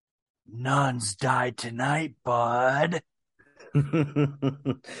Nuns died tonight, bud.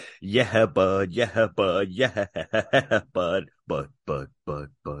 Yeah, bud. Yeah, bud. Yeah, bud. Bud.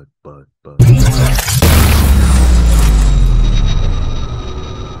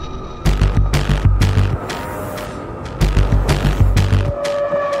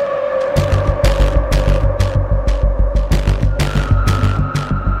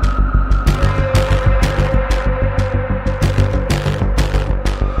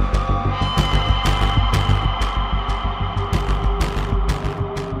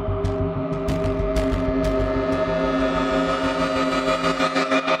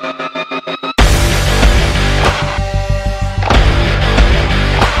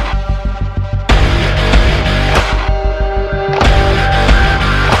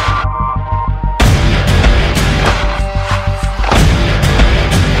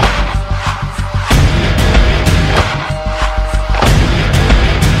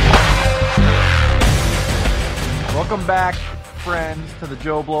 Welcome back, friends, to the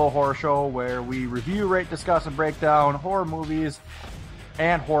Joe Blow Horror Show, where we review, rate, discuss, and break down horror movies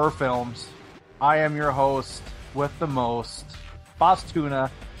and horror films. I am your host with the most, Boss Tuna.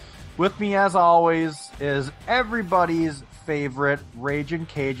 With me, as always, is everybody's favorite Raging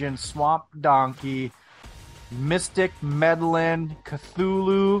Cajun, Swamp Donkey, Mystic Meddlin,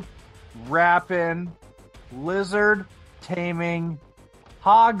 Cthulhu, Rappin', Lizard Taming,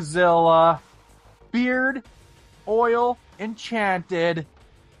 Hogzilla, Beard, Oil, Enchanted,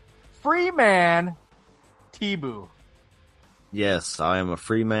 Freeman, T-Boo. Yes, I am a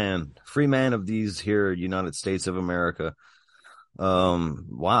free man of these here United States of America.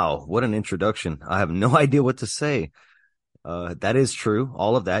 Wow, what an introduction. I have no idea what to say. That is true.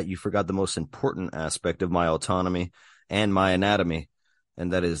 All of that. You forgot the most important aspect of my autonomy and my anatomy,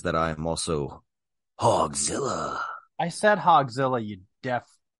 and that is that I am also Hogzilla. I said Hogzilla, you deaf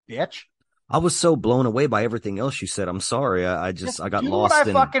bitch. I was so blown away by everything else you said. I'm sorry. I got do lost what I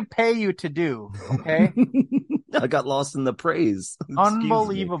in fucking pay you to do, okay? I got lost in the praise. Excuse me.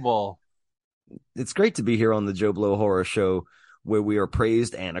 Unbelievable. It's great to be here on the Joe Blow Horror Show where we are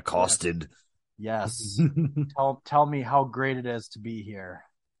praised and accosted. Yes. Tell me how great it is to be here.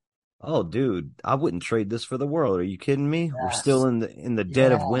 Oh, dude, I wouldn't trade this for the world. Are you kidding me? Yes. We're still in the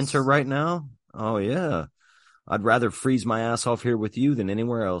dead of winter right now. Oh yeah. I'd rather freeze my ass off here with you than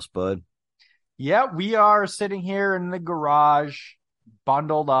anywhere else, bud. Yeah, we are sitting here in the garage,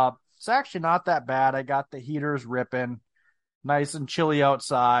 bundled up. It's actually not that bad. I got the heaters ripping, nice and chilly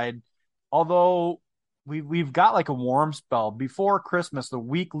outside. Although we've got like a warm spell before Christmas, the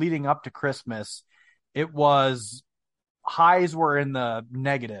week leading up to Christmas, it was highs were in the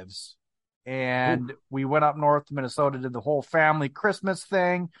negatives. And we went up north to Minnesota, did the whole family Christmas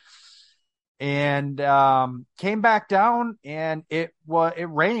thing, and came back down, and it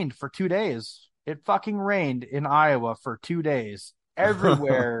rained for 2 days. It fucking rained in Iowa for 2 days.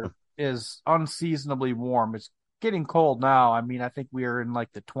 Everywhere is unseasonably warm. It's getting cold now. I mean, I think we are in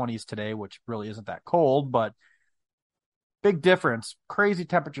like the 20s today, which really isn't that cold, but big difference. Crazy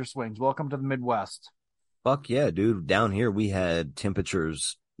temperature swings. Welcome to the Midwest. Fuck yeah, dude. Down here we had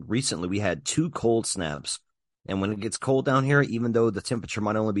temperatures recently. We had 2 cold snaps. And when it gets cold down here, even though the temperature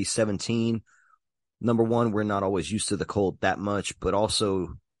might only be 17, number one, we're not always used to the cold that much, but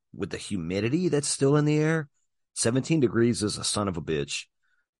also with the humidity that's still in the air, 17 degrees is a son of a bitch.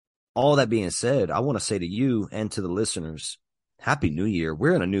 All that being said, I want to say to you and to the listeners, Happy New Year.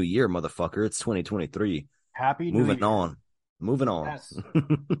 We're in a new year, motherfucker. It's 2023. Happy New Year. Moving on. Yes.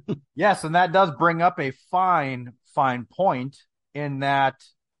 Yes, and that does bring up a fine point in that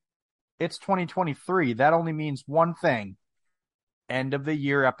it's 2023. That only means one thing. End of the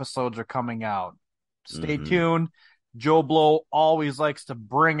year episodes are coming out. Stay tuned. Joe Blow always likes to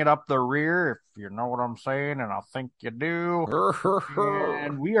bring it up the rear, if you know what I'm saying, and I think you do.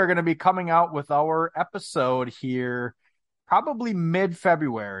 And we are going to be coming out with our episode here probably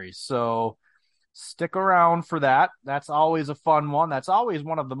mid-February. So stick around for that. That's always a fun one. That's always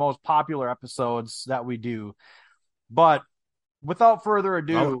one of the most popular episodes that we do. But without further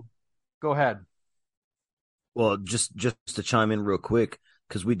ado, go ahead. Well, just to chime in real quick,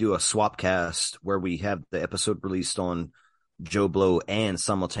 because we do a swap cast where we have the episode released on Joe Blow and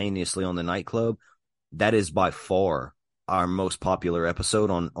simultaneously on the Nightclub. That is by far our most popular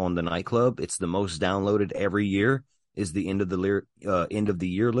episode on the Nightclub. It's the most downloaded every year. Is the end of the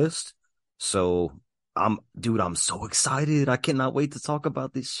year list. So I'm so excited. I cannot wait to talk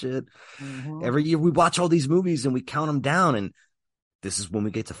about this shit. Every year we watch all these movies and we count them down, and this is when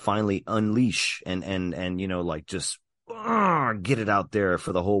we get to finally unleash and like just get it out there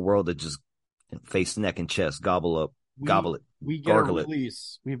for the whole world to just face, neck, and chest, gobble it. we get a Gargle it.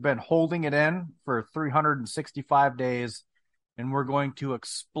 release. We've been holding it in for 365 days, and we're going to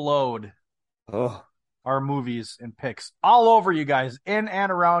explode Oh. our movies and picks all over you guys, in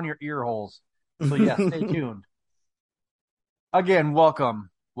and around your ear holes. So, yeah, stay tuned. Again, welcome.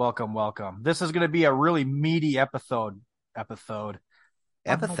 This is going to be a really meaty episode. Episode.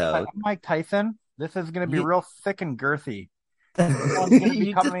 I'm Mike Tyson. This is going to be You, real thick and girthy. This one's going to be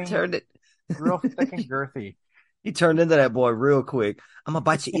you just coming turned it. real thick and girthy. You turned into that boy real quick. I'm gonna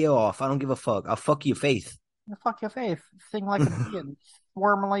bite your ear off. I don't give a fuck. I'll fuck your face. Fuck your face. Sing like a bee and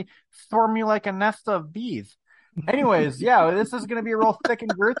swarm you like a nest of bees. Anyways, yeah, this is going to be a real thick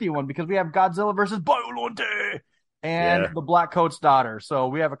and girthy one because we have Godzilla versus Biollante and Yeah. the Blackcoat's daughter. So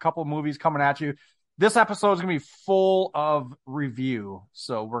we have a couple movies coming at you. This episode is going to be full of review.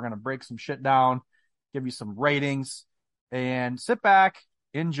 So we're going to break some shit down, give you some ratings, and sit back,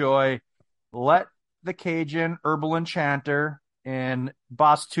 enjoy, let the Cajun, Herbal Enchanter, and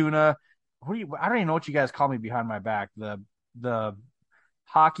Boss Tuna. I don't even know what you guys call me behind my back. The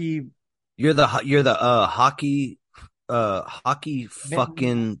hockey You're the hockey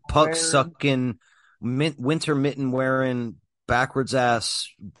fucking puck sucking winter mitten wearing backwards ass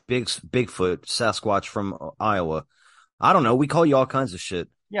Bigfoot Sasquatch from Iowa. I don't know. We call you all kinds of shit.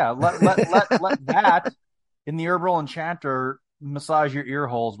 Yeah, let that in the Herbal Enchanter massage your ear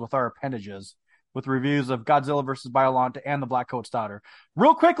holes with our appendages with reviews of Godzilla versus Biollante and the Blackcoat's daughter.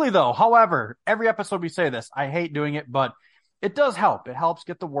 Real quickly though, however, every episode we say this, I hate doing it, but it does help. It helps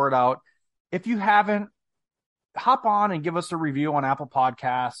get the word out. If you haven't, hop on and give us a review on Apple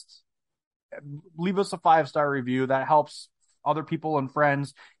Podcasts. Leave us a 5-star review. That helps other people and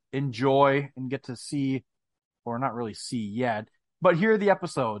friends enjoy and get to see, or not really see yet, but hear the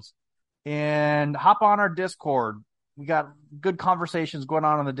episodes. And hop on our Discord. We got good conversations going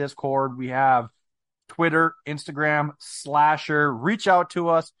on the Discord. We have Twitter, Instagram, Slasher. Reach out to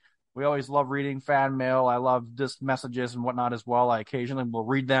us. We always love reading fan mail. I love just messages and whatnot as well. I occasionally will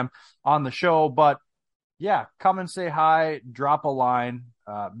read them on the show, but yeah, come and say hi, drop a line.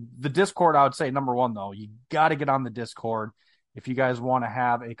 The Discord, I would say, number one, though, you got to get on the Discord if you guys want to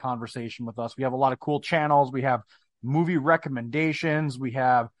have a conversation with us. We have a lot of cool channels. We have movie recommendations. We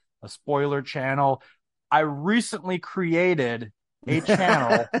have a spoiler channel. I recently created a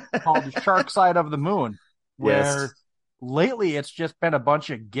channel called Shark Side of the Moon, where lately it's just been a bunch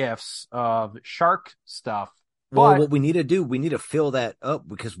of GIFs of shark stuff. Well, But what we need to do, we need to fill that up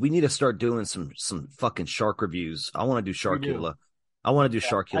because we need to start doing some fucking shark reviews. I want to do Sharkula. I want to do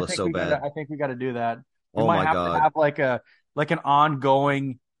Sharkula so bad. I think we got to do that. We Oh might my have God. to have like an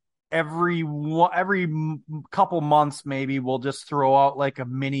ongoing every couple months. Maybe we'll just throw out like a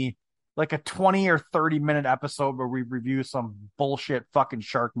 20 or 30-minute episode where we review some bullshit fucking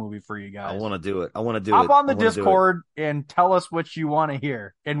shark movie for you guys. I want to do it. I want to do Hop it. on the Discord and tell us what you want to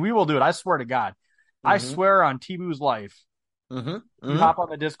hear, and we will do it. I swear to God. I swear on T-Boo's life. You hop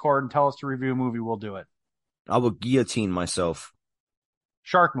on the Discord and tell us to review a movie, we'll do it. I will guillotine myself. A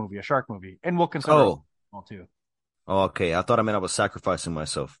shark movie. And we'll consider it too. Oh, okay. I thought I meant I was sacrificing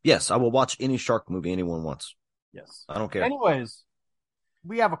myself. Yes, I will watch any shark movie anyone wants. Yes. I don't care. Anyways,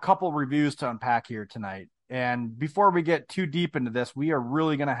 we have a couple reviews to unpack here tonight. And before we get too deep into this, we are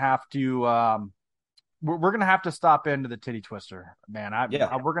really going to have to, we're going to have to stop into the Titty Twister, man.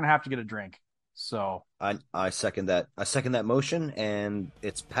 We're going to have to get a drink. So I second that. I second that motion, and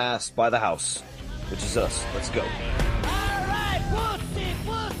it's passed by the house, which is us. Let's go. All right, pussy,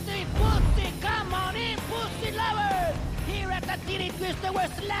 come on in, pussy lovers. Here at the Titty Twister, we're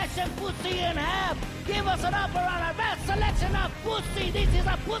slashing pussy in half. Give us an upper on our vast selection of pussy. This is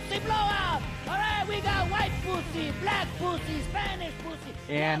a pussy blowout. All right, we got white pussy, black pussy, Spanish pussy.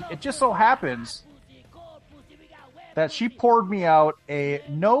 And it just so happens that she poured me out a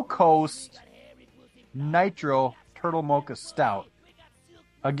no-coast nitro turtle mocha stout.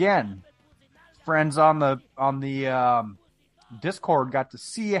 Again, friends on the Discord got to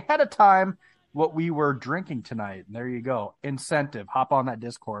see ahead of time what we were drinking tonight. And there you go. Incentive. Hop on that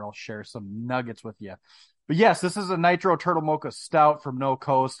Discord. I'll share some nuggets with you. But yes, this is a nitro turtle mocha stout from No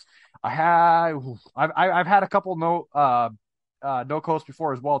Coast. I've had a couple No Coast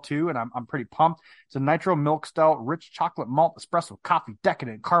before as well too, and I'm pretty pumped. It's a nitro milk stout, rich chocolate malt, espresso, coffee,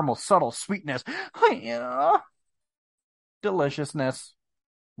 decadent, caramel, subtle sweetness. Yeah. Deliciousness.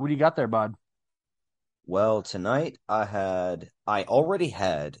 What do you got there, bud? Well, tonight I already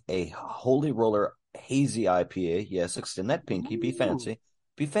had a Holy Roller Hazy IPA. Yes, extend that pinky. Be fancy.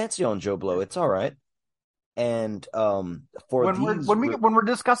 Be fancy on Joe Blow. It's all right. And when we're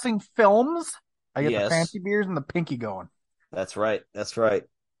discussing films, I get Yes. the fancy beers and the pinky going. That's right.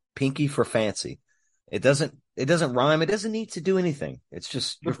 Pinky for fancy. It doesn't It doesn't rhyme. It doesn't need to do anything. It's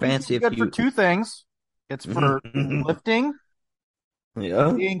just The you're pinky fancy is if good you. for two things. It's for lifting,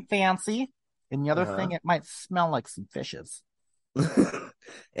 Yeah. being fancy, and the other Uh-huh. thing, it might smell like some fishes.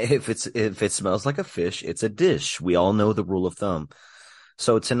 If it smells like a fish, it's a dish. We all know the rule of thumb.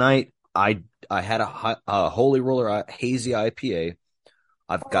 So tonight, I had a Holy Roller hazy IPA.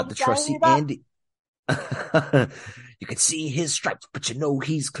 I've got the trusty Andy. You can see his stripes, but you know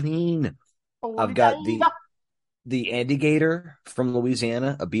he's clean. I've got the Andy Gator from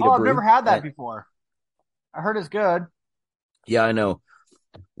Louisiana, a Beta Oh, I've brew. never had that before. I heard it's good. Yeah, I know.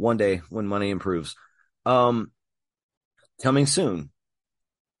 One day when money improves. Coming soon.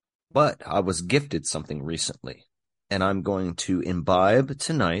 But I was gifted something recently, and I'm going to imbibe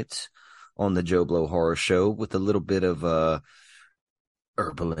tonight on the Joe Blow Horror Show with a little bit of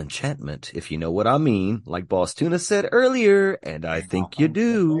herbal enchantment, if you know what I mean, like Boss Tuna said earlier, and I think you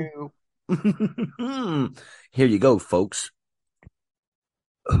do. Here you go, folks.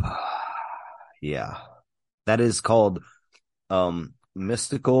 Yeah. That is called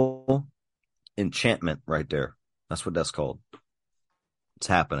mystical enchantment right there. That's what that's called. It's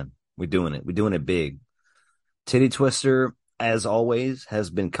happening. We're doing it. We're doing it big. Titty Twister, as always, has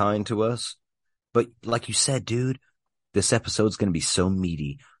been kind to us. But like you said, dude, this episode's going to be so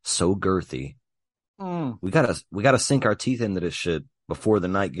meaty, so girthy. We gotta sink our teeth into this shit before the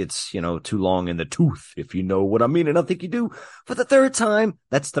night gets, too long in the tooth, if you know what I mean. And I think you do. For the third time,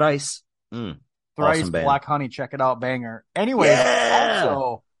 that's Thrice. Thrice Awesome band. Black Honey. Check it out. Banger. Anyway, Yeah!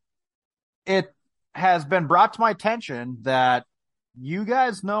 Also, it has been brought to my attention that you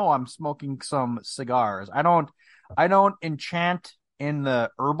guys know I'm smoking some cigars. I don't enchant in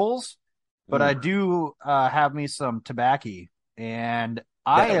the herbals, but I do have me some tobacco. And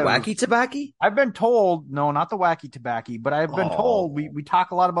wacky tobacco? I've been told, no, not the wacky tobacco, but I've been told we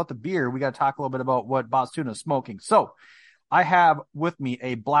talk a lot about the beer. We got to talk a little bit about what Boss Tuna is smoking. So I have with me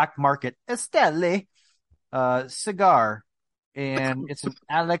a Black Market Estelle cigar, and it's an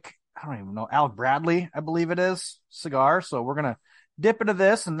Alec Bradley, I believe it is, cigar. So we're going to dip into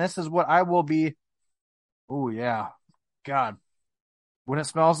this, and this is what I will be. Oh, yeah. God. When it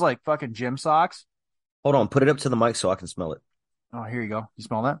smells like fucking gym socks. Hold on, put it up to the mic so I can smell it. Oh, here you go. You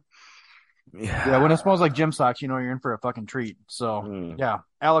smell that? Yeah. When it smells like gym socks, you know you're in for a fucking treat. So, yeah.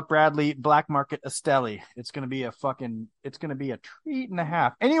 Alec Bradley, Black Market Estelle. It's going to be a treat and a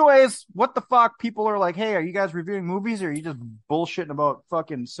half. Anyways, what the fuck? People are like, hey, are you guys reviewing movies, or are you just bullshitting about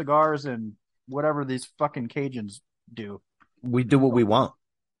fucking cigars and whatever these fucking Cajuns do? We do what we want.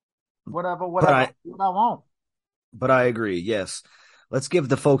 Whatever I want. But I agree, yes. Let's give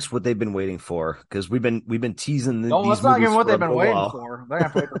the folks what they've been waiting for, because we've been teasing these movies. Let's not give them what they've been waiting while. for. They're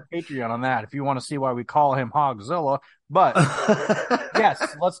going to have to wait for Patreon on that if you want to see why we call him Hogzilla. But yes,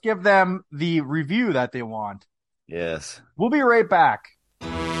 let's give them the review that they want. Yes. We'll be right back.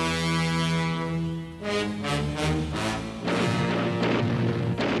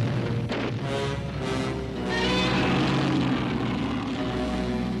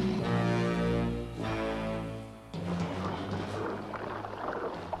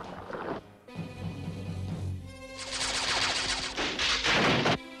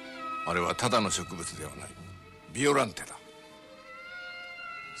 あれはただの植物ではない。ビオランテだ。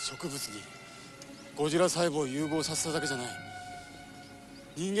植物にゴジラ細胞を融合させただけじゃない。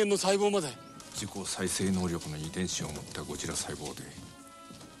人間の細胞まで。自己再生能力の遺伝子を持ったゴジラ細胞で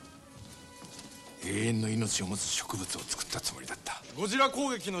永遠の命を持つ植物を作ったつもりだった。ゴジラ攻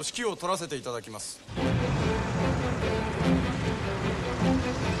撃の指揮を取らせていただきます。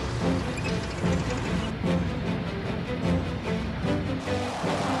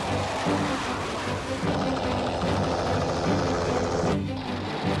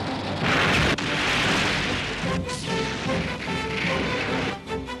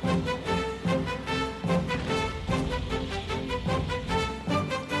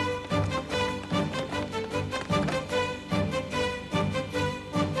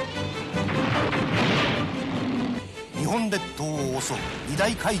日本列島を襲う二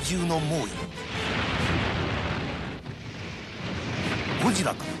大怪獣の猛威、ゴジ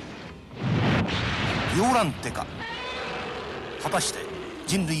ラかビオランテか。果たして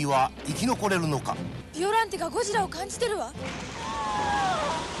人類は生き残れるのか。ビオランテがゴジラを感じてるわ。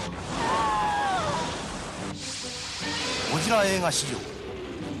ゴジラ映画史上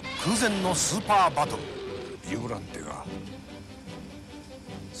空前のスーパーバトル。ビオランテが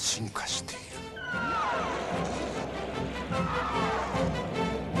進化している。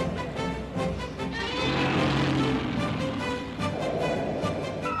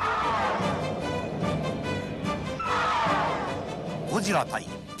ゴジラ対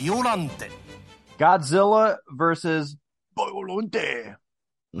ビオランテ。Godzilla versus Biollante.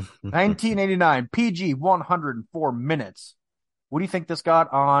 1989, PG, 104 minutes. What do you think this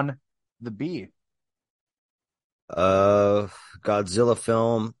got on the B? Godzilla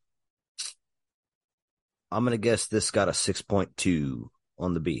film. I'm gonna guess this got a 6.2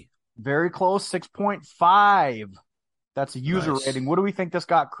 on the B. Very close, 6.5. That's a user Nice. rating. What do we think this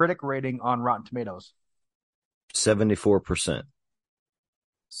got critic rating on Rotten Tomatoes? 74%.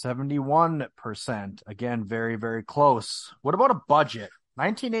 71%. Again, very, very close. What about a budget?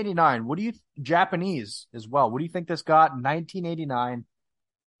 1989. What do you Japanese as well? What do you think this got in 1989?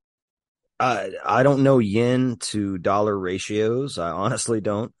 I don't know yen to dollar ratios. I honestly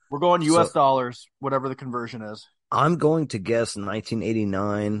don't. We're going US So dollars, whatever the conversion is. I'm going to guess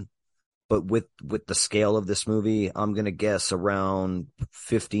 1989, but with the scale of this movie, I'm going to guess around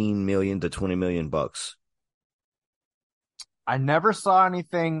 15 million to 20 million bucks. I never saw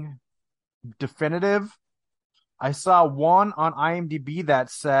anything definitive. I saw one on IMDb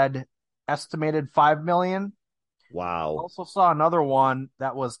that said estimated 5 million. I Wow. also saw another one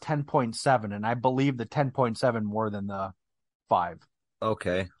that was 10.7, and I believe the 10.7 more than the 5.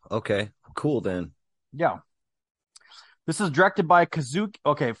 Okay. Cool then. Yeah. This is directed by Kazuki.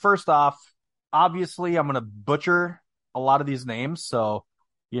 Okay, first off, obviously I'm going to butcher a lot of these names, so,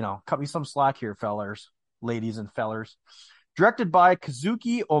 cut me some slack here, fellers, ladies and fellers. Directed by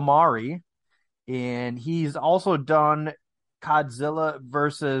Kazuki Omari, and he's also done Godzilla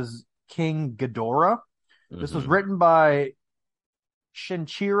versus King Ghidorah. This was written by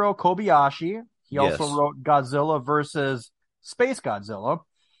Shinichiro Kobayashi. He also Yes. wrote Godzilla versus Space Godzilla.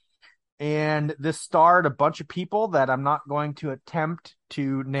 And this starred a bunch of people that I'm not going to attempt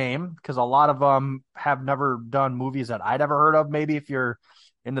to name because a lot of them have never done movies that I'd ever heard of. Maybe if you're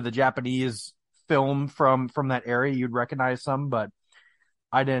into the Japanese film from that area, you'd recognize some, but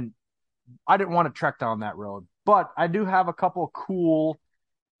I didn't want to trek down that road. But I do have a couple of cool,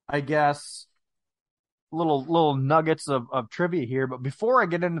 I guess, little nuggets of trivia here. But before I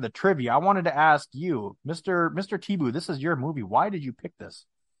get into the trivia, I wanted to ask you, Mr. Tibu, this is your movie. Why did you pick this?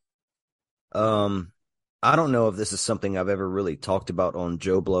 I don't know if this is something I've ever really talked about on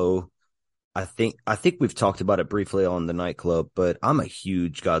Joe Blow. I think we've talked about it briefly on the nightclub, but I'm a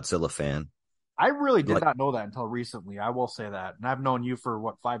huge Godzilla fan. I really did Like, not know that until recently. I will say that. And I've known you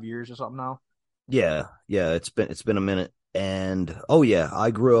for 5 years or something now. yeah, it's been a minute. And oh yeah,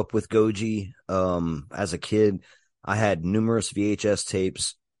 I grew up with Goji. As a kid, I had numerous VHS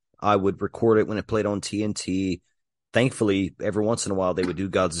tapes. I would record it when it played on TNT. Thankfully, every once in a while they would do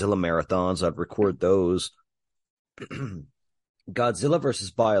Godzilla marathons. I'd record those. Godzilla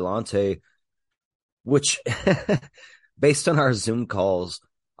versus Biollante, which based on our Zoom calls,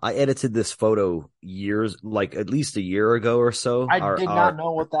 I edited this photo like at least a year ago or so. I did not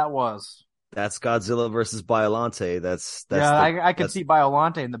know what that was. That's Godzilla versus Biollante. I could see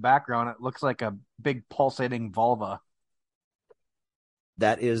Biollante in the background. It looks like a big pulsating vulva.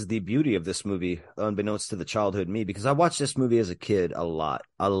 That is the beauty of this movie, unbeknownst to the childhood me, because I watched this movie as a kid a lot,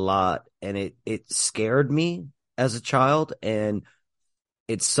 and it scared me as a child, and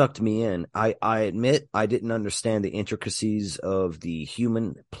it sucked me in. I admit I didn't understand the intricacies of the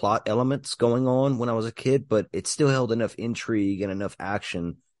human plot elements going on when I was a kid, but it still held enough intrigue and enough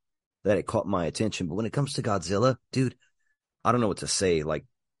action that it caught my attention. But when it comes to Godzilla, dude, I don't know what to say. Like,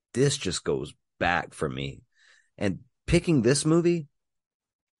 this just goes back for me. And picking this movie,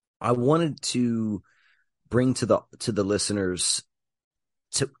 I wanted to bring to the listeners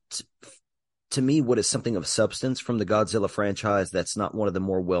to me what is something of substance from the Godzilla franchise that's not one of the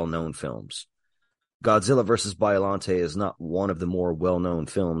more well-known films. Godzilla versus Biollante is not one of the more well-known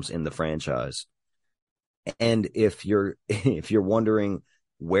films in the franchise. And if you're wondering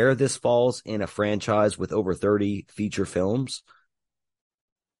where this falls in a franchise with over 30 feature films,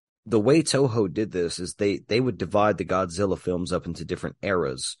 the way Toho did this is they would divide the Godzilla films up into different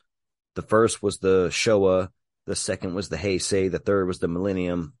eras. The first was the Showa, the second was the Heisei, the third was the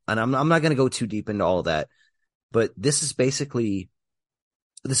Millennium. And I'm not going to go too deep into all of that, but this is part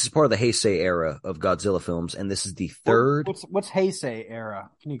of the Heisei era of Godzilla films, and this is the third. What's Heisei era?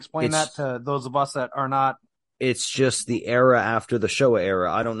 Can you explain that to those of us that are not? It's just the era after the Showa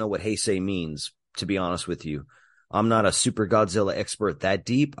era. I don't know what Heisei means, to be honest with you. I'm not a super Godzilla expert that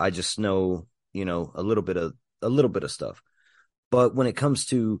deep. I just know, a little bit of stuff. But when it comes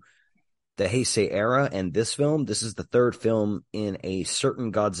to the Heisei era and this film, this is the third film in a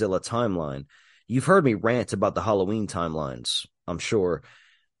certain Godzilla timeline. You've heard me rant about the Halloween timelines, I'm sure.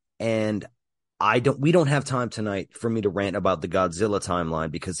 And we don't have time tonight for me to rant about the Godzilla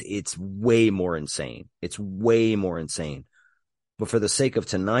timeline because it's way more insane. It's way more insane. But for the sake of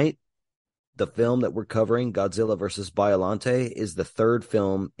tonight, the film that we're covering, Godzilla versus Biollante, is the third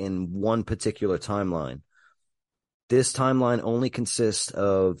film in one particular timeline. This timeline only consists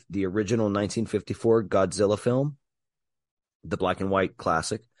of the original 1954 Godzilla film, the black and white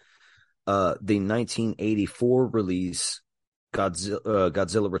classic, the 1984 release,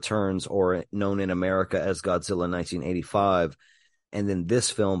 Godzilla Returns, or known in America as Godzilla 1985, and then this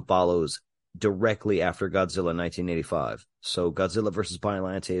film follows directly after Godzilla 1985. So Godzilla vs.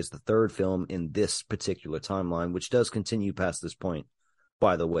 Biollante is the third film in this particular timeline, which does continue past this point,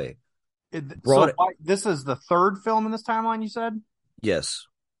 by the way. This is the third film in this timeline, you said? Yes.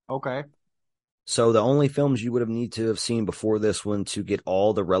 Okay. So the only films you would have need to have seen before this one to get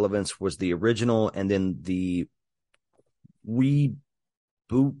all the relevance was the original and then the reboot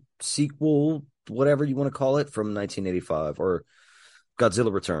sequel, whatever you want to call it, from 1985, or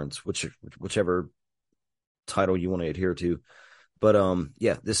Godzilla Returns, whichever title you want to adhere to. But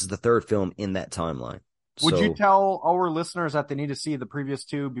yeah, this is the third film in that timeline. Would you tell our listeners that they need to see the previous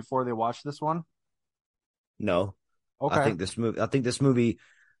two before they watch this one? No. Okay. I think this movie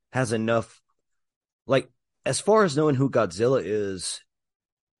has enough, like, as far as knowing who Godzilla is,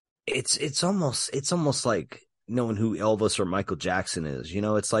 it's almost like knowing who Elvis or Michael Jackson is. You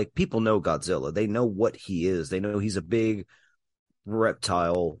know, it's like people know Godzilla. They know what he is. They know he's a big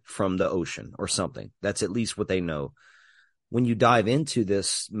reptile from the ocean or something. That's at least what they know. When you dive into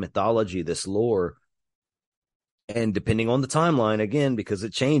this mythology, this lore, and depending on the timeline, again, because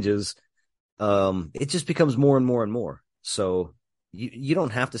it changes, it just becomes more and more and more. So you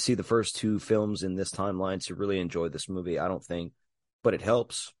don't have to see the first two films in this timeline to really enjoy this movie, I don't think. But it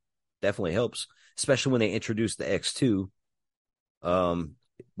helps. Definitely helps. Especially when they introduce the X2.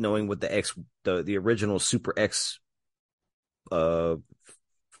 Knowing what the original Super X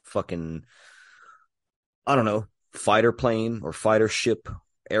fucking, I don't know, fighter plane or fighter ship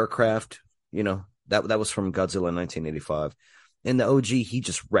aircraft, you know, that was from Godzilla 1985. In the OG, he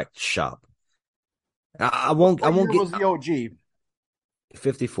just wrecked shop. I won't get. Was the OG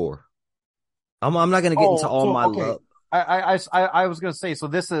 54. I'm not going to get into all my okay. love. I was going to say, so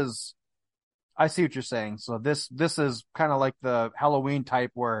this is, I see what you're saying. So this is kind of like the Halloween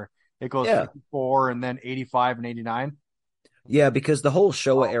type where it goes 54 and then 85 and 89. Yeah, because the whole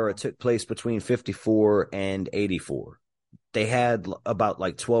Showa era took place between 54 and 84. They had about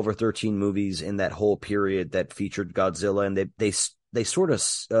like 12 or 13 movies in that whole period that featured Godzilla, and they sort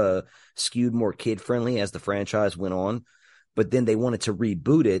of skewed more kid friendly as the franchise went on. But then they wanted to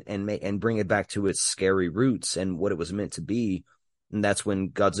reboot it and bring it back to its scary roots and what it was meant to be. And that's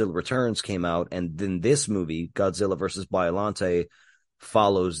when Godzilla Returns came out. And then this movie, Godzilla versus Biollante,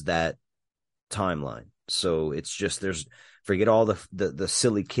 follows that timeline. So it's just, forget all the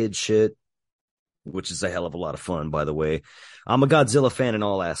silly kid shit, which is a hell of a lot of fun, by the way. I'm a Godzilla fan in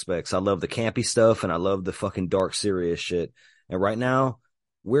all aspects. I love the campy stuff and I love the fucking dark, serious shit. And right now,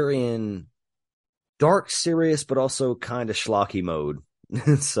 we're in dark, serious, but also kind of schlocky mode.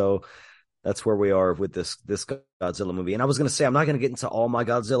 So that's where we are with this Godzilla movie. And I was going to say, I'm not going to get into all my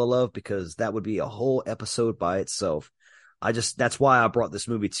Godzilla love because that would be a whole episode by itself. That's why I brought this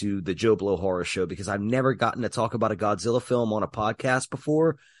movie to the Joe Blow Horror Show, because I've never gotten to talk about a Godzilla film on a podcast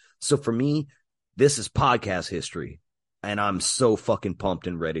before. So for me, this is podcast history, and I'm so fucking pumped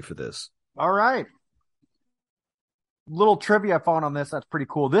and ready for this. All right. Little trivia I found on this that's pretty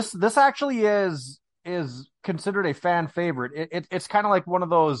cool. This actually is considered a fan favorite. It's kind of like one of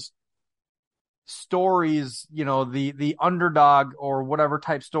those stories, you know, the underdog or whatever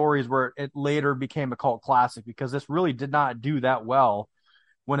type stories where it later became a cult classic, because this really did not do that well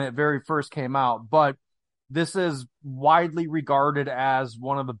when it very first came out. But this is widely regarded as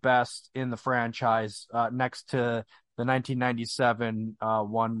one of the best in the franchise, next to the 1997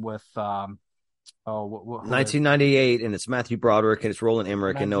 one with 1998, and it's Matthew Broderick and it's Roland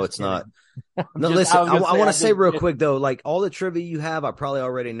Emmerich, and no, it's not. No, Just- listen, I want to say real it- quick though, like all the trivia you have, I probably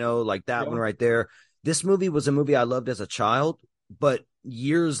already know, like that one right there. This movie was a movie I loved as a child, but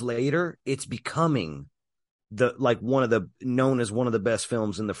years later, it's becoming known as one of the best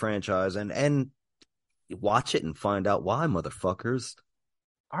films in the franchise, and watch it and find out why, motherfuckers.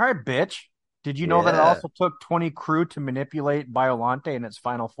 All right, bitch. Did you know that it also took 20 crew to manipulate Biollante in its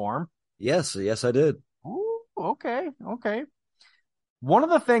final form? Yes, I did. Ooh, okay. One of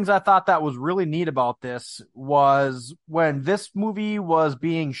the things I thought that was really neat about this was when this movie was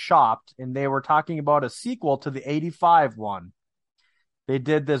being shopped and they were talking about a sequel to the 85 one. They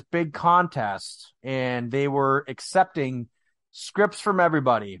did this big contest and they were accepting scripts from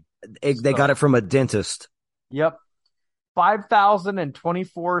everybody. They got it from a dentist. Yep.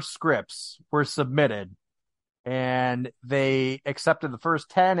 5,024 scripts were submitted, and they accepted the first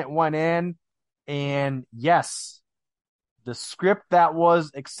 10. It went in, And yes, the script that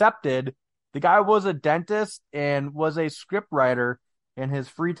was accepted, the guy was a dentist and was a script writer in his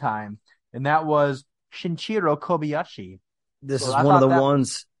free time, and that was Shinichiro Kobayashi. This So is I one of thought the that,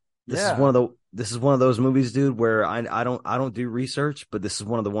 ones. yeah, This is one of those movies, dude, where I don't do research, but this is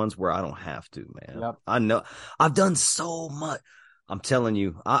one of the ones where I don't have to, man. yep. I know I've done so much. I'm telling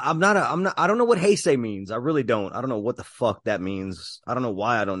you, I don't know what Heisei means. I really don't. I don't know what the fuck that means. I don't know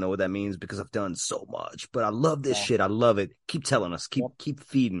why I don't know what that means because I've done so much, but I love this Yeah. shit. I love it. Keep telling us. Yep. Keep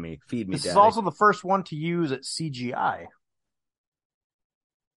feeding me. Feed me, This is daddy. also the first one to use it CGI.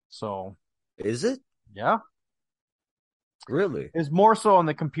 So Is it? yeah, Really? it's more so on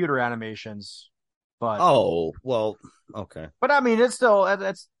the computer animations, but Oh, well, okay. I mean, it's still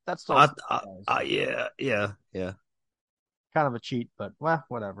that's still Yeah. kind of a cheat, but well,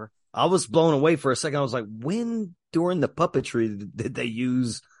 whatever. I was blown away for a second. I was like, when during the puppetry did they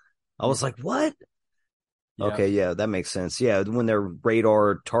use? I was like, what? Yeah. Okay, yeah, that makes sense. Yeah, when they're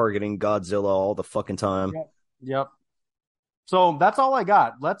radar targeting Godzilla all the fucking time. Yep. So that's all I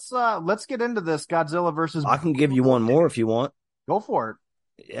got. Let's get into this Godzilla versus. I can give you one more if you want. Go for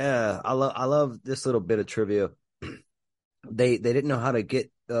it. Yeah, I love this little bit of trivia. They didn't know how to get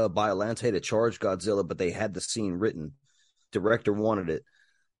Biollante to charge Godzilla, but they had the scene written. Director wanted it.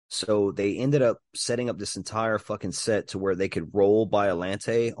 So they ended up setting up this entire fucking set to where they could roll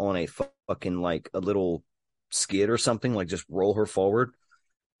Biollante on a fucking like a little skid or something, like just roll her forward.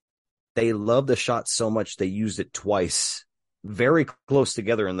 They loved the shot so much they used it twice, very close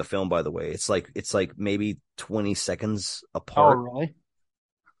together in the film. By the way, it's like maybe 20 seconds Oh, apart. really?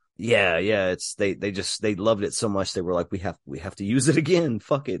 Yeah. It's they loved it so much they were like, we have to use it again.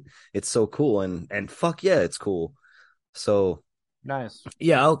 Fuck it, it's so cool, and fuck yeah, it's cool. So Nice.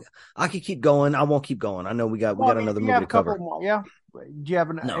 yeah, I could keep going. I won't keep going. I know we got another movie to cover. More, yeah. Do you have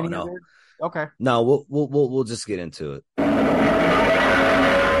any No. other? Okay. No, we'll just get into it.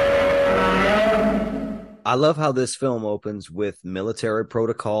 I love how this film opens with military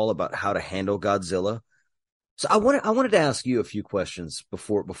protocol about how to handle Godzilla. So I wanted to ask you a few questions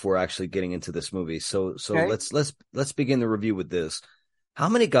before actually getting into this movie. So Okay. let's begin the review with this. How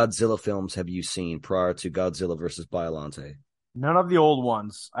many Godzilla films have you seen prior to Godzilla versus Biollante? None of the old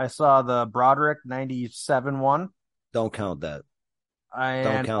ones. I saw the Broderick 97 one. Don't count that.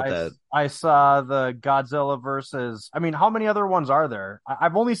 And count that. I saw the Godzilla versus. I mean, how many other ones are there?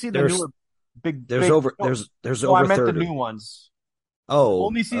 I've only seen the newer big. There's big, over I meant 30. the new ones. Oh,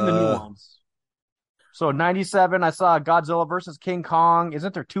 Only seen the new ones. So 97, I saw Godzilla versus King Kong.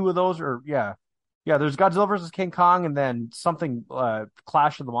 Isn't there two of those? Or yeah. There's Godzilla versus King Kong, and then something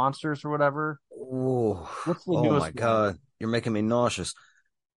Clash of the Monsters or whatever. Oh, What's the oh newest my one? God, you're making me nauseous.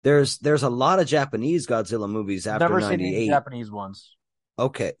 There's a lot of Japanese Godzilla movies after Never seen 98. any Japanese ones.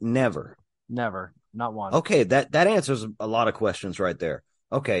 Okay, never. Never, not one. Okay, that answers a lot of questions right there.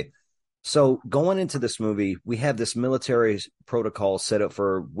 Okay, so going into this movie, we have this military protocol set up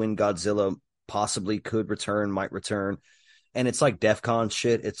for when Godzilla possibly could return, might return, and it's like DEFCON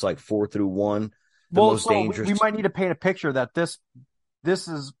shit. It's like 4 through 1. Most dangerous. We might need to paint a picture that this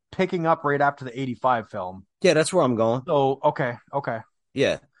is picking up right after the 85 film. Yeah, that's where I'm going. So okay.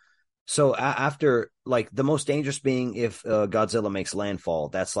 Yeah. So after like the most dangerous being if Godzilla makes landfall,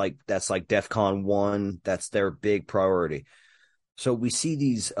 that's like DEFCON 1. That's their big priority. So we see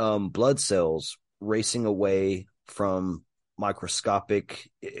these blood cells racing away from microscopic.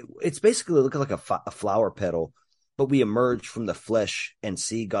 It's basically looking like a flower petal, but we emerge from the flesh and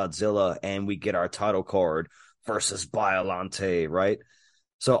see Godzilla, and we get our title card versus Biollante, right?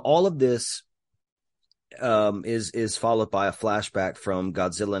 So all of this is followed by a flashback from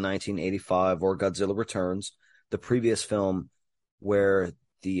Godzilla 1985 or Godzilla Returns, the previous film where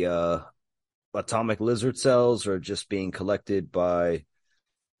the atomic lizard cells are just being collected by,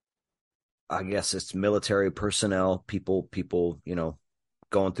 I guess it's military personnel, people,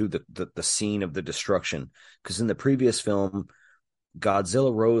 going through the scene of the destruction. Because in the previous film,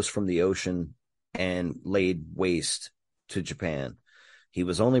 Godzilla rose from the ocean and laid waste to Japan. He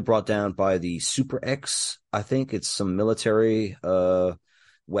was only brought down by the Super X. I think it's some military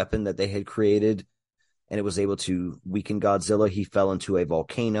weapon that they had created, and it was able to weaken Godzilla. He fell into a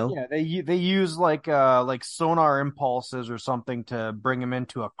volcano. Yeah, they use like sonar impulses or something to bring him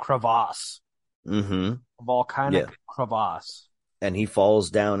into a crevasse. Mm-hmm. A volcanic crevasse. And he falls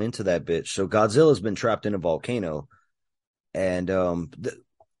down into that bitch. So Godzilla's been trapped in a volcano, and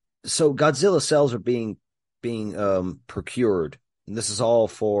so Godzilla cells are being procured. And this is all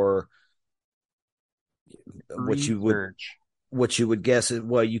for Research. what you would guess.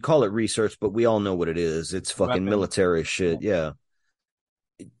 Well, you call it research, but we all know what it is. It's fucking Weapons. military shit. Yeah.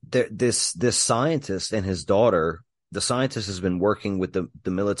 this scientist and his daughter. The scientist has been working with the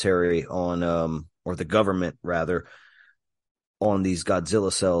military on or the government rather on these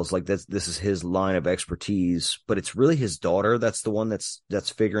Godzilla cells. Like this is his line of expertise, but it's really his daughter that's the one that's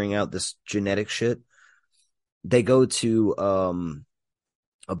figuring out this genetic shit. They go to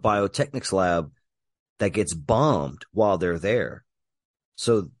a biotechnics lab that gets bombed while they're there.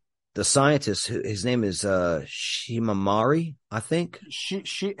 So the scientist, his name is Shimamari, I think.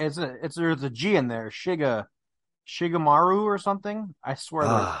 There's a G in there. Shigemaru or something. I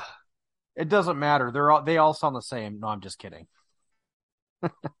swear it doesn't matter. They all sound the same. No, I'm just kidding.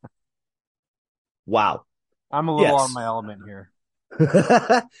 Wow. I'm a little on my element here.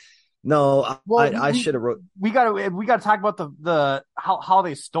 No, I should have wrote. We got to talk about the how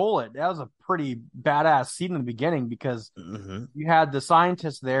they stole it. That was a pretty badass scene in the beginning because you had the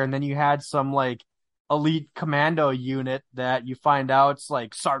scientists there, and then you had some like elite commando unit that you find out it's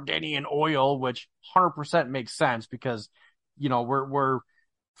like Sardinian oil, which 100% makes sense because we're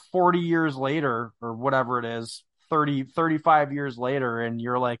 40 years later or whatever it is, 35 years later, and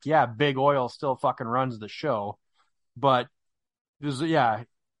you're like, yeah, big oil still fucking runs the show. But the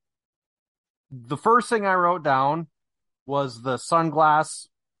first thing I wrote down was the sunglass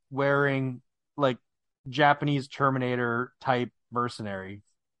wearing like Japanese Terminator type mercenary.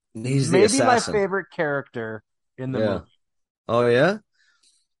 He's the maybe assassin. My favorite character in the movie. Oh yeah,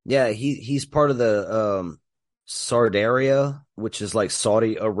 yeah. He's part of the Sardaria, which is like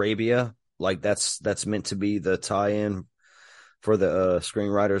Saudi Arabia. Like that's meant to be the tie-in for the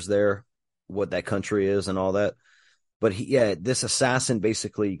screenwriters there, what that country is and all that. But this assassin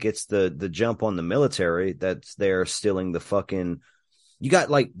basically gets the jump on the military that's there stealing the fucking. You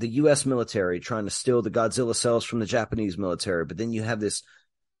got like the U.S. military trying to steal the Godzilla cells from the Japanese military, but then you have this,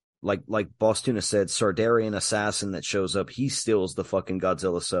 like Boss Tuna said, Sardarian assassin that shows up. He steals the fucking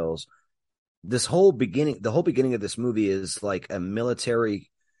Godzilla cells. The whole beginning of this movie is like a military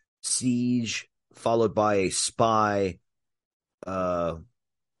siege followed by a spy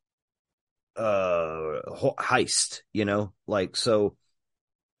heist, like. So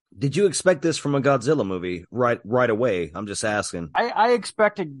did you expect this from a Godzilla movie right away? I'm just asking. I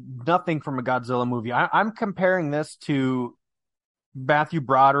expected nothing from a Godzilla movie. I'm comparing this to Matthew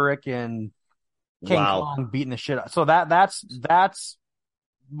Broderick and King Kong beating the shit out. So that's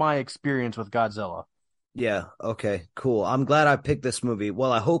my experience with Godzilla. Yeah, okay, cool. I'm glad I picked this movie.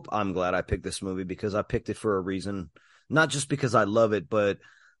 Well, I hope I'm glad I picked this movie because I picked it for a reason. Not just because I love it, but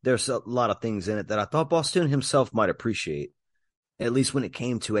there's a lot of things in it that I thought Boston himself might appreciate, at least when it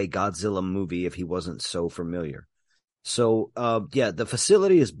came to a Godzilla movie, if he wasn't so familiar. So, the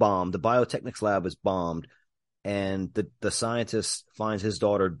facility is bombed. The biotechnics lab is bombed, and the scientist finds his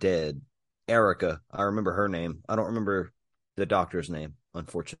daughter dead. Erica, I remember her name. I don't remember the doctor's name,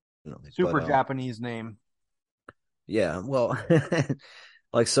 unfortunately. Super Japanese name. Yeah, well,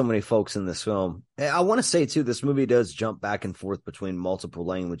 like so many folks in this film. I want to say, too, this movie does jump back and forth between multiple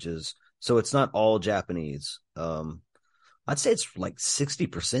languages. So it's not all Japanese. I'd say it's like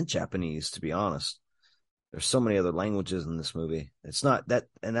 60% Japanese, to be honest. There's so many other languages in this movie. It's not that,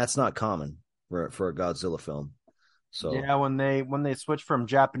 and that's not common for a Godzilla film. So yeah, when they switched from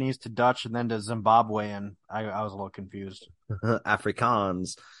Japanese to Dutch and then to Zimbabwean, I was a little confused.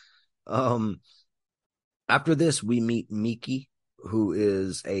 Afrikaans. After this, we meet Miki, who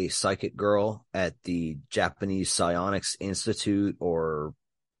is a psychic girl at the Japanese Psionics Institute or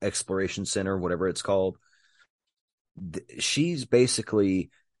Exploration Center, whatever it's called. She's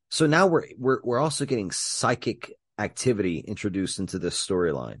basically, so now we're also getting psychic activity introduced into this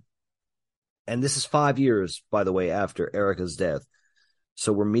storyline. And this is 5 years, by the way, after Erica's death.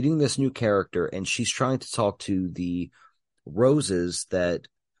 So we're meeting this new character, and she's trying to talk to the roses that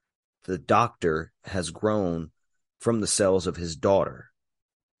the doctor has grown from the cells of his daughter.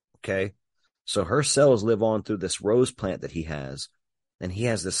 Okay? So her cells live on through this rose plant that he has, and he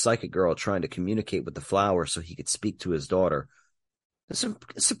has this psychic girl trying to communicate with the flower so he could speak to his daughter. It's some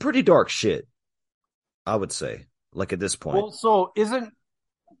pretty dark shit, I would say, like at this point. Well, so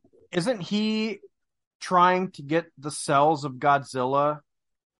isn't he trying to get the cells of Godzilla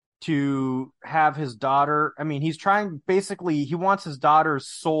to have his daughter? I mean, he wants his daughter's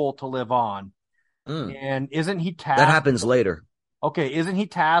soul to live on. And isn't he tasked? That happens later. Okay, isn't he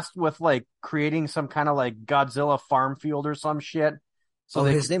tasked with like creating some kind of like Godzilla farm field or some shit? So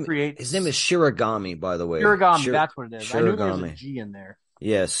his name is Shiragami, by the way. Shiragami, that's what it is. Shiragami. I knew there was a G in there.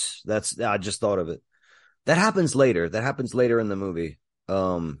 Yes, I just thought of it. That happens later. That happens later in the movie.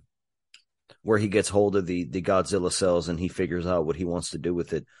 Where he gets hold of the Godzilla cells and he figures out what he wants to do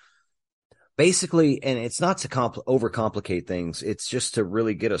with it. basically, and it's not to overcomplicate things. It's just to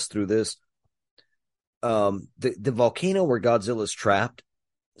really get us through this. The volcano where Godzilla's trapped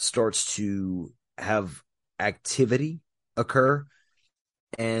starts to have activity occur,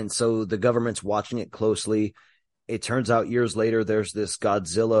 and so the government's watching it closely. It turns out years later, there's this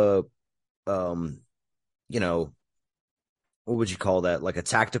Godzilla, you know, what would you call that? Like a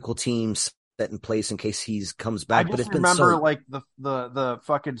tactical team set in place in case he comes back. I But just it's been remember so like the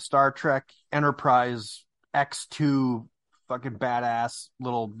fucking Star Trek Enterprise X2 fucking badass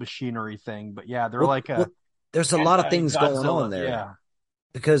little machinery thing. But yeah, they're like a there's a lot of things going Godzilla, on there. Yeah.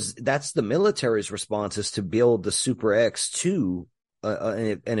 Because that's the military's response is to build the Super X2,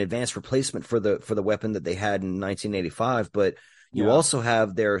 an advanced replacement for the weapon that they had in 1985. But you also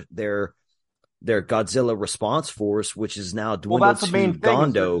have their Godzilla response force, which is now dwindled that's the main to thing.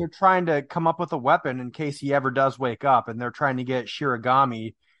 Gondo. They're trying to come up with a weapon in case he ever does wake up, and they're trying to get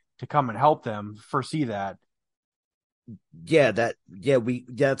Shiragami to come and help them foresee that.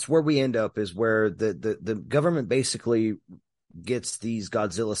 That's where we end up, is where the government basically gets these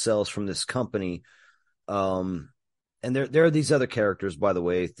Godzilla cells from this company. And there are these other characters, by the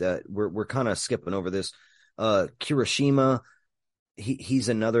way, that we're kind of skipping over this. Kirishima, he's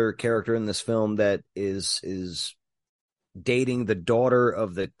another character in this film that is dating the daughter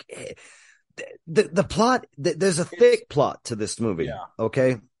of the plot. There's a thick plot to this movie. Yeah.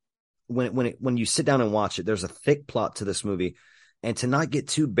 Okay. When you sit down and watch it, there's a thick plot to this movie, and to not get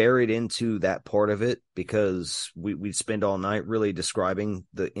too buried into that part of it, because we'd spend all night really describing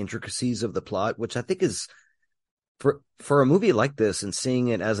the intricacies of the plot, which I think is for a movie like this, and seeing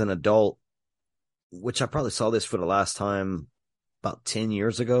it as an adult, which I probably saw this for the last time about 10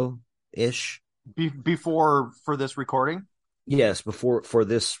 years ago ish. Before for this recording? Yes, before for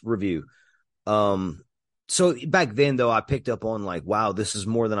this review. So back then, though, I picked up on like, wow, this is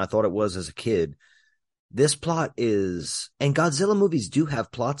more than I thought it was as a kid. This plot is, and Godzilla movies do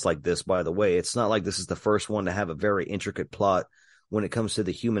have plots like this, by the way. It's not like this is the first one to have a very intricate plot when it comes to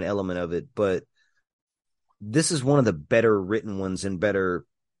the human element of it, but this is one of the better written ones and better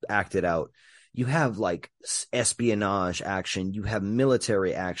acted out. You have like espionage action, you have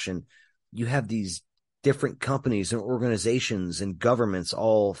military action, you have these different companies and organizations and governments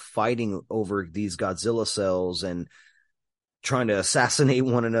all fighting over these Godzilla cells and trying to assassinate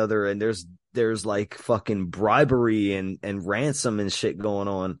one another. And there's like fucking bribery and ransom and shit going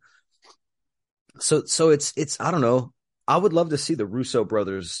on. So it's, I don't know. I would love to see the Russo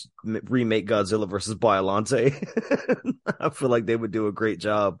brothers remake Godzilla versus Biollante. I feel like they would do a great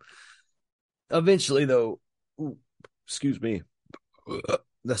job. Eventually, though, excuse me,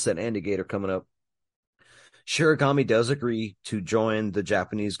 that's that Andy-Gator coming up. Shiragami does agree to join the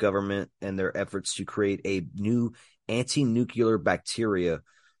Japanese government and their efforts to create a new anti-nuclear bacteria.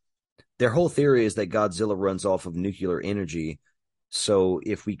 Their whole theory is that Godzilla runs off of nuclear energy. So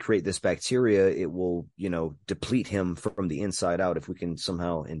if we create this bacteria, it will, deplete him from the inside out if we can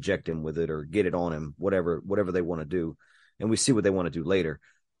somehow inject him with it or get it on him, whatever they want to do. And we see what they want to do later.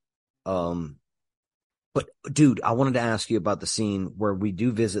 But dude, I wanted to ask you about the scene where we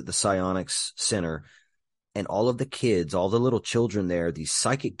do visit the Psionics Center, and all of the kids, all the little children there, these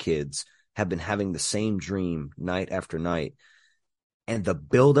psychic kids, have been having the same dream night after night. And the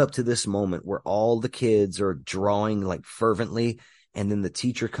build up to this moment where all the kids are drawing like fervently, and then the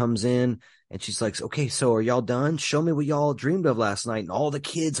teacher comes in and she's like, okay, so are y'all done? Show me what y'all dreamed of last night. And all the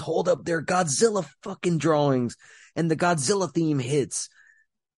kids hold up their Godzilla fucking drawings, and the Godzilla theme hits.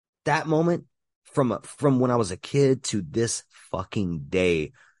 That moment, from when I was a kid to this fucking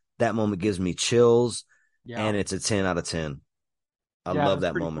day, that moment gives me chills. Yeah. And it's a 10 out of 10. I love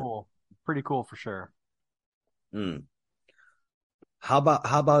that moment. Cool. Pretty cool for sure. How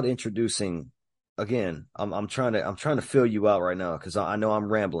about introducing again? I'm trying to fill you out right now because I know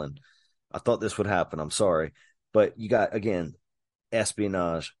I'm rambling. I thought this would happen. I'm sorry, but you got again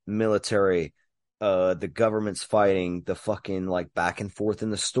espionage, military, the government's fighting, the fucking like back and forth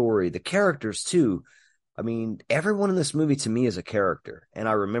in the story, the characters too. I mean, everyone in this movie to me is a character, and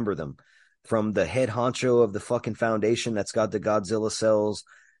I remember them. From the head honcho of the fucking foundation that's got the Godzilla cells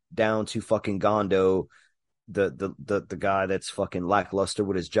down to fucking Gondo, the guy that's fucking lackluster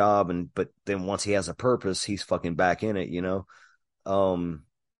with his job, but then once he has a purpose, he's fucking back in it,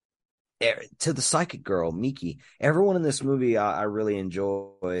 to the psychic girl, Miki. Everyone in this movie I really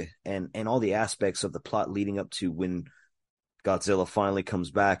enjoy, and all the aspects of the plot leading up to when Godzilla finally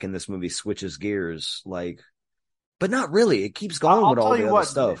comes back and this movie switches gears, like. But not really. It keeps going with all the other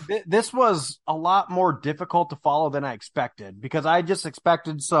stuff. This was a lot more difficult to follow than I expected, because I just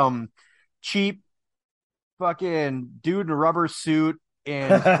expected some cheap fucking dude in a rubber suit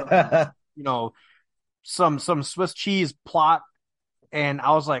and some Swiss cheese plot, and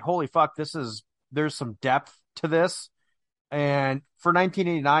I was like, holy fuck, there's some depth to this. And for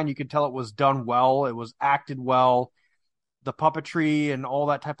 1989, you could tell it was done well. It was acted well. The puppetry and all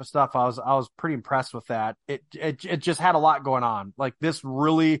that type of stuff. I was pretty impressed with that. It just had a lot going on. Like this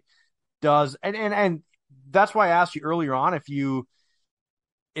really does, and that's why I asked you earlier on if you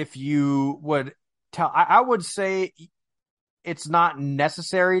would tell. I would say it's not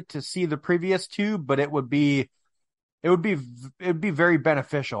necessary to see the previous two, but it'd be very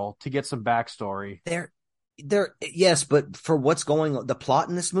beneficial to get some backstory. Yes, but for what's going on, the plot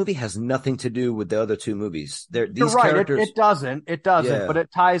in this movie has nothing to do with the other two movies. You're These right. characters, It doesn't, yeah. but it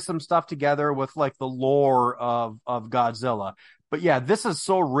ties some stuff together with like the lore of Godzilla. But yeah, this is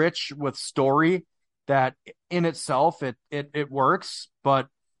so rich with story that in itself it works. But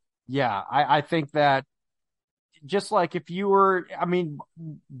yeah, I think that just like if you were, I mean,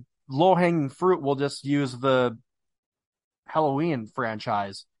 low hanging fruit, we'll just use the Halloween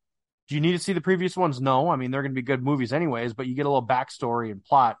franchise. Do you need to see the previous ones? No. I mean, they're going to be good movies anyways, but you get a little backstory and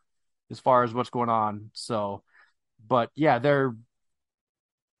plot as far as what's going on. So, but yeah,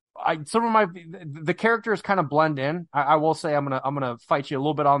 some of the characters kind of blend in. I will say I'm gonna fight you a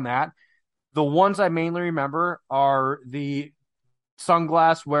little bit on that. The ones I mainly remember are the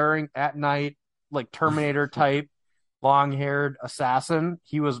sunglass wearing at night, like Terminator type, long haired assassin.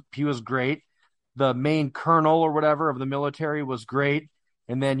 He was great. The main colonel or whatever of the military was great.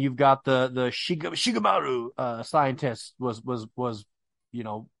 And then you've got the Shigemaru scientist was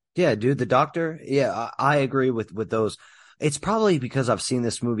Yeah, dude, the doctor. Yeah, I agree with those. It's probably because I've seen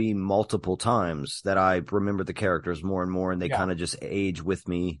this movie multiple times that I remember the characters more and more, and they kind of just age with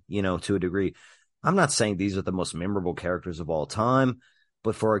me, to a degree. I'm not saying these are the most memorable characters of all time,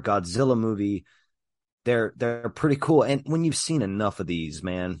 but for a Godzilla movie, they're pretty cool. And when you've seen enough of these,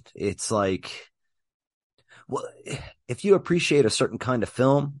 man, it's like, well, if you appreciate a certain kind of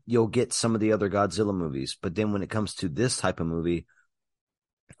film, you'll get some of the other Godzilla movies. But then when it comes to this type of movie,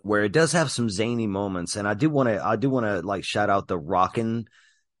 where it does have some zany moments, and I do want to like shout out the rockin'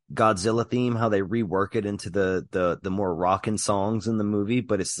 Godzilla theme, how they rework it into the more rockin' songs in the movie,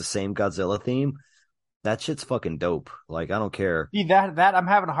 but it's the same Godzilla theme. That shit's fucking dope. Like, I don't care. See, that I'm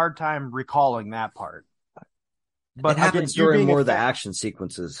having a hard time recalling that part. But it happens during more of the action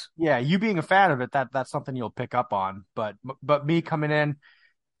sequences. Yeah, you being a fan of it, that's something you'll pick up on. But me coming in,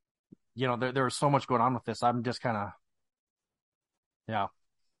 there was so much going on with this. I'm just kind of, yeah.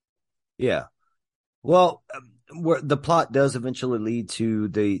 Yeah. Well, the plot does eventually lead to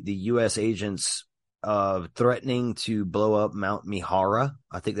the U.S. agents threatening to blow up Mount Mihara.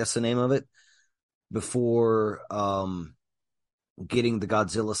 I think that's the name of it. Before getting the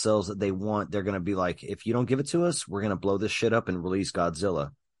Godzilla cells that they want, they're going to be like, if you don't give it to us, we're going to blow this shit up and release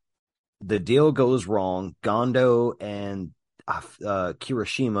Godzilla. The deal goes wrong. Gondo and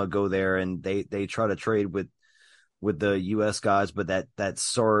Kirishima go there, and they try to trade with the U.S. guys, but that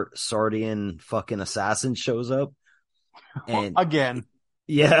Sardian fucking assassin shows up. And again.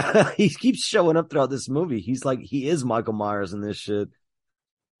 Yeah, he keeps showing up throughout this movie. He's like, he is Michael Myers in this shit.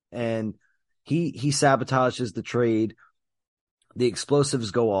 And he sabotages the trade. The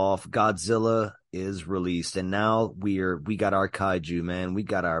explosives go off. Godzilla is released. And now we got our kaiju, man. We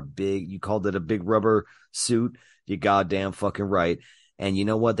got our you called it a big rubber suit. You goddamn fucking right. And you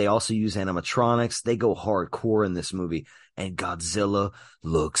know what? They also use animatronics. They go hardcore in this movie. And Godzilla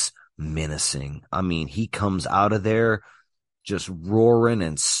looks menacing. I mean, he comes out of there just roaring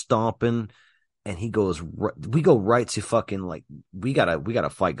and stomping. And we go right to fucking like, we gotta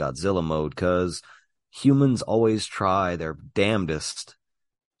fight Godzilla mode, because humans always try their damnedest.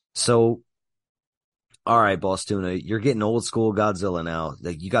 So, all right, Boss Tuna, you're getting old school Godzilla now.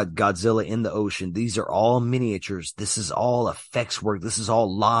 Like, you got Godzilla in the ocean. These are all miniatures. This is all effects work. This is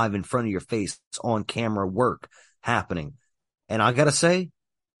all live in front of your face. It's on camera work happening. And I gotta say, it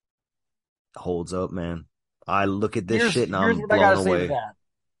holds up, man. I look at this shit and I'm blown away.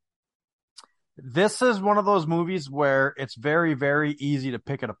 This is one of those movies where it's very, very easy to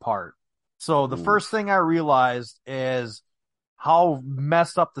pick it apart. So the first thing I realized is how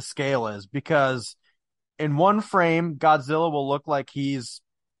messed up the scale is, because in one frame, Godzilla will look like he's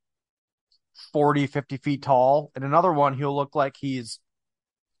 40, 50 feet tall. In another one, he'll look like he's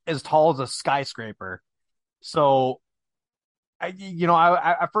as tall as a skyscraper. So,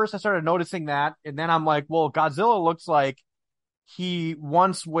 at first I started noticing that, and then I'm like, well, Godzilla looks like he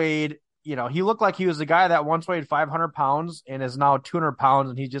once weighed, he looked like he was a guy that once weighed 500 pounds and is now 200 pounds,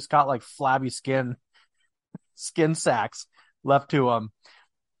 and he just got like flabby skin sacks left to him.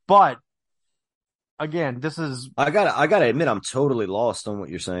 But again, this is, I gotta admit, I'm totally lost on what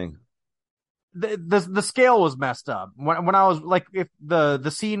you're saying. the scale was messed up. When I was like, if the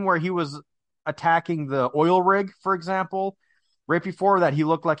scene where he was attacking the oil rig, for example, right before that, he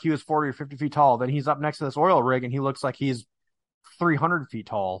looked like he was 40 or 50 feet tall. Then he's up next to this oil rig and he looks like he's 300 feet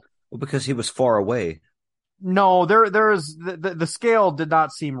tall. Well, because he was far away. No, there is the scale did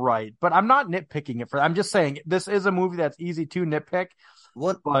not seem right, but I'm not nitpicking it for. I'm just saying this is a movie that's easy to nitpick.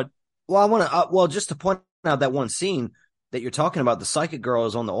 What? But Well, I want to. Well, just to point out that one scene that you're talking about, the psychic girl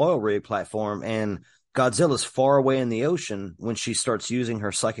is on the oil rig platform, and Godzilla's far away in the ocean when she starts using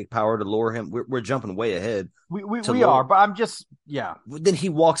her psychic power to lure him. We're jumping way ahead. We are, but I'm just yeah. Then he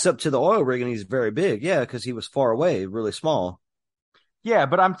walks up to the oil rig and he's very big. Yeah, because he was far away, really small. Yeah,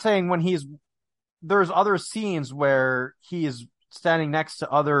 but I'm saying there's other scenes where he is standing next to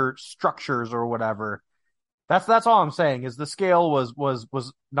other structures or whatever. That's all I'm saying is the scale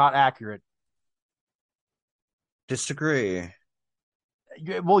was not accurate. Disagree.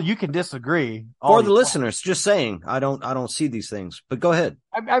 Well, you can disagree. For the listeners, just saying, I don't see these things. But go ahead.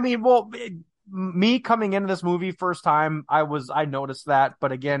 I mean, well, me coming into this movie first time, I noticed that,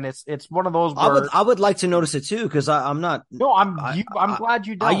 but again, it's one of those. Where, I would like to notice it too because I'm not. No, I'm glad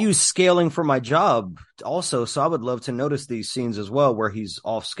you don't. I use scaling for my job also, so I would love to notice these scenes as well where he's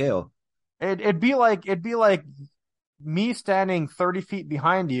off scale. It'd be like me standing 30 feet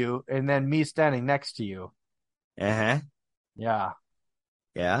behind you and then me standing next to you. Uh-huh. Yeah.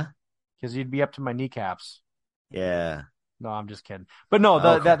 Yeah. Because you'd be up to my kneecaps. Yeah. No, I'm just kidding. But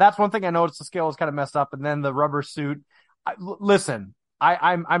no, that's one thing I noticed. The scale was kind of messed up, and then the rubber suit. Listen,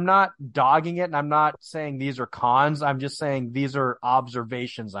 I'm not dogging it, and I'm not saying these are cons. I'm just saying these are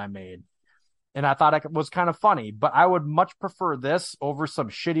observations I made, and I thought it was kind of funny. But I would much prefer this over some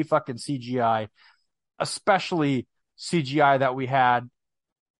shitty fucking CGI, especially CGI that we had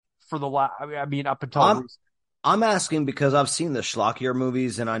for the up until. I'm asking because I've seen the Schlockier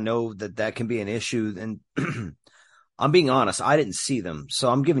movies, and I know that can be an issue. And I'm being honest, I didn't see them, so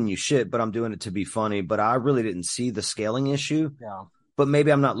I'm giving you shit, but I'm doing it to be funny. But I really didn't see the scaling issue. Yeah. But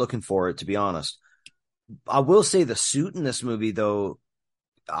maybe I'm not looking for it, to be honest. I will say the suit in this movie, though,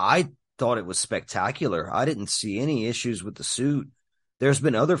 I thought it was spectacular. I didn't see any issues with the suit. There's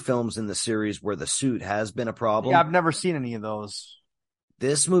been other films in the series where the suit has been a problem. Yeah, I've never seen any of those.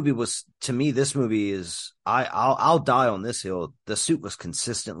 This movie was, to me, I'll die on this hill. The suit was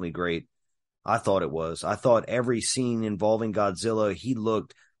consistently great. I thought it was. I thought every scene involving Godzilla, he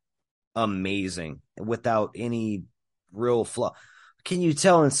looked amazing without any real flaw. Can you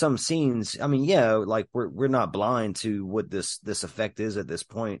tell in some scenes? I mean, yeah, like we're not blind to what this effect is at this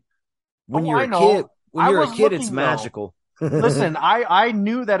point. When you're a kid, it's magical. Listen, I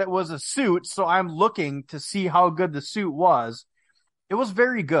knew that it was a suit, so I'm looking to see how good the suit was. It was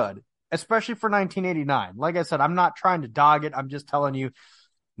very good, especially for 1989. Like I said, I'm not trying to dog it. I'm just telling you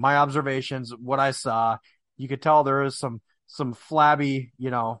my observations, what I saw. You could tell there is some flabby,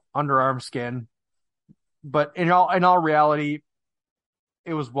 underarm skin, but in all reality,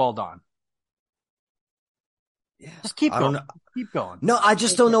 it was well done. Yeah, just keep going. Keep going. No, I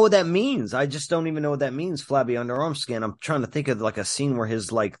just don't know what that means. I just don't even know what that means. Flabby underarm skin. I'm trying to think of like a scene where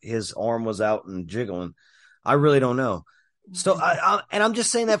his arm was out and jiggling. I really don't know. So and I'm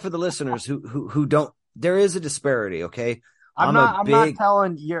just saying that for the listeners who don't. There is a disparity. Okay. I'm not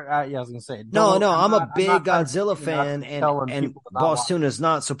telling you. I was gonna say no. I'm a big Godzilla fan, and Boss Tuna's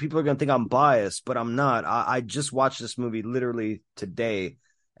not. So people are gonna think I'm biased, but I'm not. I just watched this movie literally today,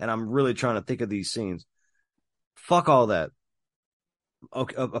 and I'm really trying to think of these scenes. Fuck all that.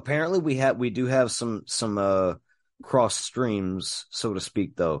 Okay, apparently we do have some cross streams, so to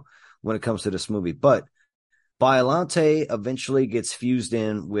speak, though, when it comes to this movie. But Biollante eventually gets fused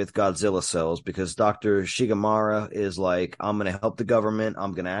in with Godzilla cells because Dr. Shigemura is like, I'm going to help the government.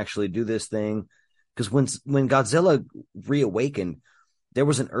 I'm going to actually do this thing. Because when Godzilla reawakened, there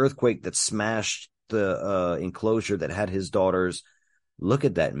was an earthquake that smashed the enclosure that had his daughters. Look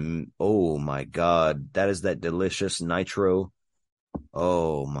at that. Oh, my God. That is that delicious nitro.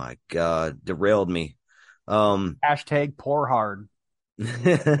 Oh, my God. Derailed me. Hashtag pour hard.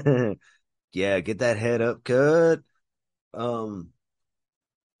 Yeah, get that head up, good.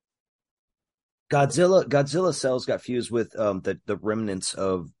 Godzilla cells got fused with the remnants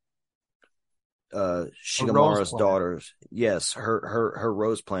of Shigemura's daughters. Yes, her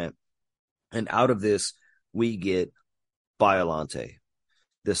rose plant. And out of this, we get Biollante.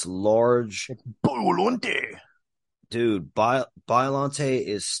 This large Biollante. Dude, Biollante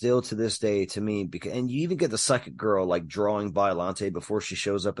is still to this day to me and you even get the psychic girl like drawing Biollante before she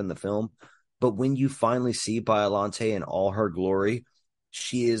shows up in the film. But when you finally see Biollante in all her glory,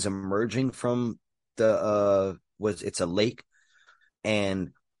 she is emerging from it's a lake,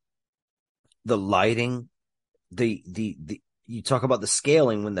 and the lighting, the you talk about the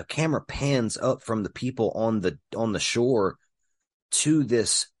scaling when the camera pans up from the people on the shore to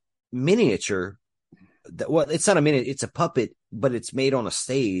this miniature. Well, it's not a minute, it's a puppet, but it's made on a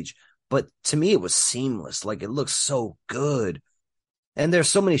stage. But to me, it was seamless. Like, it looks so good. And there's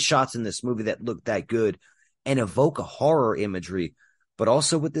so many shots in this movie that look that good and evoke a horror imagery. But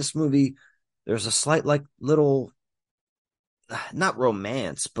also with this movie, there's a slight, like, little, not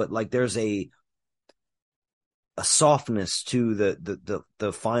romance, but like there's a softness to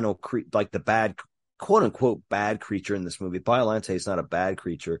the final like the bad, quote unquote bad creature in this movie. Biollante is not a bad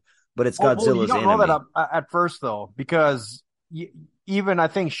creature, but it's Godzilla's you don't enemy. know that at first though, because even I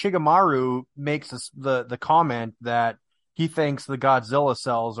think Shigemaru makes the comment that he thinks the Godzilla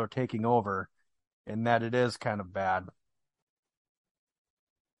cells are taking over, and that it is kind of bad.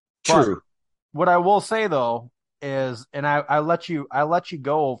 True. But what I will say though is, and I let you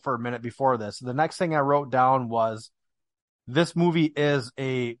go for a minute before this. The next thing I wrote down was, this movie is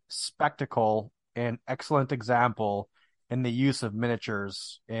a spectacle and excellent example in the use of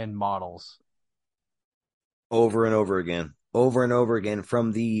miniatures in models. Over and over again,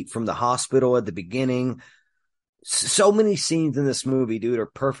 from the hospital at the beginning. So many scenes in this movie, dude, are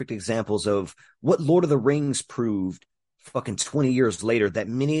perfect examples of what Lord of the Rings proved fucking 20 years later, that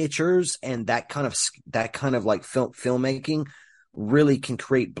miniatures and that kind of like filmmaking really can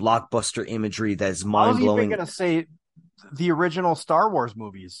create blockbuster imagery that is mind blowing. I was even going to say the original Star Wars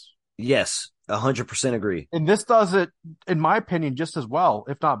movies. Yes, 100% agree. And this does it, in my opinion, just as well,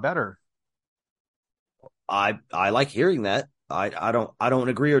 if not better. I like hearing that. I don't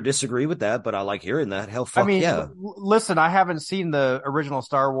agree or disagree with that, but I like hearing that. Hell, fuck, I mean, yeah. Listen, I haven't seen the original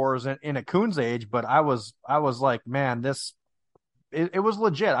Star Wars in a coon's age, but I was like, man, it was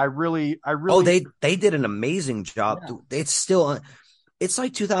legit. I really. Oh, they did an amazing job. Yeah. It's still, it's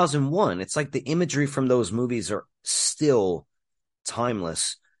like 2001. It's like the imagery from those movies are still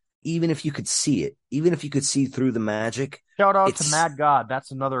timeless. Even if you could see it, even if you could see through the magic. Shout out to Mad God.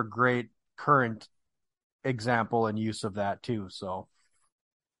 That's another great current example and use of that too. So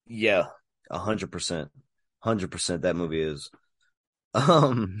yeah, 100%. That movie is.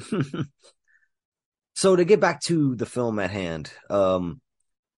 So to get back to the film at hand, when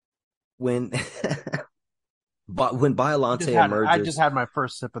Biollante emerges, I just had my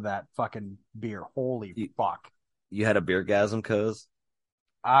first sip of that fucking beer. Holy fuck! You had a beergasm, cuz?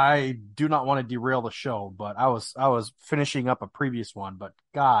 I do not want to derail the show, but I was finishing up a previous one, but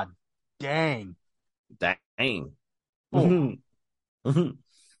god dang. Oh.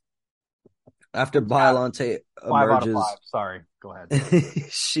 After Biollante emerges, 5 out of 5. Sorry, go ahead.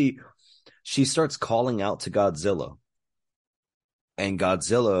 she starts calling out to Godzilla, and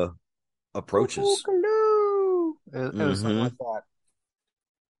Godzilla approaches. It was something like that.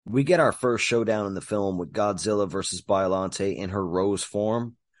 We get our first showdown in the film with Godzilla versus Biollante in her rose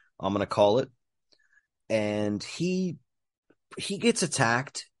form, I'm gonna call it, and he gets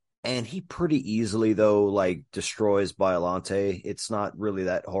attacked. And he pretty easily, though, like, destroys Biollante. It's not really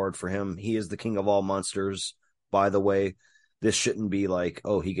that hard for him. He is the king of all monsters, by the way. This shouldn't be like,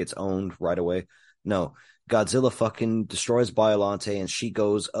 oh, he gets owned right away. No, Godzilla fucking destroys Biollante, and she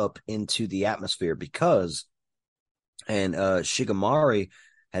goes up into the atmosphere because, and Shigemari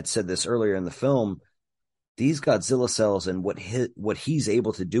had said this earlier in the film, these Godzilla cells and what he's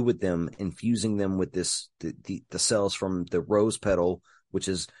able to do with them, infusing them with the cells from the rose petal, which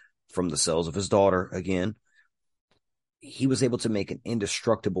is from the cells of his daughter, again, he was able to make an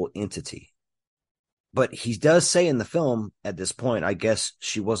indestructible entity. But he does say in the film, at this point, I guess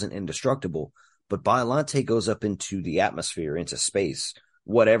she wasn't indestructible, but Biollante goes up into the atmosphere, into space,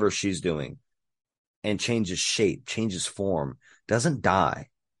 whatever she's doing, and changes shape, changes form, doesn't die,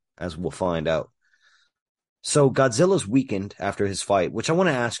 as we'll find out. So Godzilla's weakened after his fight, which I want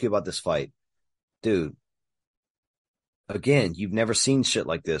to ask you about this fight. Dude, again, you've never seen shit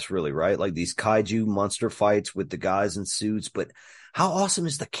like this, really, right? Like these kaiju monster fights with the guys in suits, but how awesome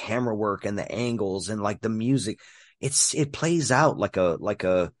is the camera work and the angles and like the music? It plays out like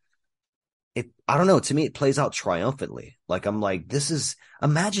a I don't know, to me it plays out triumphantly. Like, I'm like,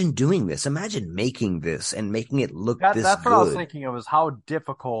 imagine doing this, imagine making this and making it look this that's good. What I was thinking of, is how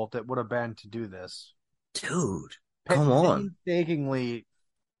difficult it would have been to do this. Dude, come on. Painstakingly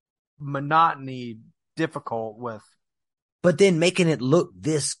monotony difficult with. But then making it look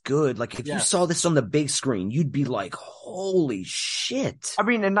this good. Like, if you saw this on the big screen, you'd be like, holy shit. I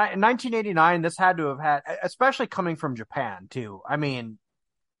mean, in 1989, this had to have had, especially coming from Japan, too. I mean,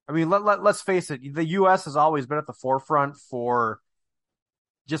 let's face it. The U.S. has always been at the forefront for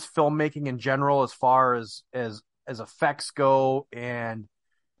just filmmaking in general, as far as effects go. And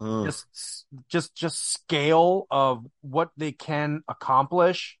Mm, just scale of what they can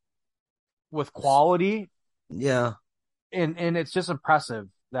accomplish with quality, yeah. and it's just impressive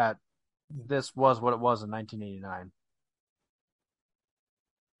that this was what it was in 1989.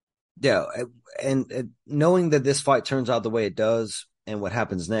 Yeah, and knowing that this fight turns out the way it does, and what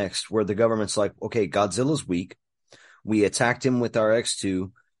happens next, where the government's like, okay, Godzilla's weak. We attacked him with our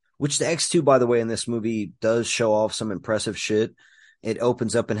X2, which the X2, by the way, in this movie does show off some impressive shit. It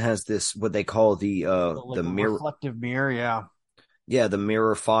opens up and has this what they call Like the a mirror, reflective mirror, yeah. yeah, the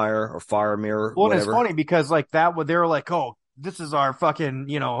mirror fire or fire mirror, Well, and it's whatever. funny because like that, they were like, "Oh, this is our fucking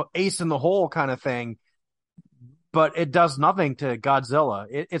ace in the hole kind of thing," but it does nothing to Godzilla.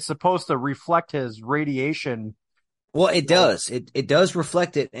 It's supposed to reflect his radiation. Well, it You know, does. It does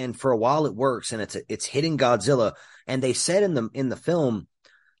reflect it, and for a while it works, and it's hitting Godzilla. And they said in the film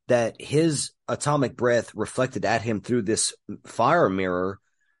that his atomic breath reflected at him through this fire mirror,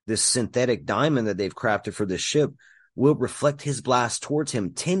 this synthetic diamond that they've crafted for this ship, will reflect his blast towards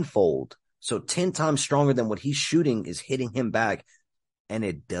him tenfold. So 10 times stronger than what he's shooting is hitting him back, and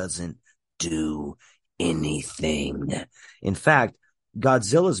it doesn't do anything. In fact,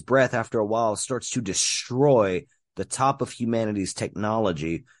 Godzilla's breath after a while starts to destroy the top of humanity's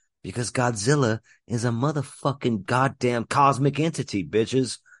technology because Godzilla is a motherfucking goddamn cosmic entity,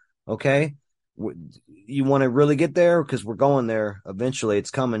 bitches. Okay? You want to really get there? Because we're going there. Eventually,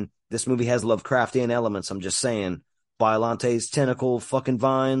 it's coming. This movie has Lovecraftian elements. I'm just saying. Biollante's tentacle fucking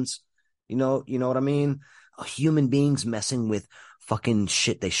vines. You know what I mean? Human beings messing with fucking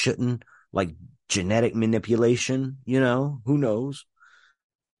shit they shouldn't, like genetic manipulation. Who knows?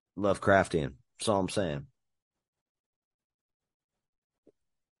 Lovecraftian. That's all I'm saying.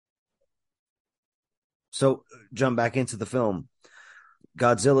 So, jump back into the film.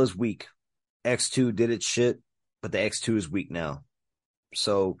 Godzilla's weak. X2 did its shit, but the X2 is weak now.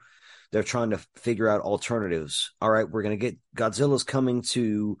 So they're trying to figure out alternatives. All right, we're going to get Godzilla's coming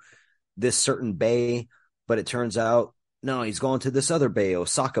to this certain bay, but it turns out, no, he's going to this other bay,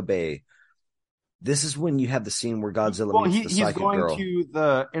 Osaka Bay. This is when you have the scene where Godzilla well, meets the he's psychic going girl.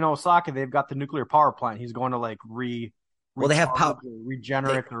 to in Osaka. They've got the nuclear power plant. He's going to like Well, they have recharge power. or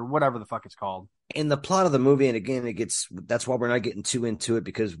regenerate or whatever the fuck it's called. In the plot of the movie, and again, that's why we're not getting too into it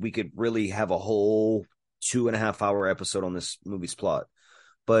because we could really have a whole 2.5 hour episode on this movie's plot.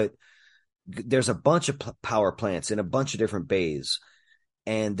 But there's a bunch of power plants in a bunch of different bays,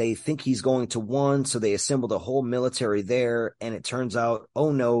 and they think he's going to one, so they assembled a whole military there, and it turns out,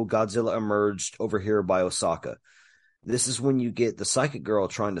 oh no, Godzilla emerged over here by Osaka. This is when you get the psychic girl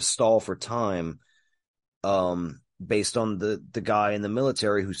trying to stall for time, based on the guy in the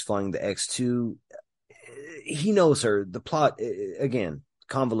military who's flying the X2. He knows her. The plot, again,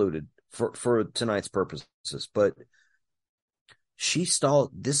 convoluted for tonight's purposes, but she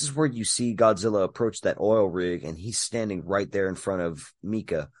stalled. This is where you see Godzilla approach that oil rig, and he's standing right there in front of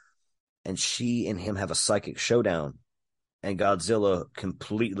Mika, and she and him have a psychic showdown, and Godzilla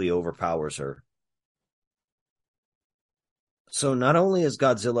completely overpowers her. So not only is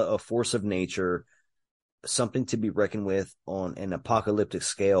Godzilla a force of nature, something to be reckoned with on an apocalyptic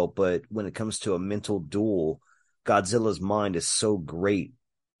scale, but when it comes to a mental duel, Godzilla's mind is so great,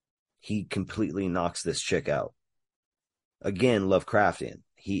 he completely knocks this chick out. Again, Lovecraftian.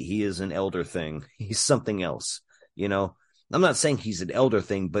 He is an elder thing. He's something else. I'm not saying he's an elder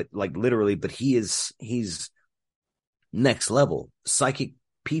thing, but like literally, but he's next level. Psychic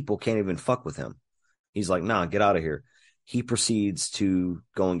people can't even fuck with him. He's like, nah, get out of here. He proceeds to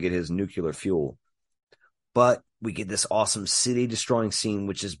go and get his nuclear fuel. But we get this awesome city destroying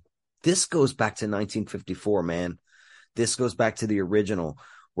scene, this goes back to 1954, man. This goes back to the original,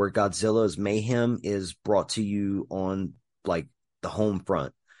 where Godzilla's mayhem is brought to you on like the home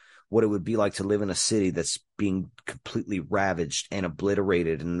front. What it would be like to live in a city that's being completely ravaged and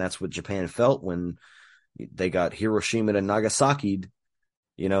obliterated. And that's what Japan felt when they got Hiroshima and Nagasaki,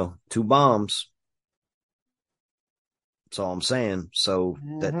 2 bombs. That's all I'm saying. So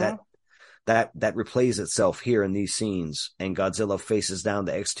that replays itself here in these scenes, and Godzilla faces down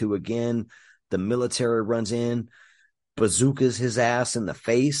the X2 again. The military runs in, bazookas his ass in the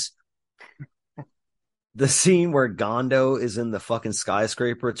face. The scene where Gondo is in the fucking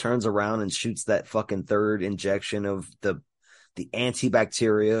skyscraper, turns around and shoots that fucking third injection of the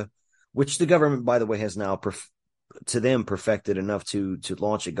antibacteria, which the government, by the way, has now to them perfected enough to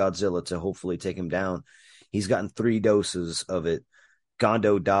launch at Godzilla to hopefully take him down. He's gotten 3 doses of it.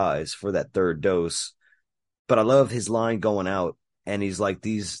 Gondo dies for that 3rd dose. But I love his line going out, and he's like,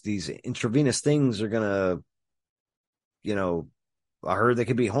 these intravenous things are gonna, I heard they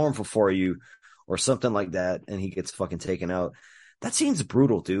could be harmful for you, or something like that, and he gets fucking taken out. That scene's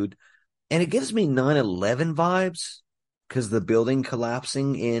brutal, dude. And it gives me 9/11 vibes because the building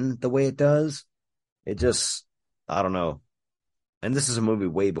collapsing in the way it does. It just, I don't know. And this is a movie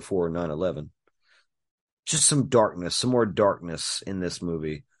way before 9/11. Just some darkness, some more darkness in this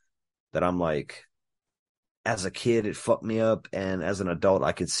movie that I'm like, as a kid, it fucked me up. And as an adult,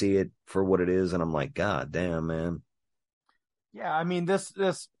 I could see it for what it is. And I'm like, God damn, man. Yeah, I mean this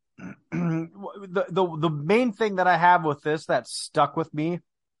the main thing that I have with this that stuck with me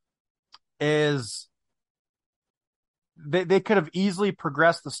is they could have easily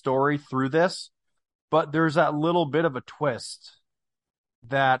progressed the story through this, but there's that little bit of a twist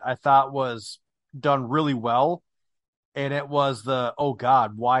that I thought was done really well. And it was oh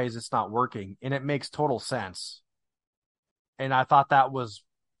God, why is this not working? And it makes total sense. And I thought that was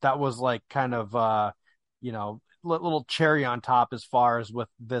like kind of, little cherry on top as far as with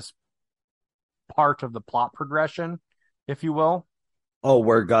this part of the plot progression, if you will. Oh,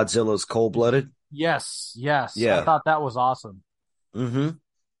 where Godzilla's cold-blooded? Yes, yes. I Yeah. thought that was awesome. Mm-hmm.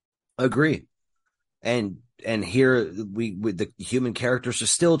 Agree. And here we with the human characters are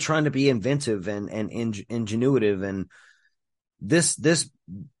still trying to be inventive and ingenuitive. And this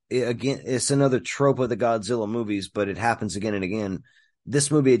again, it's another trope of the Godzilla movies, but it happens again and again.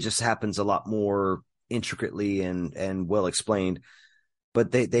 This movie, it just happens a lot more intricately and well explained.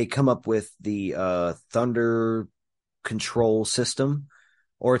 But they come up with the thunder control system,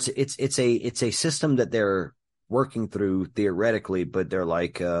 or it's a system that they're working through theoretically, but they're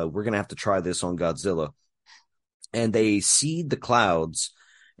like, we're gonna have to try this on Godzilla. And they seed the clouds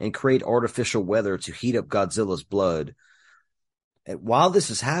and create artificial weather to heat up Godzilla's blood. And while this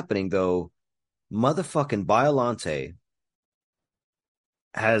is happening, though, motherfucking Biollante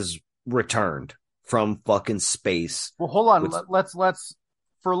has returned from fucking space. Well, hold on. Let's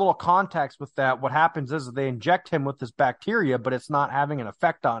for a little context with that. What happens is they inject him with this bacteria, but it's not having an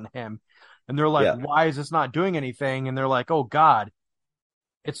effect on him. And they're like, why is this not doing anything? And they're like, oh God,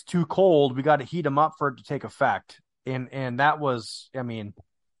 it's too cold. We got to heat him up for it to take effect. And that was, I mean,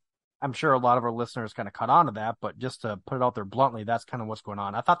 I'm sure a lot of our listeners kind of caught on to that, but just to put it out there bluntly, that's kind of what's going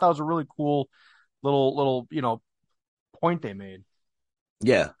on. I thought that was a really cool little, point they made.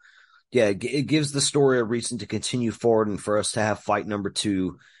 Yeah. Yeah. It gives the story a reason to continue forward and for us to have fight number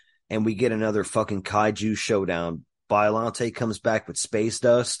 2. And we get another fucking kaiju showdown. Biollante comes back with space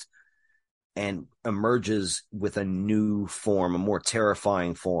dust and emerges with a new form, a more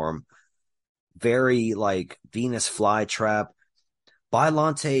terrifying form. Very like Venus flytrap.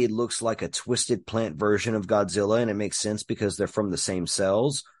 Biollante looks like a twisted plant version of Godzilla, and it makes sense because they're from the same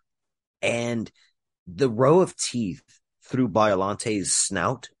cells. And the row of teeth through Biollante's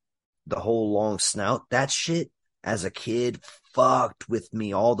snout, the whole long snout, that shit, as a kid, fucked with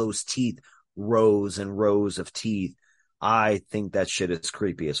me. All those teeth, rows and rows of teeth. I think that shit is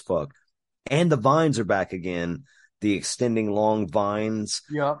creepy as fuck. And the vines are back again. The extending long vines.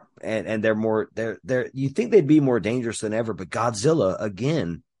 Yeah. And they're you think they'd be more dangerous than ever, but Godzilla,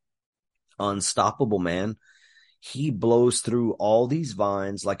 again, unstoppable, man. He blows through all these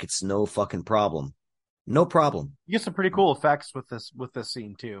vines like it's no fucking problem. No problem. You get some pretty cool effects with this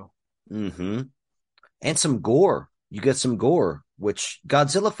scene too. Mm-hmm. And some gore. You get some gore, which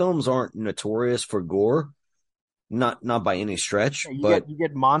Godzilla films aren't notorious for gore. Not by any stretch. Yeah, you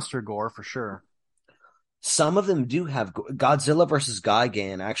get monster gore for sure. Some of them do have Godzilla versus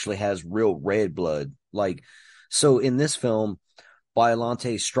Gigan actually has real red blood. Like, so in this film,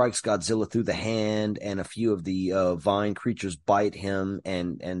 Biollante strikes Godzilla through the hand, and a few of the vine creatures bite him,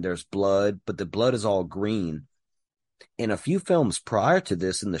 and there's blood, but the blood is all green. In a few films prior to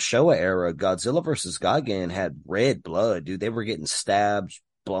this, in the Showa era, Godzilla versus Gigan had red blood, dude. They were getting stabbed,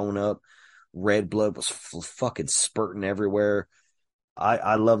 blown up. Red blood was fucking spurting everywhere.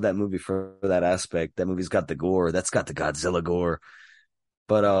 I love that movie for that aspect. That movie's got the gore. That's got the Godzilla gore.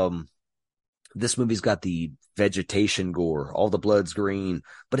 But this movie's got the vegetation gore. All the blood's green,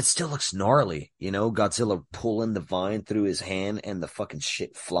 but it still looks gnarly. You know, Godzilla pulling the vine through his hand and the fucking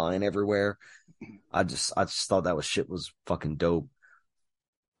shit flying everywhere. I just thought that shit was fucking dope.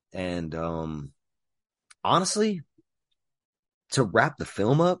 And honestly, to wrap the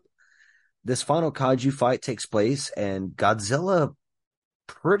film up, this final kaiju fight takes place, and Godzilla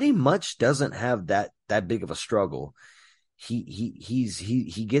pretty much doesn't have that big of a struggle.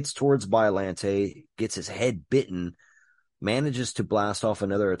 He gets towards Biollante, gets his head bitten, manages to blast off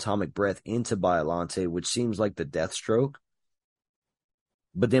another atomic breath into Biollante, which seems like the death stroke.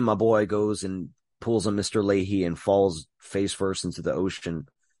 But then my boy goes and pulls a Mr. Leahy and falls face first into the ocean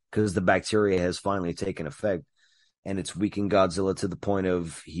because the bacteria has finally taken effect, and it's weakened Godzilla to the point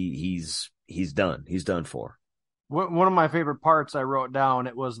of he's done. He's done for. One of my favorite parts I wrote down,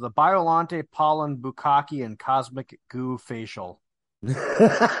 it was the Biollante, pollen, bukkake, and cosmic goo facial.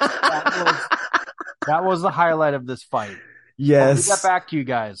 That was that was the highlight of this fight. I'll read that Yes. back to you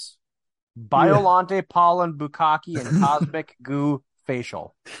guys. Yeah. Biollante, pollen, bukkake, and cosmic goo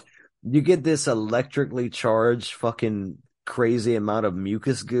facial. You get this electrically charged fucking crazy amount of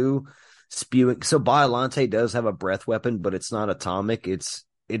mucus goo spewing. So Biollante does have a breath weapon, but it's not atomic. It's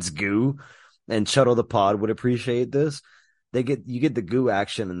goo. And Shuttle the Pod would appreciate this. You get the goo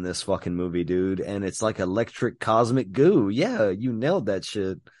action in this fucking movie, dude, and it's like electric cosmic goo. Yeah, you nailed that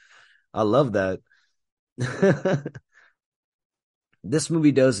shit. I love that. This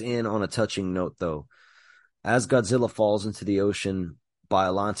movie does end on a touching note, though. As Godzilla falls into the ocean,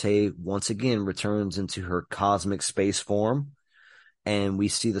 Biollante once again returns into her cosmic space form, and we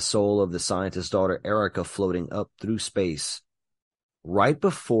see the soul of the scientist's daughter Erica floating up through space. Right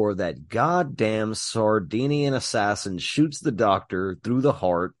before that goddamn Sardinian assassin shoots the doctor through the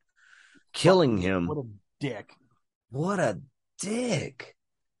heart, killing him. What a dick. What a dick.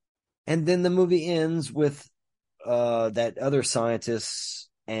 And then the movie ends with that other scientist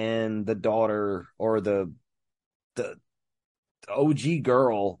and the daughter, or the OG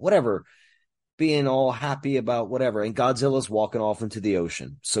girl, whatever, being all happy about whatever. And Godzilla's walking off into the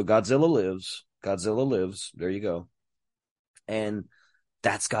ocean. So Godzilla lives. Godzilla lives. There you go. And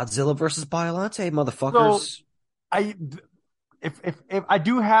that's Godzilla versus Biollante, motherfuckers. So if I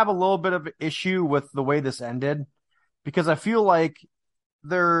do have a little bit of an issue with the way this ended, because I feel like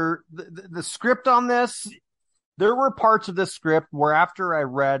the script on this, there were parts of this script where after I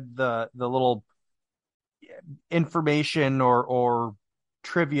read the little information or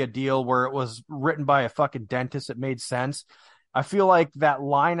trivia deal where it was written by a fucking dentist, it made sense. I feel like that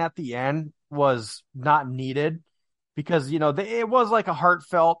line at the end was not needed because, it was like a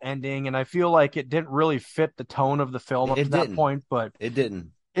heartfelt ending, and I feel like it didn't really fit the tone of the film up to that point, but it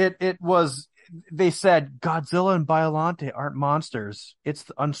didn't. It was, they said Godzilla and Biollante aren't monsters. It's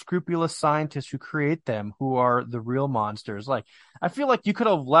the unscrupulous scientists who create them who are the real monsters. Like, I feel like you could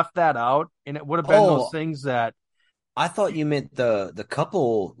have left that out and it would have been those things that. I thought you meant the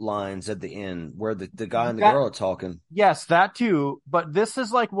couple lines at the end where the guy and the girl are talking. Yes, that too. But this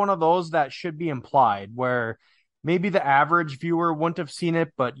is like one of those that should be implied where maybe the average viewer wouldn't have seen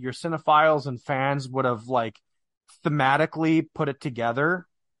it, but your cinephiles and fans would have like thematically put it together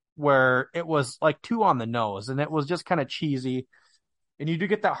where it was like too on the nose and it was just kind of cheesy. And you do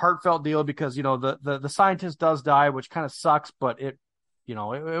get that heartfelt deal because, the scientist does die, which kind of sucks, but it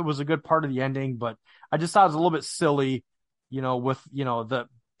was a good part of the ending. But I just thought it was a little bit silly, with,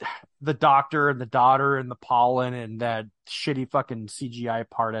 the doctor and the daughter and the pollen and that shitty fucking CGI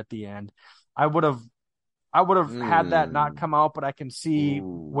part at the end. I would have had that not come out, but I can see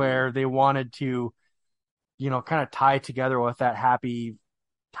where they wanted to, kind of tie together with that happy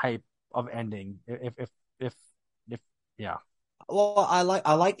type of ending. If yeah. Well, I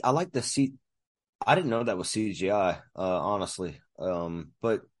like the C. I didn't know that was CGI, honestly.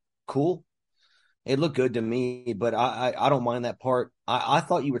 But cool. It looked good to me, but I don't mind that part. I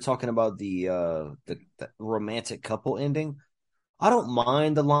thought you were talking about the romantic couple ending. I don't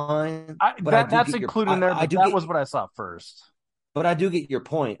mind the line, but that's included in there. But that was what I saw first. But I do get your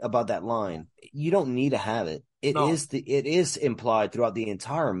point about that line. You don't need to have it. It is implied throughout the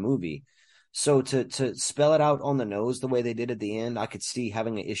entire movie. So to spell it out on the nose the way they did at the end, I could see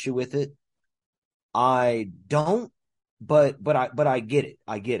having an issue with it. I don't, but I get it.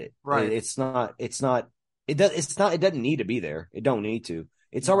 I get it. Right. It doesn't need to be there. It don't need to.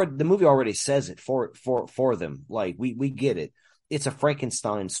 It's already, the movie already says it for them. Like we get it. It's a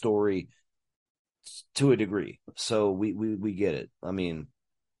Frankenstein story to a degree. So we get it. I mean,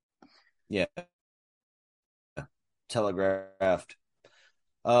 yeah. Telegraphed.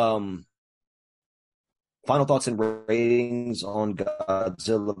 Final thoughts and ratings on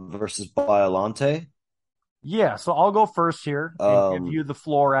Godzilla versus Biollante. Yeah, so I'll go first here and give you the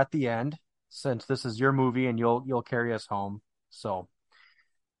floor at the end, since this is your movie and you'll carry us home. So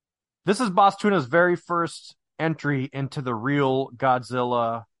this is Boss Tuna's very first entry into the real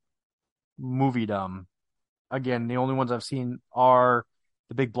Godzilla moviedom. Again, the only ones I've seen are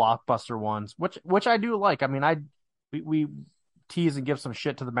the big blockbuster ones, which I do like. I mean, we tease and give some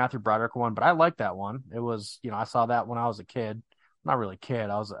shit to the Matthew Broderick one, but I like that one. It was, I saw that when I was a kid. Not really a kid.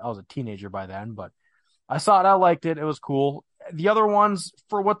 I was a teenager by then, but I saw it. I liked it. It was cool. The other ones,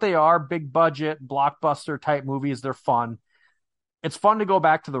 for what they are, big budget, blockbuster type movies, they're fun. It's fun to go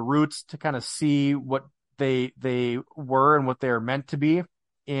back to the roots to kind of see what they were and what they are meant to be.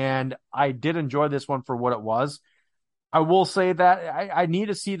 And I did enjoy this one for what it was. I will say that I need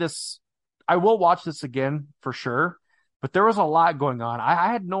to see this. I will watch this again for sure, but there was a lot going on.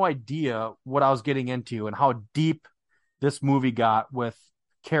 I had no idea what I was getting into and how deep this movie got with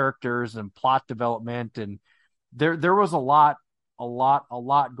characters and plot development, and there was a lot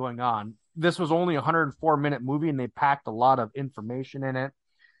going on. This was only a 104-minute movie, and they packed a lot of information in it.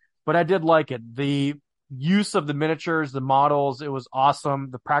 But I did like it. The use of the miniatures, the models, it was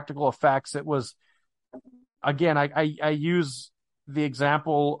awesome. The practical effects, it was again. I use the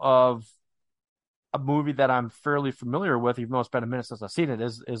example of a movie that I'm fairly familiar with, even though it's been a minute since I've seen it.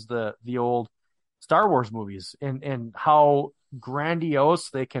 Is the old Star Wars movies, and how grandiose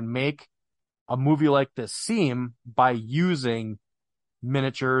they can make a movie like this seem by using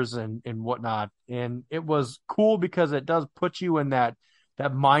miniatures and whatnot. And it was cool because it does put you in that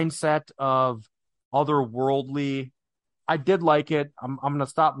mindset of otherworldly. I did like it. I'm gonna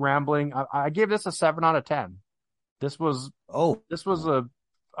stop rambling. I gave this a 7 out of 10. This was this was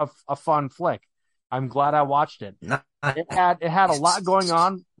a fun flick. I'm glad I watched it. It had a lot going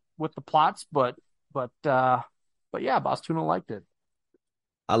on with the plots, but yeah, Boss Tuna liked it.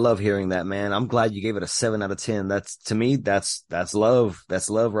 I love hearing that, man. I'm glad you gave it a 7 out of 10. That's, to me, that's love. That's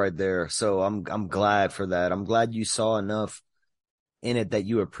love right there. So I'm glad for that. I'm glad you saw enough in it that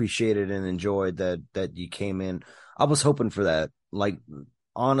you appreciated and enjoyed that you came in. I was hoping for that. Like,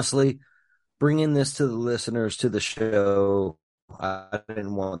 honestly, bringing this to the listeners to the show, I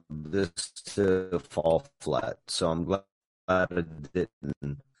didn't want this to fall flat. So I'm glad it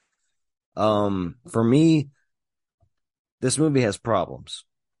didn't. For me, this movie has problems.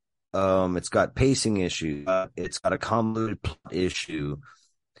 It's got pacing issues. It's got a convoluted plot issue.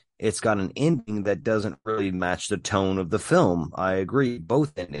 It's got an ending that doesn't really match the tone of the film. I agree.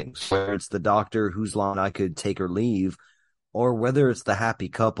 Both endings, whether it's the doctor whose line I could take or leave, or whether it's the happy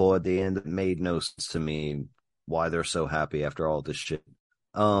couple at the end that made no sense to me why they're so happy after all this shit.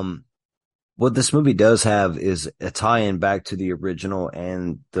 What this movie does have is a tie-in back to the original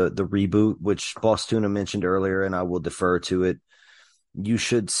and the reboot, which Boss Tuna mentioned earlier, and I will defer to it. You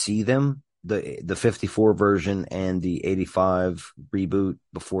should see them, the 54 version and the 85 reboot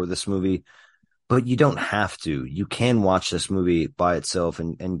before this movie, but you don't have to. You can watch this movie by itself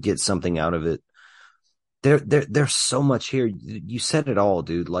and get something out of it. There's so much here. You said it all,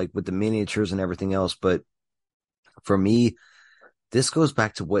 dude, like with the miniatures and everything else. But for me, this goes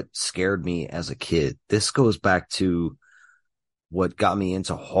back to what scared me as a kid. This goes back to what got me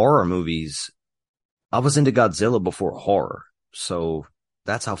into horror movies. I was into Godzilla before horror. So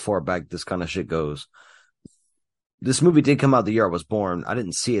that's how far back this kind of shit goes. This movie did come out the year I was born. I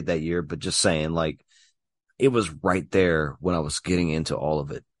didn't see it that year, but just saying, like, it was right there when I was getting into all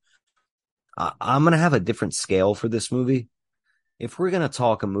of it. I'm going to have a different scale for this movie. If we're going to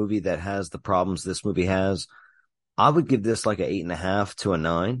talk a movie that has the problems this movie has, I would give this like a 8.5 to a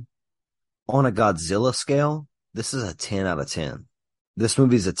 9. On a Godzilla scale, this is a 10 out of 10. This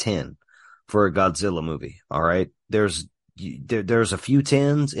movie's a 10 for a Godzilla movie. All right. There's a few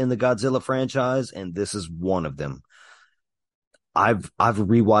 10s in the Godzilla franchise, and this is one of them. I've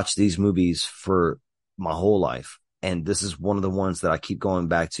rewatched these movies for my whole life, and this is one of the ones that I keep going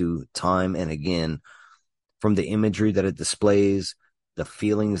back to time and again, from the imagery that it displays, the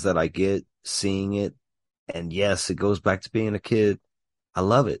feelings that I get seeing it. And yes, it goes back to being a kid. I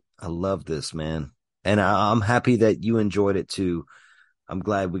love it. I love this, man. And I'm happy that you enjoyed it too. I'm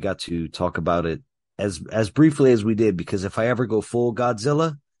glad we got to talk about it as briefly as we did, because if I ever go full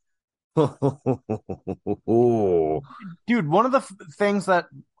Godzilla, dude, one of the things that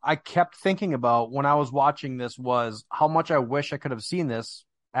I kept thinking about when I was watching this was how much I wish I could have seen this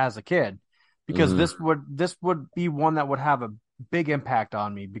as a kid, because this would be one that would have a big impact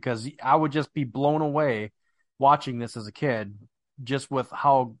on me, because I would just be blown away watching this as a kid, just with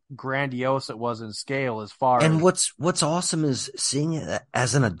how grandiose it was in scale. As far and as what's awesome is seeing it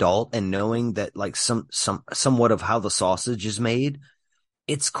as an adult and knowing that, like, somewhat of how the sausage is made.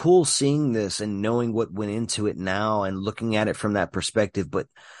 It's cool seeing this and knowing what went into it now and looking at it from that perspective, but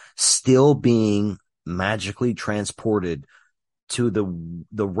still being magically transported to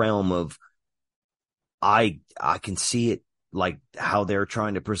the realm of I can see it, like how they're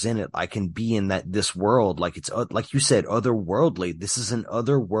trying to present it. I can be in this world, like it's like you said, otherworldly. This is an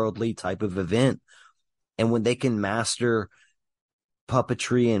otherworldly type of event, and when they can master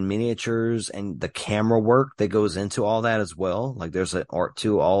puppetry and miniatures and the camera work that goes into all that as well, like there's an art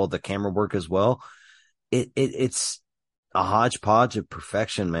to all of the camera work as well. It's a hodgepodge of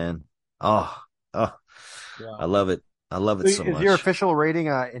perfection, man. Oh, yeah. I love it. I love it so much. Is your official rating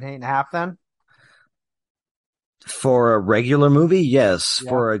an 8.5 then? For a regular movie, yes. Yeah.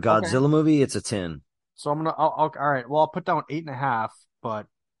 For a Godzilla movie, it's a 10. So I'll all right. Well, I'll put down 8.5, but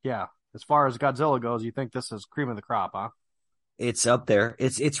yeah, As far as Godzilla goes, you think this is cream of the crop, huh? It's up there.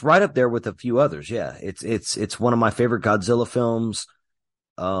 It's right up there with a few others. Yeah, it's one of my favorite Godzilla films.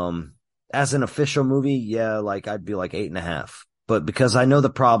 As an official movie, yeah, like I'd be like 8.5. But because I know the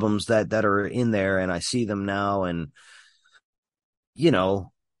problems that are in there, and I see them now, and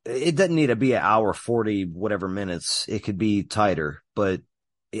it doesn't need to be an hour 40 whatever minutes. It could be tighter, but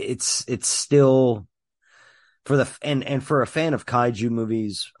it's still for and for a fan of kaiju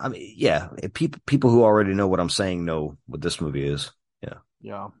movies. I mean, yeah, people who already know what I'm saying know what this movie is. Yeah.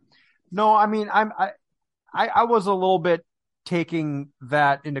 Yeah. No, I mean, I was a little bit taking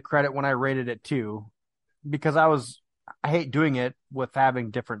that into credit when I rated it too, because I hate doing it with having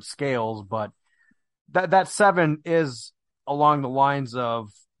different scales, but that 7 is along the lines of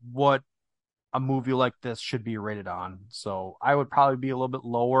what a movie like this should be rated on. So I would probably be a little bit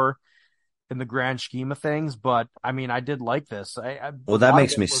lower in the grand scheme of things, but I mean, I did like this. Well, that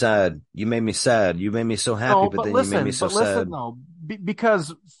makes me sad. You made me sad. You made me so happy, but then you made me so sad. No,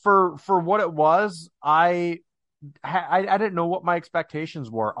 because for what it was, I didn't know what my expectations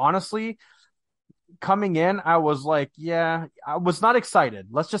were. Honestly, coming in, I was like, yeah, I was not excited.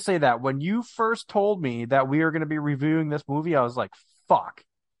 Let's just say that when you first told me that we were going to be reviewing this movie, I was like, fuck.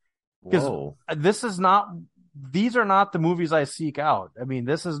 Because these are not the movies I seek out. I mean,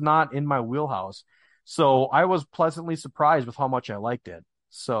 this is not in my wheelhouse. So I was pleasantly surprised with how much I liked it.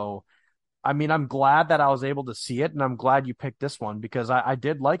 So, I mean, I'm glad that I was able to see it, and I'm glad you picked this one because I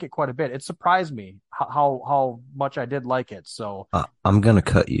did like it quite a bit. It surprised me how much I did like it. So I'm going to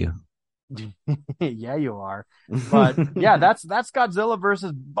cut you. Yeah, you are. But yeah, that's Godzilla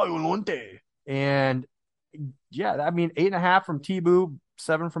versus Biollante. And yeah, I mean, 8.5 from T-Boo,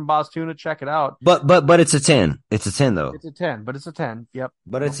 7 from Bostuna. Check it out. But it's a 10. It's a 10 though. It's a 10, but it's a 10. Yep.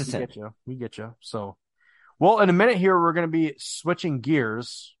 But it's a 10. We get you. So, well, in a minute here, we're going to be switching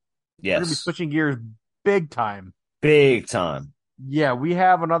gears. Yes. We're going to be switching gears big time. Big time. Yeah, we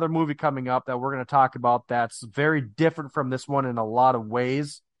have another movie coming up that we're going to talk about that's very different from this one in a lot of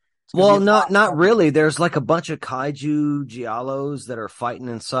ways. Well, not really. There's like a bunch of kaiju giallos that are fighting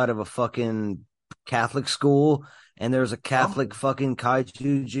inside of a fucking Catholic school, and there's a Catholic fucking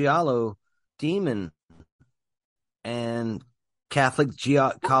kaiju giallo demon, and Catholic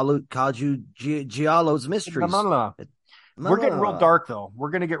kaiju giallo's mysteries. We're getting real dark though.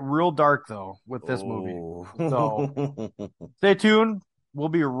 We're gonna get real dark though with this movie. So stay tuned. We'll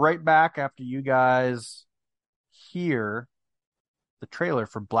be right back after you guys hear the trailer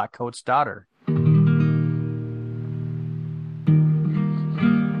for Blackcoat's Daughter.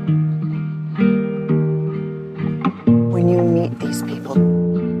 When you meet these people,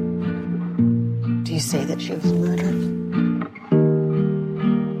 do you say that she was murdered?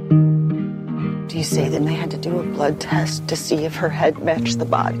 Do you say that they had to do a blood test to see if her head matched the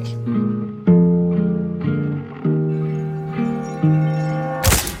body?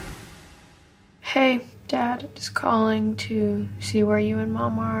 Hey, Dad, just calling to see where you and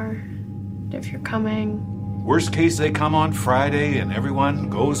Mom are, if you're coming. Worst case, they come on Friday and everyone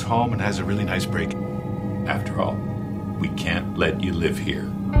goes home and has a really nice break. After all, we can't let you live here.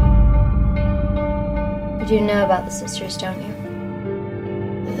 You do know about the sisters, don't you?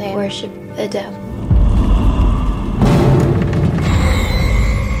 They worship the devil.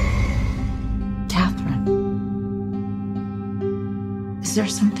 Catherine, is there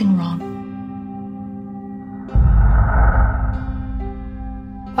something wrong?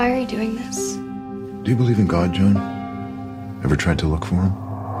 Why are you doing this? Do you believe in God, Joan? Ever tried to look for him?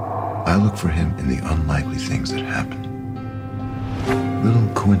 I look for him in the unlikely things that happen. Little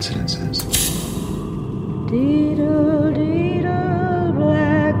coincidences. Diddle, diddle,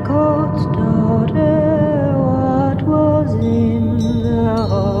 Blackcoat's daughter, what was in the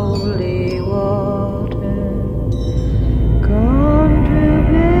holy water? Gone to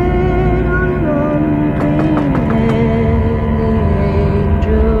bed on unclean bed, the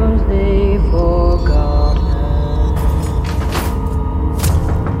angels they forgot her.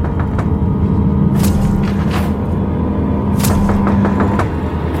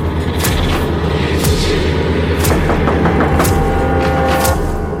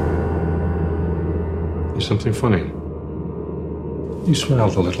 There's something funny. You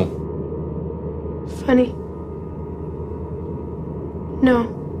smiled a little. Funny? No.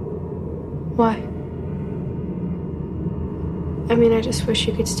 Why? I mean, I just wish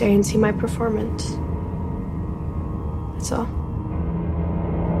you could stay and see my performance. That's all.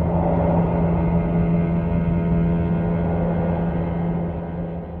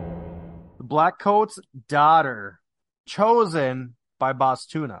 Blackcoat's Daughter, chosen by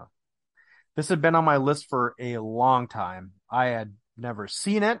Bostuna. This had been on my list for a long time. I had never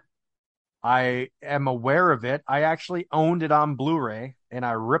seen it. I am aware of it. I actually owned it on Blu-ray, and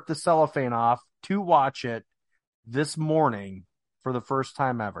I ripped the cellophane off to watch it this morning for the first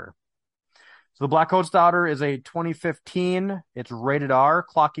time ever. So The Blackcoat's Daughter is a 2015. It's rated R,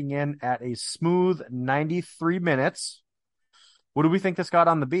 clocking in at a smooth 93 minutes. What do we think this got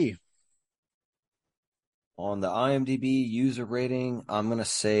on the B? On the IMDb user rating, I'm going to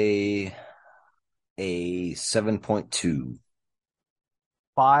say a 7.2.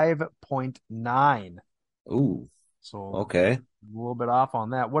 5.9. Ooh. So okay. A little bit off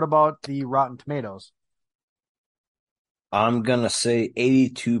on that. What about the Rotten Tomatoes? I'm going to say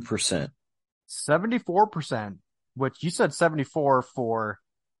 82%. 74%, which you said 74 for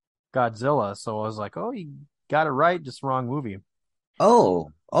Godzilla. So I was like, oh, you got it right. Just wrong movie.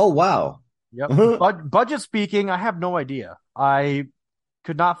 Oh, wow. Yep. Budget speaking, I have no idea. I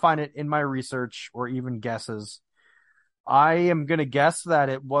could not find it in my research or even guesses. I am going to guess that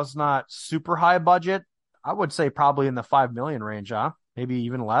it was not super high budget. I would say probably in the 5 million range, huh? Maybe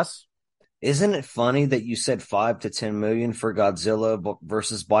even less. Isn't it funny that you said 5 to 10 million for Godzilla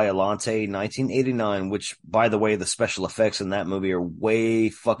versus Biollante 1989, which, by the way, the special effects in that movie are way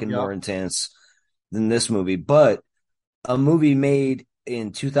fucking more intense than this movie. But a movie made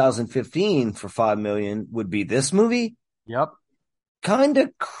in 2015 for 5 million would be this movie. Yep. Kind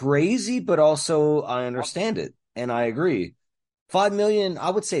of crazy, but also I understand it. And I agree. 5 million,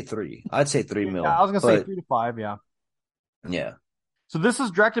 I would say 3. I'd say 3 mil. Yeah, I was going to say 3 to 5, yeah. Yeah. So this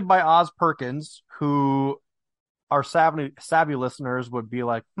is directed by Oz Perkins, who our savvy listeners would be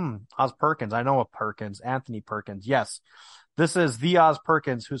like, Oz Perkins. I know a Perkins, Anthony Perkins. Yes, this is the Oz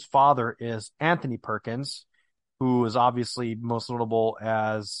Perkins, whose father is Anthony Perkins, who is obviously most notable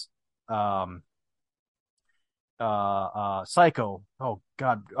as Psycho. Oh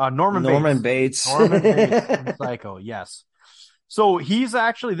God, Norman Bates. Norman Bates in Psycho. Yes. So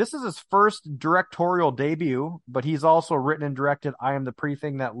this is his first directorial debut, but he's also written and directed I Am the Pretty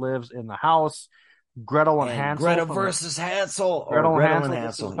Thing That Lives in the House, Gretel and Hansel. Gretel versus Hansel. Gretel and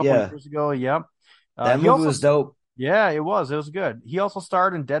Hansel. A couple years ago. Yep. That movie was dope. Yeah, it was. It was good. He also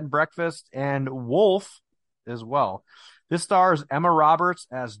starred in Dead Breakfast and Wolf as well. This stars Emma Roberts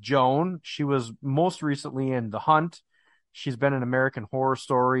as Joan. She was most recently in The Hunt. She's been in American Horror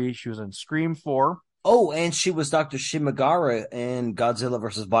Story. She was in Scream 4. Oh, and she was Dr. Shimagara in Godzilla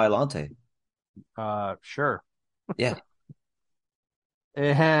versus Biollante. Sure. Yeah.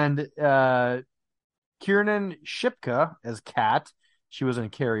 And Kiernan Shipka as Kat. She was in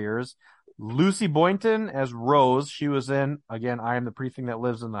Carriers. Lucy Boynton as Rose. She was in, again, I Am the Pretty Thing That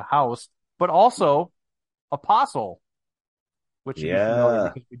Lives in the House, but also Apostle, which should be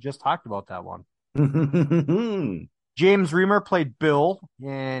familiar because we just talked about that one. James Remar played Bill,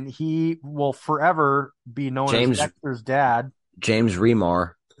 and he will forever be known as Dexter's dad. James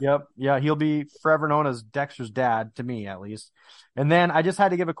Remar. Yep. Yeah, he'll be forever known as Dexter's dad, to me at least. And then I just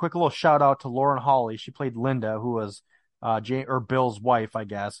had to give a quick little shout out to Lauren Hawley. She played Linda, who was Bill's wife, I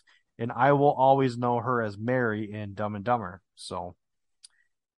guess. And I will always know her as Mary in Dumb and Dumber. So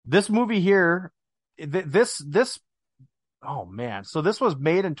this movie here, oh man. So this was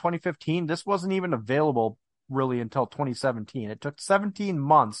made in 2015. This wasn't even available really until 2017. It took 17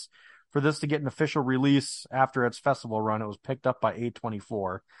 months for this to get an official release after its festival run. It was picked up by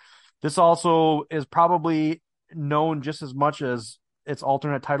A24. This also is probably known just as much as its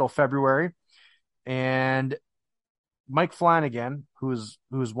alternate title, February. And Mike Flanagan, who's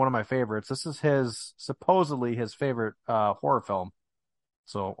one of my favorites, this is supposedly his favorite horror film.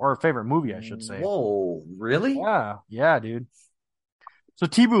 So, or favorite movie, I should say. Whoa, really? Yeah, dude. So,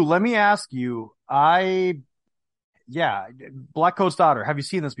 Tibu, let me ask you, Blackcoat's Daughter. Have you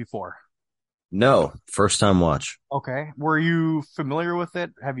seen this before? No, first time watch. Okay. Were you familiar with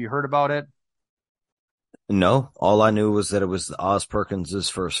it? Have you heard about it? No, all I knew was that it was Oz Perkins'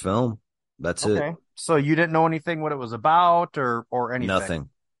 first film. That's it. Okay. So you didn't know anything what it was about or anything? Nothing.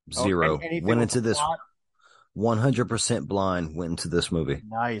 Zero. Went into this 100% blind, went into this movie.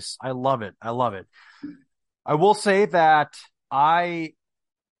 Nice. I love it. I will say that I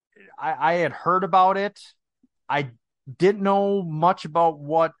had heard about it. I didn't know much about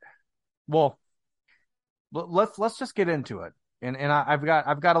let's just get into it. And I've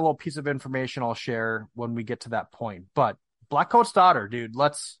got a little piece of information I'll share when we get to that point. But Blackcoat's Daughter, dude,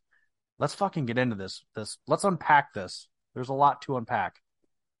 let's fucking get into this. Let's unpack this. There's a lot to unpack.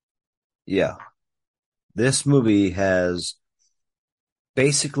 Yeah. This movie has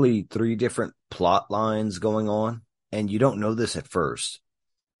basically 3 different plot lines going on, and you don't know this at first.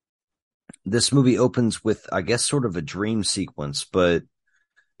 This movie opens with, I guess, sort of a dream sequence, but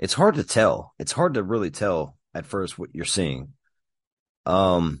it's hard to tell. It's hard to really tell at first what you're seeing.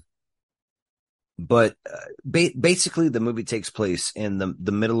 But basically, the movie takes place in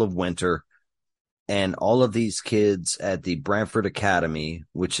the middle of winter, and all of these kids at the Brantford Academy,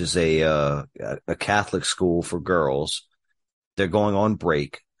 which is a Catholic school for girls, they're going on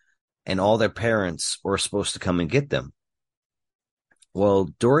break, and all their parents were supposed to come and get them. Well,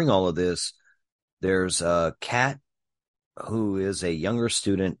 during all of this, there's Kat, who is a younger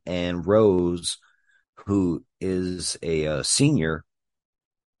student, and Rose, who is a senior.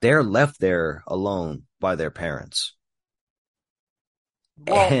 They're left there alone by their parents.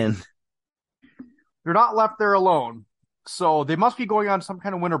 Well, and they're not left there alone. So they must be going on some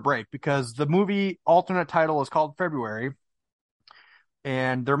kind of winter break, because the movie alternate title is called February.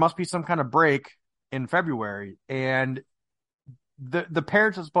 And there must be some kind of break in February. And the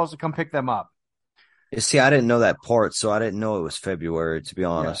parents are supposed to come pick them up. See, I didn't know that part, so I didn't know it was February, to be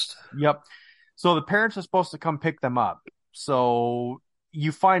honest. Yep. So the parents are supposed to come pick them up. So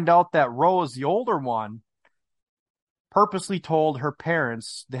you find out that Rose, the older one, purposely told her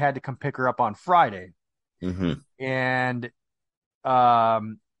parents they had to come pick her up on Friday. Mm-hmm. And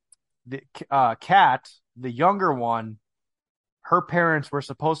the Kat, the younger one, her parents were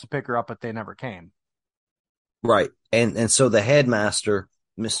supposed to pick her up, but they never came. Right. And so the headmaster,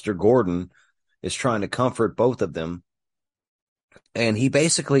 Mr. Gordon, is trying to comfort both of them. And he's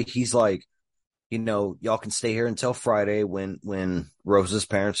like, y'all can stay here until Friday when Rose's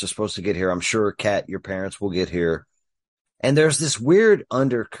parents are supposed to get here. I'm sure, Kat, your parents will get here. And there's this weird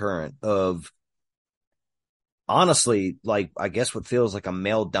undercurrent of, honestly, like, I guess what feels like a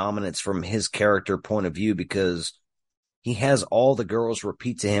male dominance from his character point of view, because he has all the girls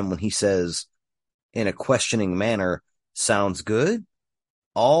repeat to him when he says, in a questioning manner, "Sounds good."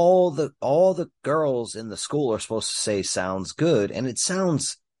 All the girls in the school are supposed to say "sounds good," and it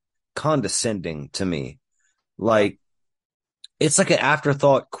sounds condescending to me. Like, it's like an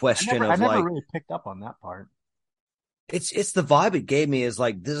afterthought question I never like, really picked up on that part. It's the vibe it gave me, is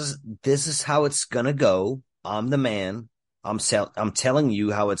like, this is how it's gonna go. I'm the man. I'm telling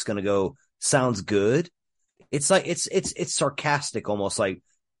you how it's gonna go. Sounds good. It's like it's sarcastic, almost like,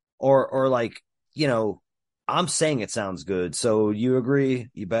 or like, I'm saying it sounds good, so you agree,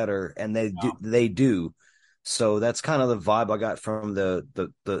 you better, and they do. So that's kind of the vibe I got from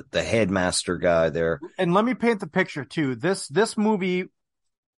the headmaster guy there. And let me paint the picture too. This movie,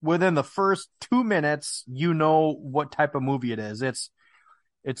 within the first 2 minutes, what type of movie it is.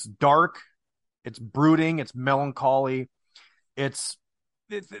 It's dark, it's brooding, it's melancholy.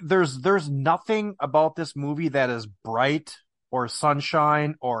 There's nothing about this movie that is bright or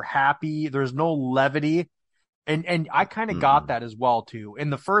sunshine or happy. There's no levity. And I kind of got that as well too. In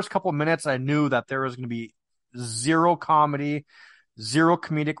the first couple minutes, I knew that there was going to be zero comedy, zero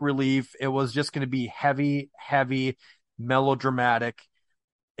comedic relief. It was just going to be heavy, melodramatic.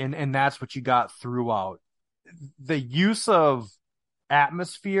 And that's what you got throughout. The use of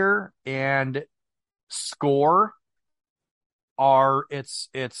atmosphere and score are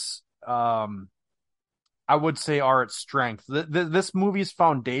I would say are its strength. This movie's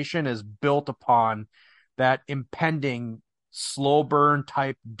foundation is built upon that impending slow burn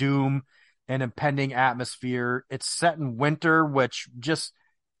type doom and impending atmosphere. It's set in winter, which just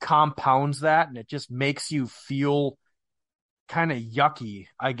compounds that, and it just makes you feel kind of yucky,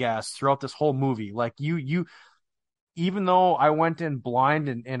 I guess, throughout this whole movie. Like you even though I went in blind,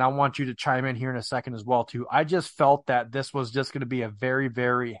 and I want you to chime in here in a second as well too, I just felt that this was just going to be a very,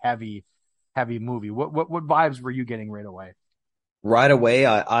 very heavy movie. What vibes were you getting right away? Right away,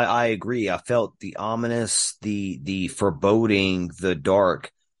 I agree. I felt the ominous, the foreboding, the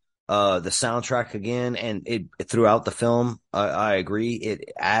dark, the soundtrack again, and it throughout the film. I agree.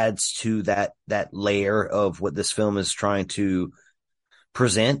 It adds to that layer of what this film is trying to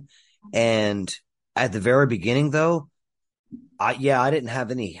present. And at the very beginning, though, I didn't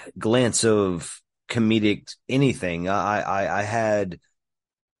have any glance of comedic anything. I had,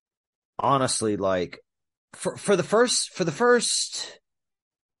 honestly, like, for the first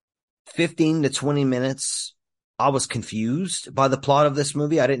 15 to 20 minutes, I was confused by the plot of this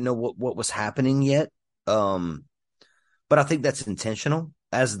movie. I didn't know what was happening yet. But I think that's intentional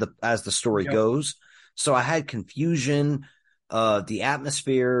as the story goes. So I had confusion, the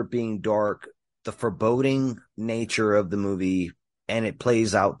atmosphere being dark, the foreboding nature of the movie, and it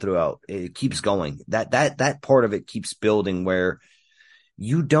plays out throughout. It keeps going. That part of it keeps building, where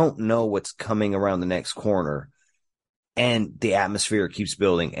you don't know what's coming around the next corner, and the atmosphere keeps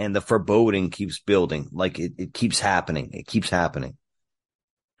building, and the foreboding keeps building. Like, it keeps happening. It keeps happening.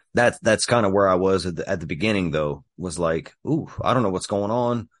 That's kind of where I was at the beginning, though, was like, ooh, I don't know what's going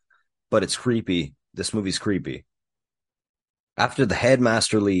on, but it's creepy. This movie's creepy. After the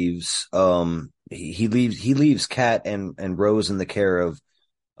headmaster leaves, he leaves Kat and Rose in the care of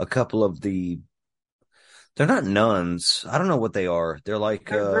a couple of they're not nuns. I don't know what they are. They're like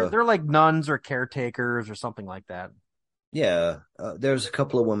They're like nuns or caretakers or something like that. yeah, there's a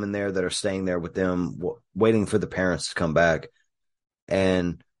couple of women there that are staying there with them, waiting for the parents to come back.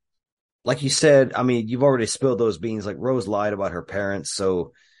 And like you said, I mean, you've already spilled those beans. Like Rose lied about her parents,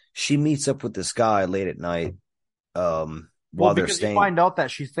 so she meets up with this guy late at night. While they're because staying, you find out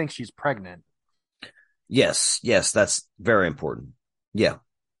that she thinks she's pregnant. yes, that's very important. Yeah,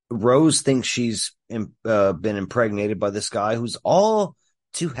 Rose thinks she's been impregnated by this guy who's all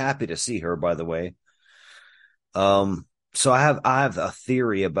too happy to see her. By the way, so I have a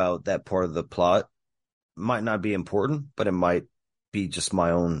theory about that part of the plot. Might not be important, but it might be just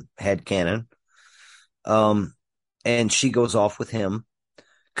my own headcanon. And she goes off with him,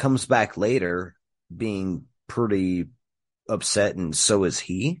 comes back later being pretty upset, and so is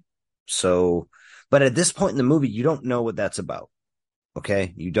he. So, but at this point in the movie, you don't know what that's about.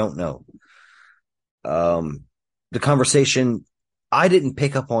 Okay, you don't know. The conversation, I didn't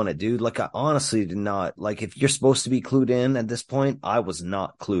pick up on it, dude. Like, I honestly did not. Like, if you're supposed to be clued in at this point, I was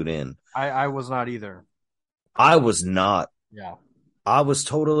not clued in. I was not either. I was not. Yeah. I was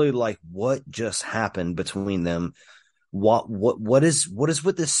totally like, what just happened between them? What is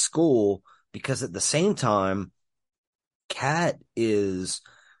with this school? Because at the same time, Kat is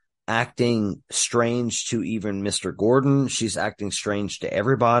acting strange to even Mr. Gordon. She's acting strange to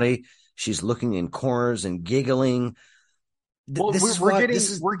everybody. She's looking in corners and giggling. Well,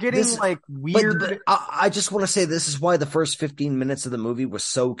 we're getting like weird. But I just want to say this is why the first 15 minutes of the movie was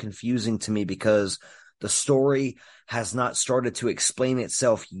so confusing to me, because the story has not started to explain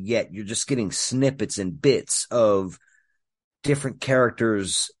itself yet. You're just getting snippets and bits of different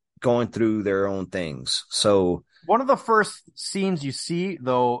characters going through their own things. So one of the first scenes you see,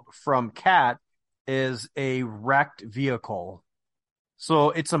 though, from Kat is a wrecked vehicle.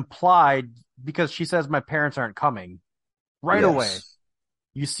 So it's implied, because she says, my parents aren't coming. Right away,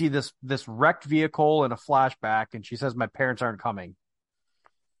 you see this wrecked vehicle in a flashback, and she says, my parents aren't coming.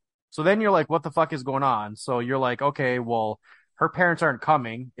 So then you're like, what the fuck is going on? So you're like, okay, well, her parents aren't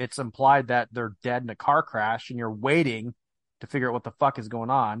coming. It's implied that they're dead in a car crash, and you're waiting to figure out what the fuck is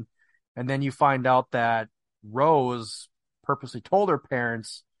going on. And then you find out that Rose purposely told her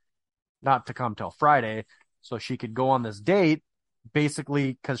parents not to come till Friday so she could go on this date,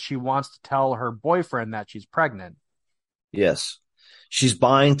 basically because she wants to tell her boyfriend that she's pregnant. yes, she's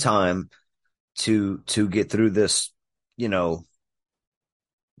buying time to get through this,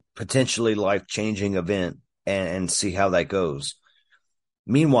 potentially life-changing event and see how that goes.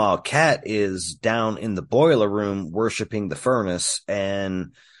 Meanwhile, Kat is down in the boiler room worshiping the furnace,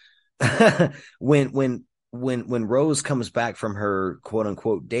 and when Rose comes back from her quote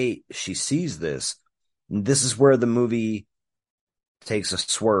unquote date, she sees this. This is where the movie takes a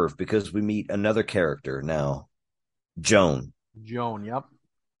swerve, because we meet another character now, Joan. Yep.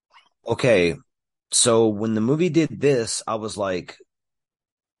 Okay, so when the movie did this, I was like,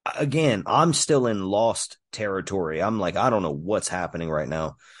 again, I'm still in lost territory. I'm like, I don't know what's happening right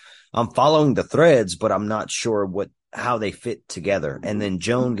now. I'm following the threads, but I'm not sure how they fit together. And then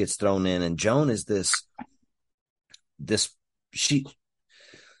Joan gets thrown in, and Joan is this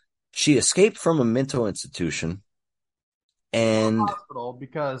she escaped from a mental institution and hospital,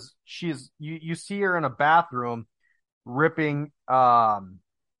 because you see her in a bathroom ripping a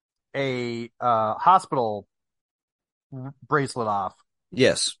hospital bracelet off.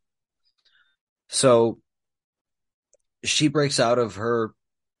 yes. So she breaks out of her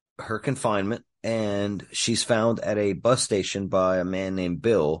confinement, and she's found at a bus station by a man named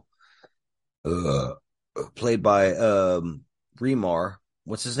Bill, played by Remar.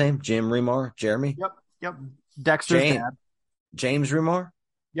 What's his name? Jim Remar? Jeremy? Yep. Dexter's dad. James Remar?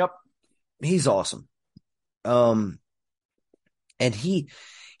 Yep. He's awesome. And he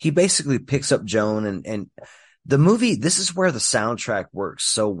basically picks up Joan, and the movie, this is where the soundtrack works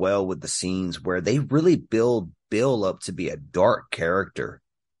so well with the scenes where they really build Bill up to be a dark character,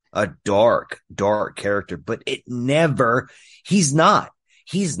 but he's not.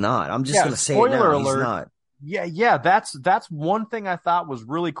 I'm just going to say it now. He's not. Yeah. That's one thing I thought was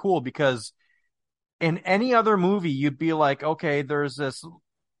really cool, because in any other movie, you'd be like, okay, there's this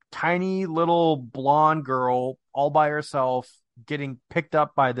tiny little blonde girl all by herself getting picked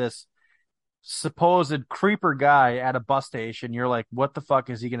up by this supposed creeper guy at a bus station. You're like, what the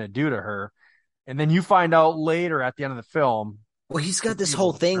fuck is he going to do to her? And then you find out later at the end of the film. Well, he's got this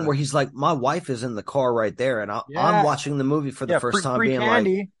whole thing where he's like, my wife is in the car right there. And I'm watching the movie for the first time being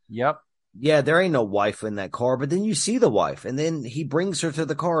candy. Like, yep. Yeah, there ain't no wife in that car. But then you see the wife, and then he brings her to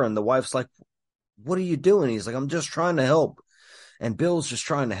the car, and the wife's like, what are you doing? He's like, I'm just trying to help. And Bill's just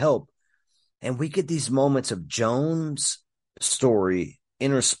trying to help. And we get these moments of Joan's story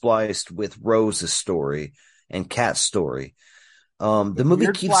interspliced with Rose's story and Kat's story. The movie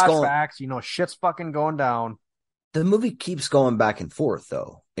Weird keeps going. flashbacks, shit's fucking going down. The movie keeps going back and forth,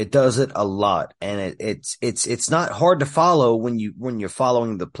 though. It does it a lot, and it's not hard to follow when you're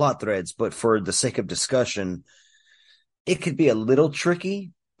following the plot threads. But for the sake of discussion, it could be a little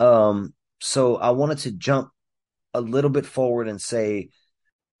tricky. So I wanted to jump a little bit forward and say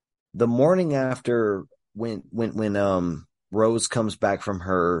the morning after when Rose comes back from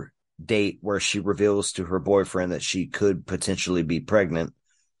her date where she reveals to her boyfriend that she could potentially be pregnant.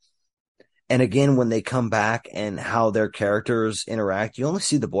 And again, when they come back and how their characters interact, you only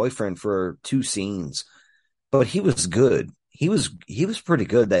see the boyfriend for 2 scenes, but he was good. He was pretty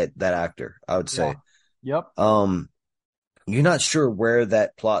good, that actor, I would say. Yeah. Yep. You're not sure where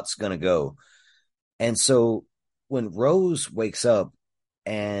that plot's going to go. And so when Rose wakes up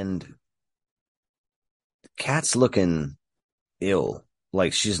and Kat's looking ill,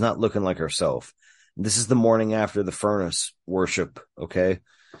 like she's not looking like herself. This is the morning after the furnace worship. Okay.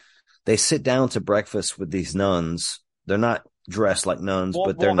 They sit down to breakfast with these nuns. They're not dressed like nuns,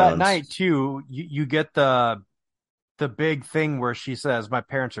 but they're nuns. That night too, you get the big thing where she says, "My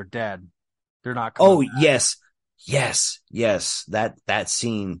parents are dead. They're not coming back." Yes. That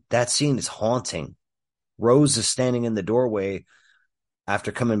scene is haunting. Rose is standing in the doorway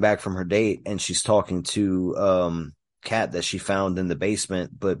after coming back from her date, and she's talking to Kat that she found in the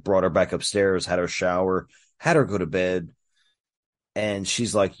basement, but brought her back upstairs, had her shower, had her go to bed. And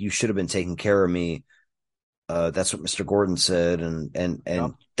she's like, "You should have been taking care of me." That's what Mr. Gordon said. And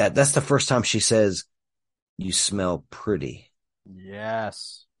yep. That's the first time she says, "You smell pretty."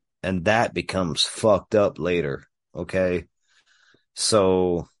 Yes. And that becomes fucked up later. Okay.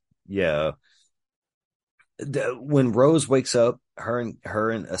 So yeah. When Rose wakes up, her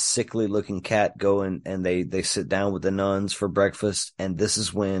and a sickly looking Cat go in and they sit down with the nuns for breakfast. And this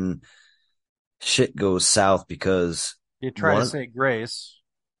is when shit goes south because you try to say grace.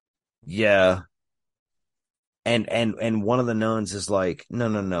 Yeah. And one of the nuns is like,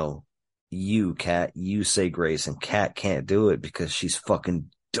 no. You, Kat, you say grace. And Kat can't do it because she's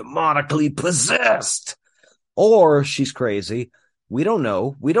fucking demonically possessed. Or she's crazy. We don't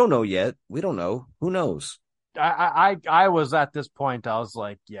know. We don't know yet. We don't know. Who knows? I was at this point, I was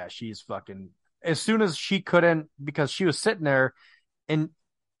like, yeah, she's fucking, as soon as she couldn't, because she was sitting there and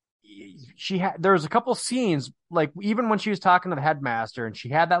there was a couple scenes, like even when she was talking to the headmaster and she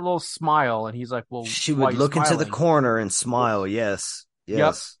had that little smile and he's like, well, she would look into the corner and smile. Yes.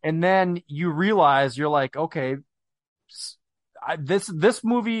 Yep. And then you realize, you're like, okay, this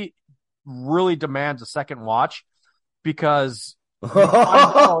movie really demands a second watch, because you find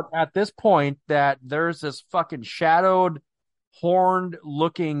out at this point that there's this fucking shadowed, horned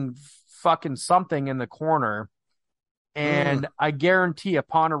looking fucking something in the corner. And I guarantee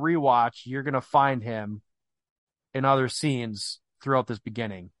upon a rewatch, you're going to find him in other scenes throughout this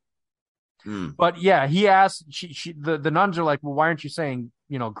beginning. But yeah, he asked, the nuns are like, well, why aren't you saying,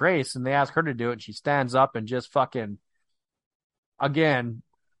 grace? And they ask her to do it. And she stands up and just fucking, again,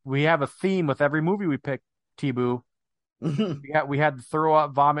 we have a theme with every movie we pick, T-Boo. We had the throw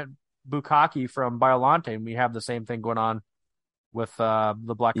up vomit bukkake from Biollante, and we have the same thing going on with the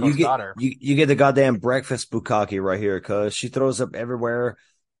Blackcoat's daughter. You get the goddamn breakfast bukkake right here, cuz she throws up everywhere.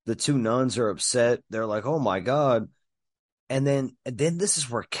 The 2 nuns are upset. They're like, "Oh my god!" And then this is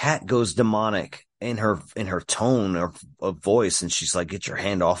where Kat goes demonic in her tone of voice, and she's like, "Get your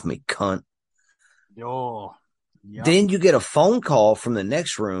hand off me, cunt!" Yo. Yep. Then you get a phone call from the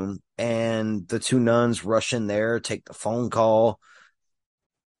next room, and the 2 nuns rush in there, take the phone call,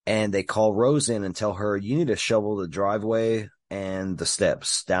 and they call Rose in and tell her, "You need to shovel the driveway and the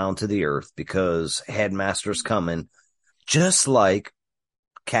steps down to the earth because headmaster's coming," just like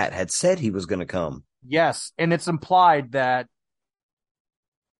Kat had said he was going to come. Yes, and it's implied that,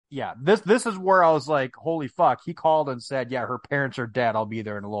 yeah, this is where I was like, holy fuck. He called and said, yeah, her parents are dead. I'll be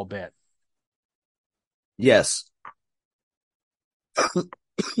there in a little bit. Yes.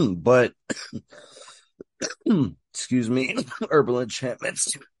 But, excuse me, herbal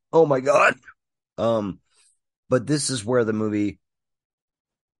enchantments. Oh my God. But this is where the movie,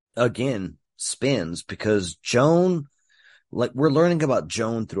 again, spins, because Joan, like, we're learning about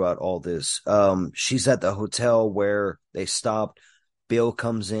Joan throughout all this. She's at the hotel where they stopped. Bill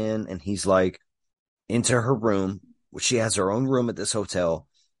comes in and he's like, into her room. She has her own room at this hotel.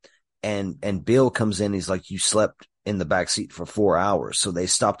 And Bill comes in. He's like, "You slept in the back seat for 4 hours." So they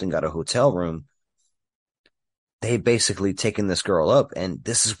stopped and got a hotel room. they basically taken this girl up, and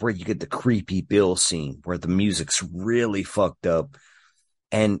this is where you get the creepy Bill scene where the music's really fucked up,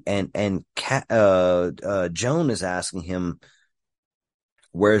 and Joan is asking him,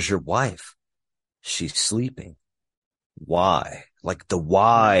 "Where's your wife?" "She's sleeping." Why? Like the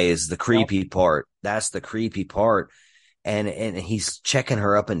why is the creepy part. That's the creepy part. And he's checking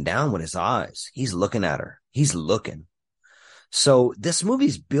her up and down with his eyes. He's looking at her. He's looking. So this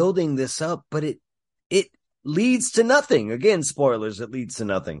movie's building this up, but it leads to nothing. Again, spoilers, it leads to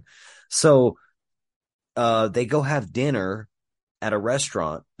nothing. So they go have dinner at a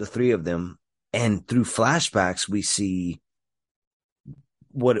restaurant, the three of them, and through flashbacks we see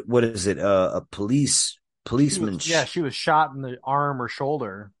what is it? A policeman. She was shot in the arm or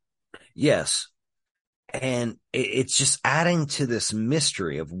shoulder. Yes. And it's just adding to this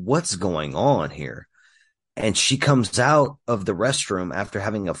mystery of what's going on here. And she comes out of the restroom after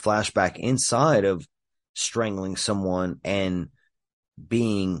having a flashback inside of strangling someone and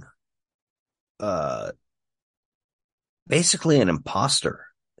being basically an imposter.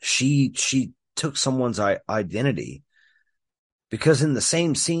 She took someone's identity, because in the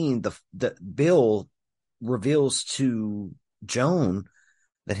same scene, the Bill reveals to Joan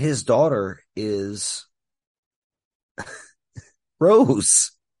that his daughter is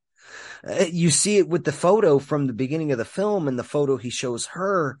Rose. You see it with the photo from the beginning of the film, and the photo he shows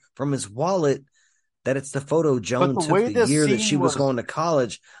her from his wallet, that it's the photo Joan took the year that she was going to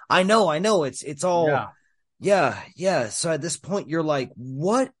college. I know. It's all, yeah. So at this point, you're like,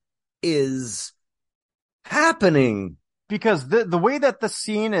 what is happening? Because the way that the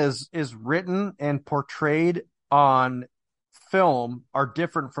scene is written and portrayed on film are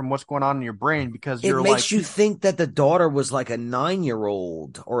different from what's going on in your brain, because it makes you think that the daughter was like a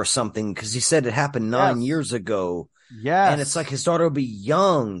 9-year-old or something, because he said it happened 9 years ago. Yes. And it's like his daughter will be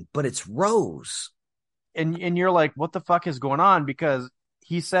young, but it's Rose. And you're like, what the fuck is going on? Because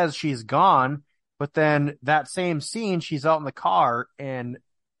he says she's gone, but then that same scene, she's out in the car, and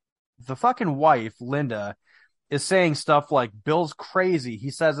the fucking wife, Linda, is saying stuff like, Bill's crazy.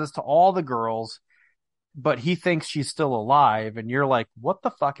 He says this to all the girls, but he thinks she's still alive. And you're like, what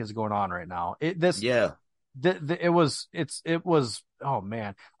the fuck is going on right now? It was, oh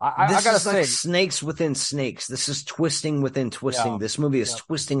man. I gotta say, like snakes within snakes. This is twisting within twisting. This movie is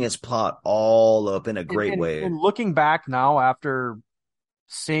twisting its plot all up in a great way. And looking back now after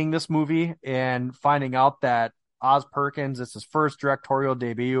seeing this movie and finding out that Oz Perkins, it's his first directorial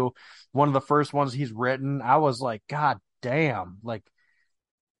debut, one of the first ones he's written, I was like, God damn. Like,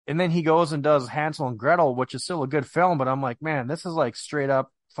 and then he goes and does Hansel and Gretel, which is still a good film, but I'm like, man, this is like straight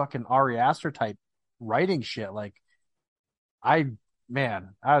up fucking Ari Aster type writing shit. Like, I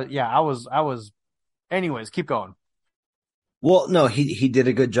was. Anyways, keep going. Well, no, he did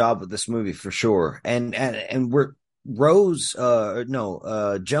a good job with this movie for sure. And we're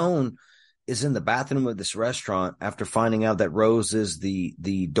Joan is in the bathroom of this restaurant after finding out that Rose is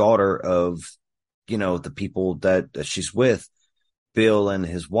the daughter of, the people that she's with, Bill and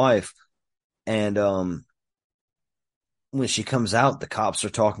his wife. And when she comes out, the cops are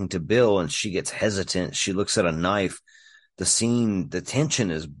talking to Bill, and she gets hesitant. She looks at a knife. The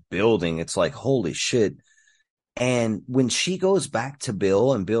tension is building. It's like, holy shit. And when she goes back to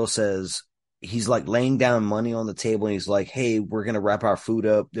Bill, and Bill says, he's like laying down money on the table, and he's like, hey, we're going to wrap our food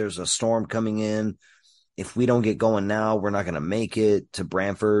up. There's a storm coming in. If we don't get going now, we're not going to make it to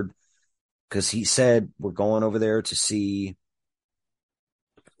Brantford. Because he said, we're going over there to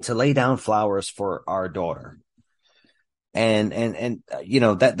lay down flowers for our daughter. And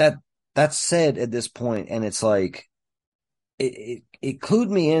that's said at this point, and it's like, it clued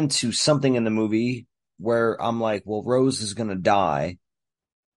me into something in the movie where I'm like, well, Rose is going to die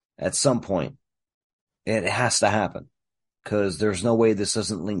at some point. It has to happen, because there's no way this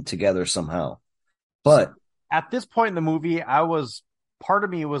doesn't link together somehow. But at this point in the movie, part of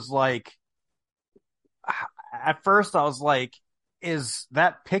me was like, at first I was like, is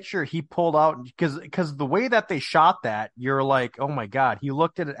that picture he pulled out? Because the way that they shot that, you're like, oh my God, he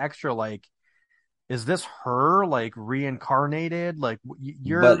looked at it extra like, is this her, like, reincarnated? Like,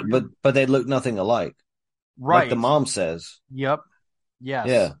 but they look nothing alike, right? Like the mom says. Yep.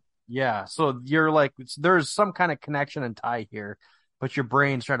 Yes. Yeah. So you're like, there's some kind of connection and tie here, but your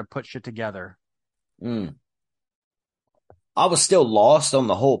brain's trying to put shit together. I was still lost on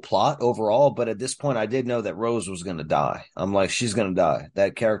the whole plot overall, but at this point, I did know that Rose was going to die. I'm like, she's going to die.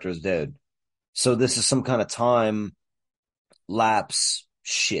 That character is dead. So this is some kind of time lapse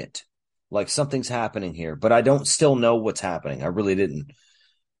shit. Like, something's happening here, but I don't still know what's happening. I really didn't.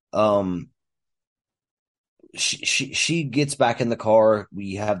 She gets back in the car.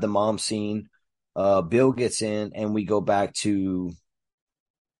 We have the mom scene. Bill gets in, and we go back in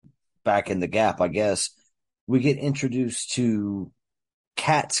the Gap, I guess. We get introduced to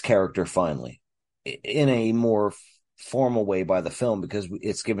Kat's character finally in a more formal way by the film, because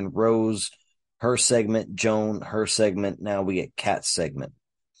it's given Rose her segment, Joan her segment. Now we get Kat's segment.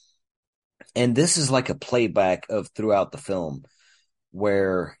 And this is like a playback of throughout the film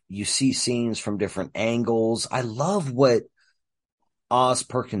where you see scenes from different angles. I love what Oz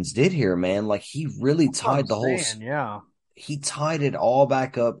Perkins did here, man. Like, he really tied the whole, he tied it all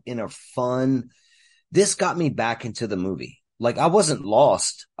back up in a fun, this got me back into the movie. Like, I wasn't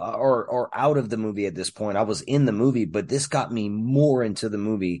lost or out of the movie at this point. I was in the movie, but this got me more into the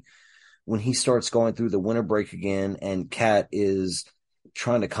movie when he starts going through the winter break again, and Kat is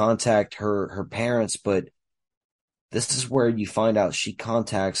trying to contact her parents, but this is where you find out she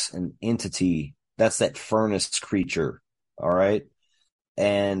contacts an entity. That's that furnace creature. All right.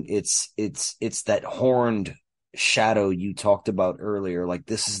 And it's that horned shadow you talked about earlier. Like,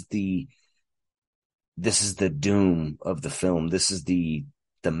 this is the doom of the film. This is the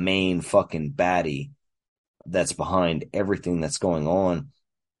main fucking baddie that's behind everything that's going on.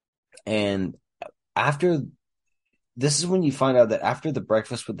 And this is when you find out that after the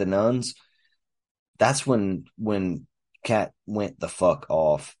breakfast with the nuns, that's when Kat went the fuck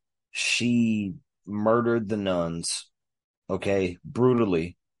off. She murdered the nuns, okay,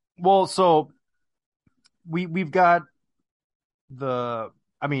 brutally. Well, so we've got the,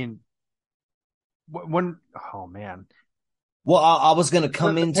 I mean, when, oh man. Well, I was going to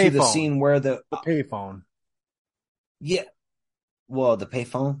come into the scene where the payphone. Yeah. Well, the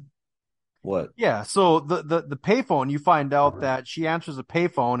payphone? What? Yeah, so the payphone, you find out that she answers a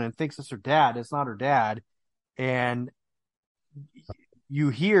payphone and thinks it's her dad. It's not her dad. And you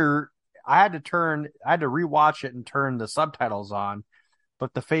hear, I had to rewatch it and turn the subtitles on.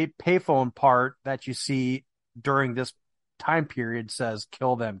 But the payphone part that you see during this time period says,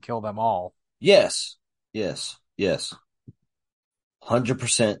 kill them all. Yes.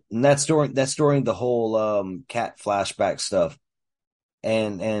 100%. And that's during the whole Kat flashback stuff.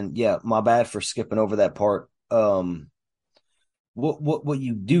 And yeah, my bad for skipping over that part. What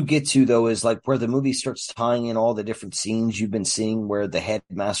you do get to, though, is like where the movie starts tying in all the different scenes you've been seeing where the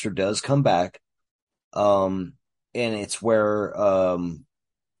headmaster does come back. And it's where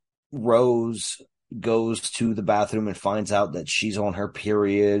Rose goes to the bathroom and finds out that she's on her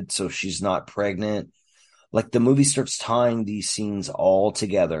period, so she's not pregnant. Like, the movie starts tying these scenes all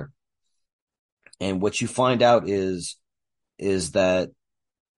together. And what you find out is that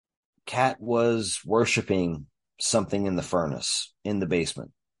Kat was worshiping something in the furnace in the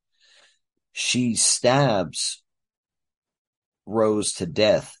basement. She stabs Rose to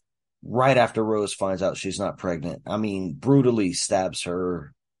death right after Rose finds out she's not pregnant. I mean, brutally stabs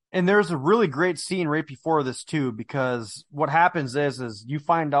her. And there's a really great scene right before this too, because what happens is you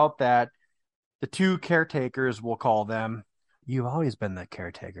find out that the two caretakers, we'll call them, you've always been the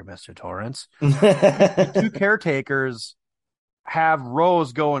caretaker, Mr. Torrance. The two caretakers have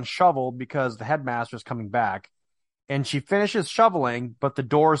Rose go and shovel because the headmaster's coming back, and she finishes shoveling, but the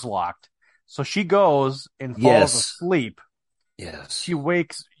door's locked. So she goes and falls asleep. Yes.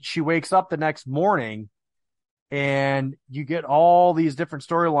 She wakes up the next morning, and you get all these different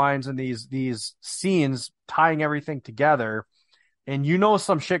storylines and these scenes tying everything together. And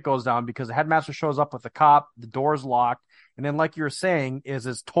some shit goes down because the headmaster shows up with the cop, the door's locked, and then, like you were saying,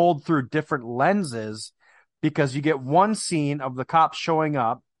 it's told through different lenses, because you get one scene of the cops showing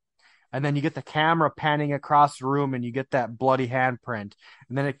up, and then you get the camera panning across the room, and you get that bloody handprint,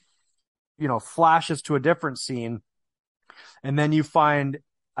 and then it, flashes to a different scene, and then you find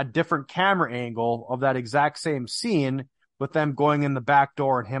a different camera angle of that exact same scene with them going in the back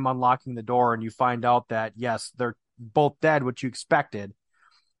door and him unlocking the door, and you find out that, yes, they're both dead, which you expected.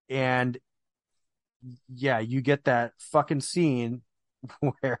 And yeah, you get that fucking scene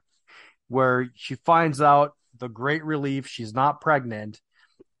where she finds out the great relief she's not pregnant,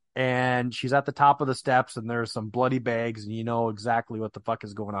 and she's at the top of the steps, and there's some bloody bags, and you know exactly what the fuck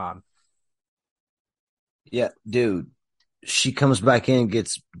is going on. Yeah, dude. She comes back in and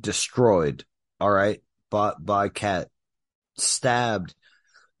gets destroyed, all right, by Kat, stabbed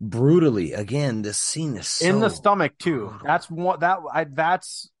brutally. Again, this scene is so in the stomach too. Brutal.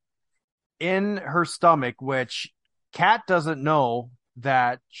 That's in her stomach, which Kat doesn't know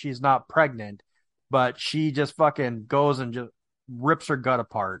that she's not pregnant, but she just fucking goes and just rips her gut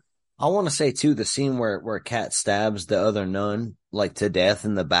apart. I want to say too, the scene where Kat stabs the other nun like to death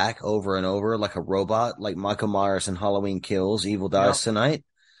in the back over and over like a robot, like Michael Myers in Halloween Kills, Evil Dies Tonight.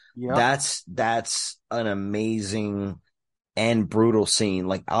 Yep. That's an amazing and brutal scene.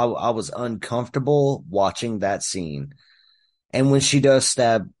 Like I was uncomfortable watching that scene. And when she does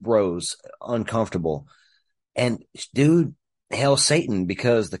stab Rose, uncomfortable. And dude, hell Satan,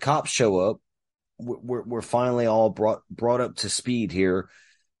 because the cops show up. We're finally all brought up to speed here,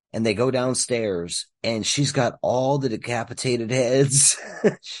 and they go downstairs, and she's got all the decapitated heads.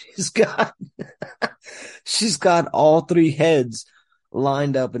 she's got all 3 heads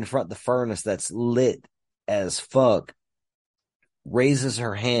lined up in front of the furnace that's lit as fuck. Raises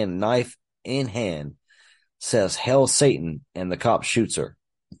her hand, knife in hand, says "Hell Satan," and the cop shoots her.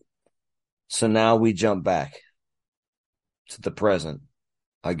 So now we jump back to the present,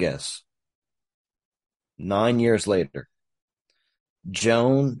 I guess. 9 years later,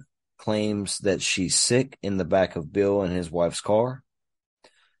 Joan claims that she's sick in the back of Bill and his wife's car.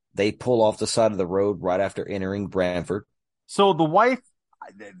 They pull off the side of the road right after entering Branford. So the wife,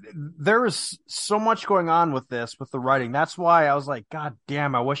 there is so much going on with this, with the writing. That's why I was like, God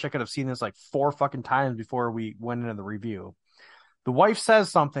damn, I wish I could have seen this like 4 fucking times before we went into the review. The wife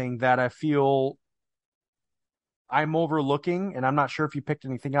says something that I feel I'm overlooking, and I'm not sure if you picked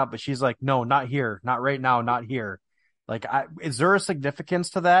anything up, but she's like, no, not here, not right now, not here. Like, is there a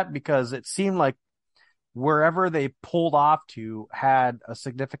significance to that? Because it seemed like wherever they pulled off to had a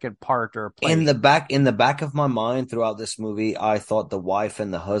significant part or a place. In the back of my mind throughout this movie, I thought the wife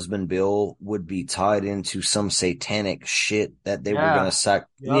and the husband Bill would be tied into some satanic shit that they were gonna sack.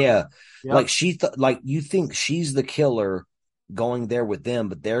 Yep. Yeah, Yep. like like you think she's the killer going there with them,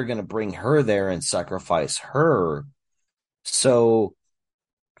 but they're gonna bring her there and sacrifice her. So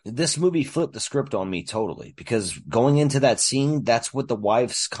this movie flipped the script on me totally, because going into that scene, that's what the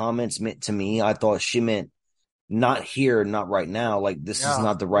wife's comments meant to me. I thought she meant not here, not right now. Like, this is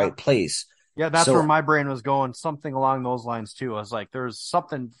not the right place. Yeah, that's where my brain was going. Something along those lines too. I was like, there's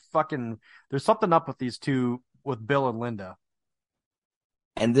something up with these two, with Bill and Linda.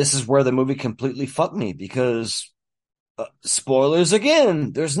 And this is where the movie completely fucked me, because spoilers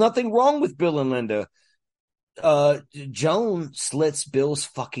again, there's nothing wrong with Bill and Linda. Joan slits Bill's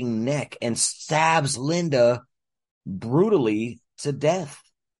fucking neck and stabs Linda brutally to death,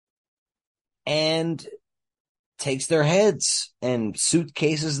 and takes their heads and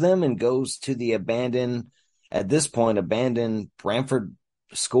suitcases them and goes to the abandoned Branford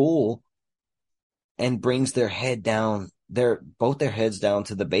school, and brings both their heads down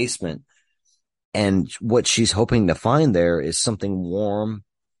to the basement. And what she's hoping to find there is something warm,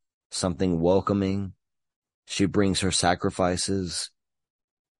 something welcoming. She brings her sacrifices,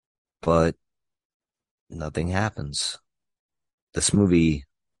 but nothing happens. This movie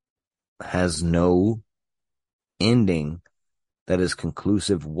has no ending that is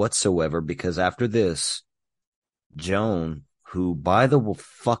conclusive whatsoever, because after this, Joan, who, by the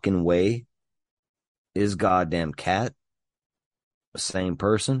fucking way, is goddamn Cat, the same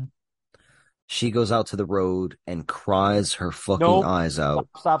person, she goes out to the road and cries her fucking eyes out.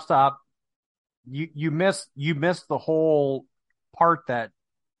 Stop. You missed the whole part that,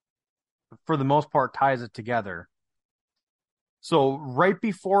 for the most part, ties it together. So right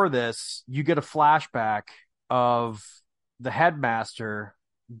before this, you get a flashback of the headmaster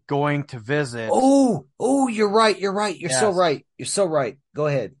going to visit. Oh, you're right. You're so right. Go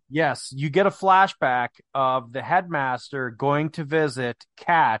ahead. Yes, you get a flashback of the headmaster going to visit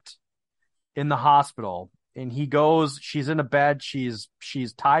Kat in the hospital. And he goes, she's in a bed, she's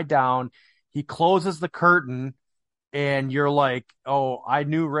tied down. He closes the curtain, and you're like, oh, I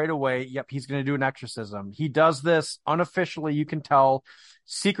knew right away. Yep, he's going to do an exorcism. He does this unofficially, you can tell,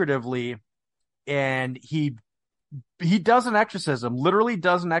 secretively, and he does an exorcism, literally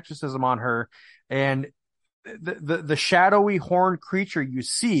does an exorcism on her. And the shadowy horned creature you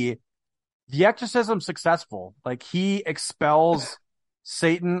see, the exorcism successful. Like, he expels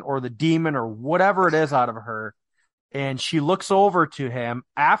Satan or the demon or whatever it is out of her. And she looks over to him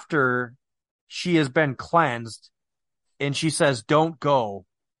after she has been cleansed, and she says, don't go.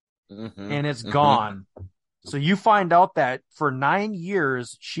 And it's gone. So you find out that for 9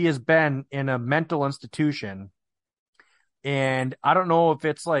 years, she has been in a mental institution. And I don't know if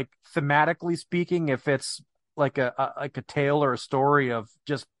it's, like, thematically speaking, if it's like a tale or a story of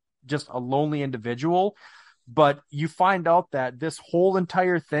just a lonely individual, but you find out that this whole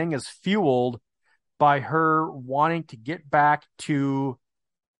entire thing is fueled by her wanting to get back to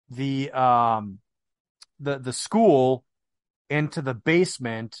the school, into the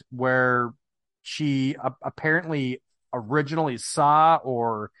basement where she apparently originally saw,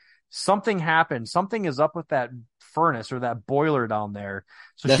 or something happened. Something is up with that furnace or that boiler down there.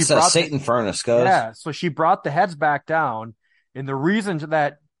 So that's she brought Satan furnace, cuz. Yeah, so she brought the heads back down, and the reason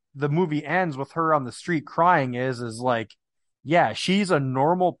that the movie ends with her on the street crying is like, yeah, she's a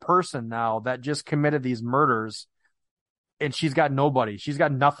normal person now that just committed these murders, and she's got nobody. She's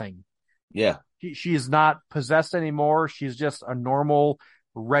got nothing. Yeah. She is not possessed anymore. She's just a normal,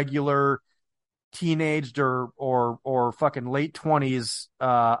 regular teenaged or fucking late 20s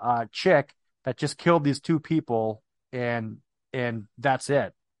chick that just killed these two people, and that's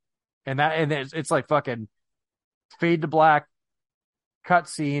it. And it's like fucking fade to black, cut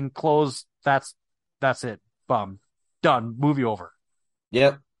scene, close. That's it. Bum. Done. Movie over.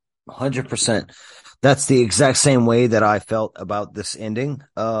 Yep. 100%. That's the exact same way that I felt about this ending.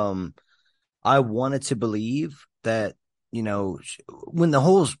 I wanted to believe that, when the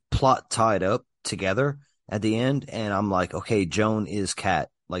whole plot tied up together at the end, and I'm like, okay, Joan is Kat.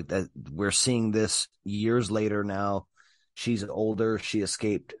 Like that, we're seeing this years later now. She's older. She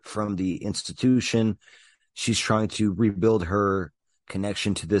escaped from the institution. She's trying to rebuild her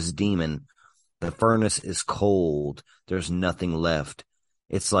connection to this demon. The furnace is cold. There's nothing left.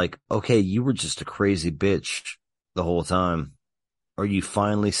 It's like, okay, you were just a crazy bitch the whole time. Are you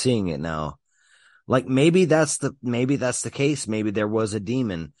finally seeing it now? Like maybe that's the case. Maybe there was a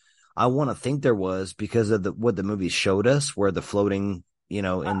demon. I want to think there was because of what the movie showed us, where the floating, I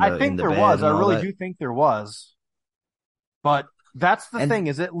think in the there bed was. and I all really that. do think there was. But that's the thing,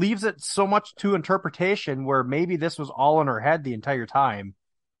 is it leaves it so much to interpretation, where maybe this was all in her head the entire time.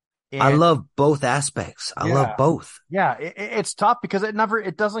 And I love both aspects. I love both. Yeah, it's tough because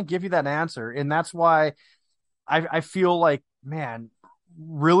it doesn't give you that answer. And that's why I feel like, man,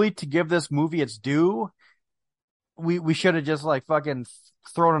 really, to give this movie its due, we should have just like fucking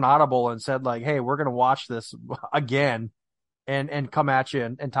thrown an audible and said like, hey, we're gonna watch this again and come at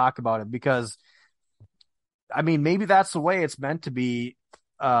you and talk about it, because I mean, maybe that's the way it's meant to be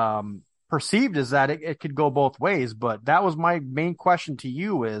perceived, is that it could go both ways. But that was my main question to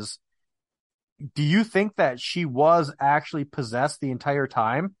you: is, do you think that she was actually possessed the entire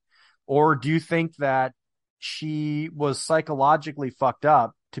time? Or do you think that she was psychologically fucked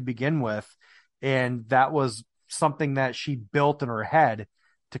up to begin with, and that was something that she built in her head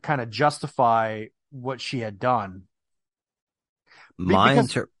to kind of justify what she had done? Go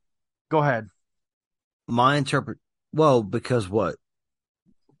ahead. Because what?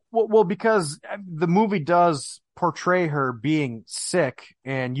 Well, because the movie does portray her being sick,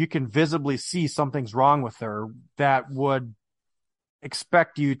 and you can visibly see something's wrong with her that would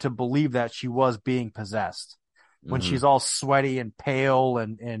expect you to believe that she was being possessed when she's all sweaty and pale,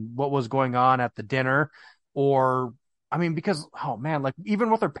 and what was going on at the dinner. Or, I mean, because, oh man, like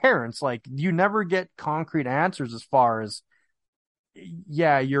even with her parents, like you never get concrete answers as far as,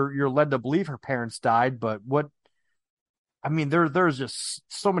 yeah, you're led to believe her parents died, but what, I mean, there's just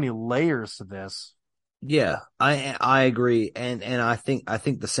so many layers to this. Yeah, I agree, and I think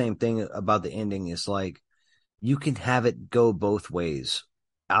the same thing about the ending is like, you can have it go both ways.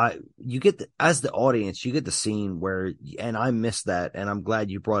 You get as the audience, you get the scene where, and I missed that, and I'm glad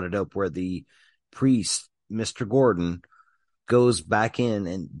you brought it up, where the priest, Mr. Gordon, goes back in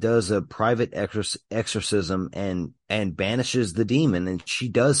and does a private exorcism and banishes the demon, and she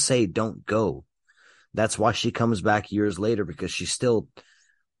does say, "Don't go." That's why she comes back years later, because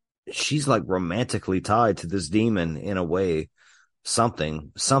she's like romantically tied to this demon in a way.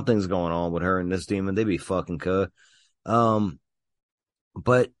 Something's going on with her and this demon. They be fucking cut.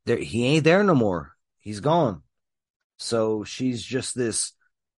 But he ain't there no more. He's gone. So she's just this,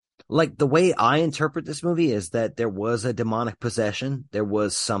 like, the way I interpret this movie is that there was a demonic possession. There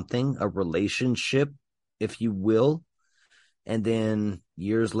was something, a relationship, if you will. And then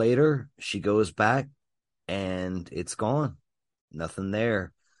years later, she goes back and it's gone. Nothing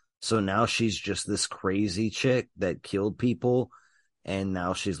there. So now she's just this crazy chick that killed people, and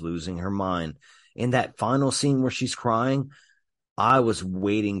now she's losing her mind. In that final scene where she's crying, I was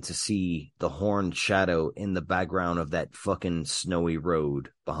waiting to see the horned shadow in the background of that fucking snowy road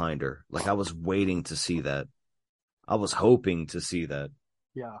behind her. Like, I was waiting to see that. I was hoping to see that.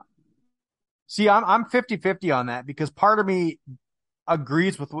 Yeah. See, I'm 50-50 on that, because part of me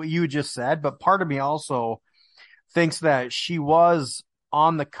agrees with what you just said, but part of me also thinks that she was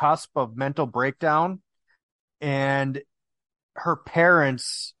on the cusp of mental breakdown, and her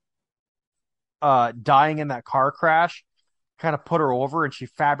parents dying in that car crash kind of put her over, and she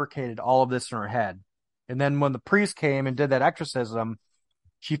fabricated all of this in her head. And then when the priest came and did that exorcism,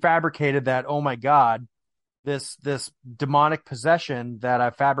 she fabricated that, oh my God, this demonic possession that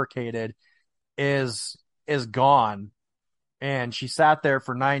I fabricated is gone. And she sat there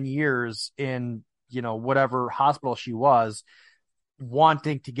for 9 years in, whatever hospital she was,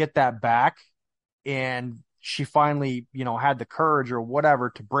 wanting to get that back. And she finally, had the courage or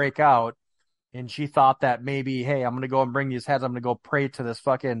whatever to break out and she thought that maybe, hey, I'm gonna go and bring these heads. I'm gonna go pray to this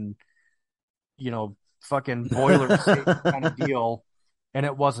fucking, fucking boiler Satan kind of deal, and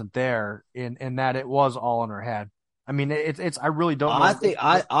it wasn't there, and that it was all in her head. I mean, it's I really don't know. I think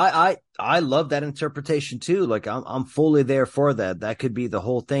I love that interpretation too. Like I'm fully there for that. That could be the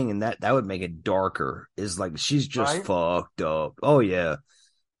whole thing, and that would make it darker. Is like she's just Right? fucked up. Oh yeah,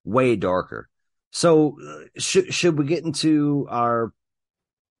 way darker. So should we get into our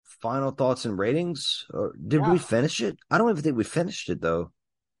final thoughts and ratings, or did we finish it? I don't even think we finished it though.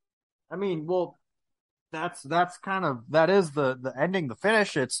 I mean, well, that's kind of that is the ending, the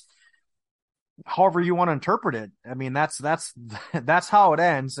finish. It's however you want to interpret it. I mean, that's how it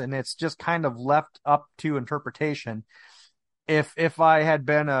ends, and it's just kind of left up to interpretation. If I had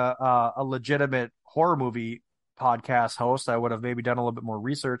been a legitimate horror movie podcast host, I would have maybe done a little bit more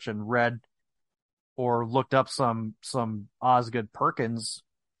research and read or looked up some Osgood Perkins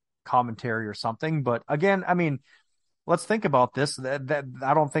commentary or something. But again, I mean, let's think about this. That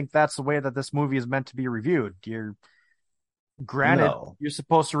I don't think that's the way that this movie is meant to be reviewed. Granted, you're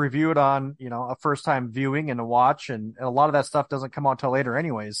supposed to review it on, a first time viewing and a watch, and a lot of that stuff doesn't come out till later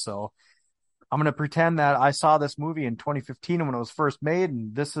anyways. So I'm going to pretend that I saw this movie in 2015 when it was first made,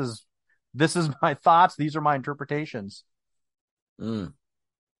 and this is my thoughts. These are my interpretations.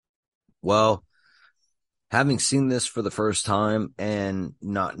 Well, having seen this for the first time and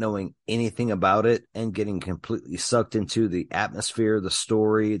not knowing anything about it and getting completely sucked into the atmosphere, the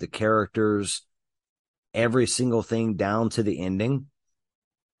story, the characters, every single thing down to the ending,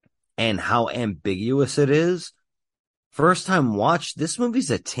 and how ambiguous it is. First time watch, this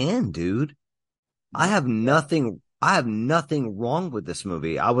movie's a 10, dude. I have nothing wrong with this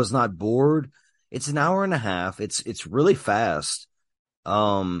movie. I was not bored. It's an hour and a half. It's really fast.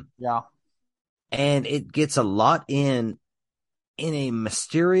 Yeah. And it gets a lot in a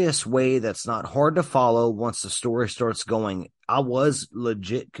mysterious way that's not hard to follow once the story starts going. I was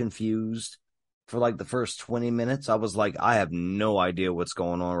legit confused for like the first 20 minutes. I was like, I have no idea what's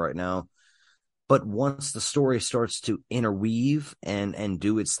going on right now. But once the story starts to interweave and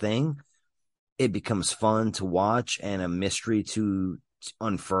do its thing, it becomes fun to watch and a mystery to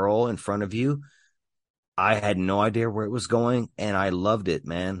unfurl in front of you. I had no idea where it was going, and I loved it,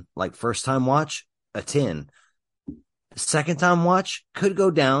 man. Like, first time watch, a 10. Second time watch could go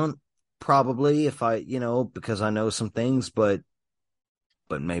down, probably, if I, because I know some things, but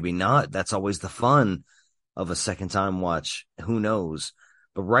maybe not. That's always the fun of a second time watch. Who knows?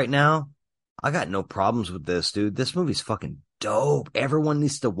 But right now, I got no problems with this, dude. This movie's fucking dope. Everyone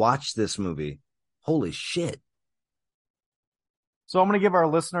needs to watch this movie. Holy shit. So I'm going to give our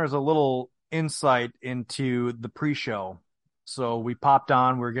listeners a little insight into the pre-show. So we popped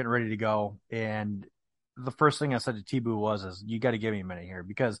on, we were getting ready to go, and the first thing I said to T-Boo was you got to give me a minute here,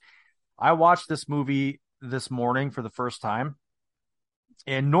 because I watched this movie this morning for the first time.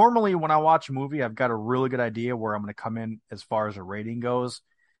 And normally when I watch a movie, I've got a really good idea where I'm going to come in as far as a rating goes.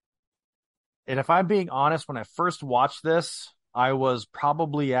 And if I'm being honest, when I first watched this, I was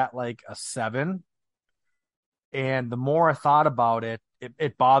probably at like a 7. And the more I thought about it,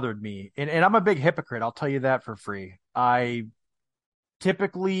 it bothered me. And I'm a big hypocrite. I'll tell you that for free. I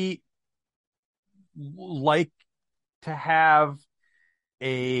typically like to have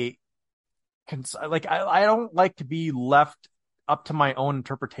I don't like to be left up to my own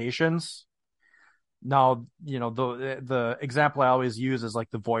interpretations. Now, the example I always use is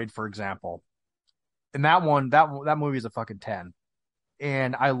like The Void, for example. And that movie is a fucking 10.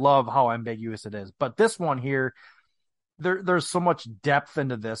 And I love how ambiguous it is. But this one here, there's so much depth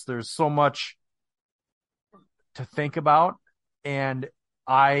into this. There's so much to think about. And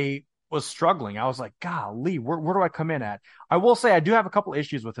I was struggling. I was like, golly, where do I come in at? I will say I do have a couple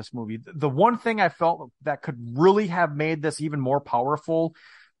issues with this movie. The one thing I felt that could really have made this even more powerful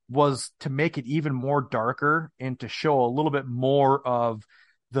was to make it even more darker and to show a little bit more of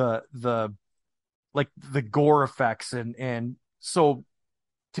the gore effects. And so,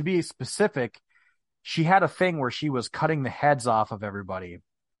 to be specific, she had a thing where she was cutting the heads off of everybody,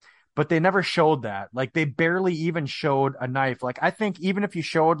 but they never showed that. Like, they barely even showed a knife. Like, I think even if you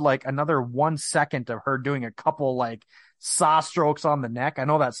showed like another 1 second of her doing a couple like saw strokes on the neck, I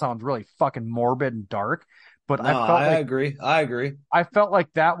know that sounds really fucking morbid and dark, but I agree. I felt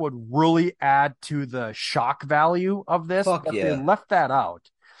like that would really add to the shock value of this. Fuck yeah. They left that out.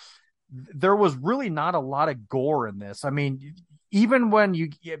 There was really not a lot of gore in this. I mean, even when you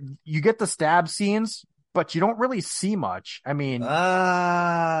get the stab scenes, but you don't really see much. I mean,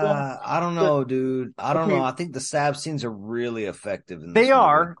 I don't know, dude. I don't know. I think the stab scenes are really effective in this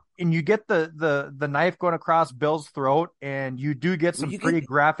movie. you get the knife going across Bill's throat, and you do get some pretty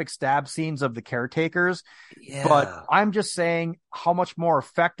graphic stab scenes of the caretakers. Yeah. But I'm just saying how much more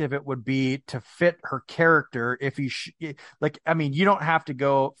effective it would be to fit her character if you you don't have to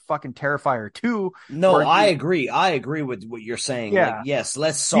go fucking Terrifier 2. No, I agree. I agree with what you're saying. Yeah. Like, yes,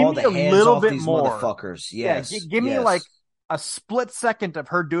 let's saw the heads off these motherfuckers. Yes. Give me like a split second of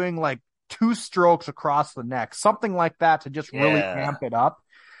her doing like 2 strokes across the neck, something like that to just really amp it up.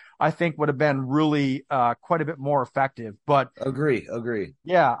 I think would have been really quite a bit more effective. But agree.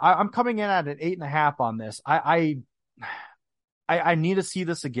 Yeah, I'm coming in at an 8.5 on this. I need to see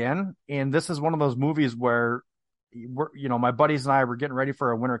this again, and this is one of those movies where my buddies and I were getting ready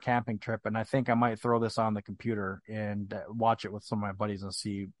for a winter camping trip, and I think I might throw this on the computer and watch it with some of my buddies and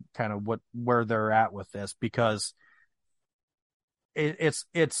see kind of where they're at with this, because it's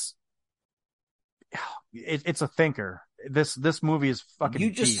a thinker. This movie is fucking.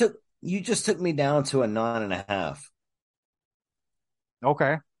 You just took me down to a 9.5.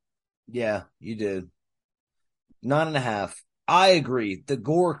 Okay. Yeah, you did. 9.5. I agree. The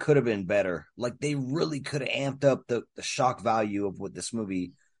gore could have been better. Like, they really could have amped up the shock value of what this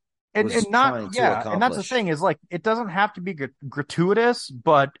movie was trying to accomplish. And that's the thing, is like, it doesn't have to be gratuitous,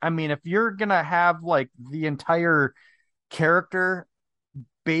 but I mean, if you're gonna have like the entire character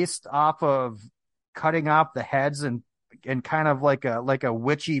based off of cutting off the heads and kind of like a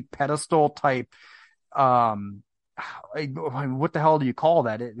witchy pedestal type, what the hell do you call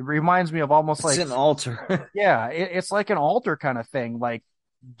that? It reminds me of almost it's an altar. Yeah, it's like an altar kind of thing. Like,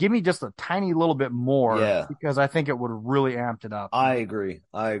 give me just a tiny little bit more, because I think it would have really amped it up. I agree.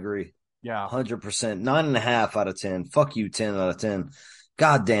 Yeah, 100%. 9.5 out of 10. Fuck you, 10 out of 10.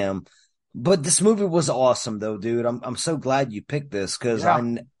 Goddamn. But this movie was awesome, though, dude. I'm so glad you picked this, because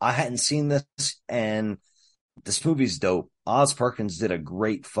I hadn't seen this, and this movie's dope. Oz Perkins did a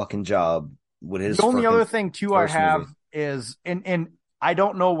great fucking job with his. The only other thing too I have is, and I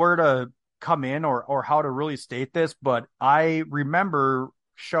don't know where to come in or how to really state this, but I remember,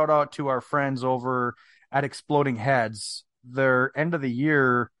 shout out to our friends over at Exploding Heads, their end of the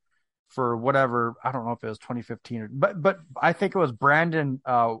year for whatever, I don't know if it was 2015 but I think it was Brandon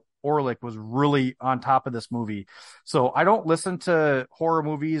Orlick was really on top of this movie. So I don't listen to horror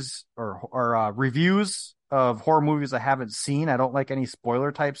movies or reviews of horror movies I haven't seen. I don't like any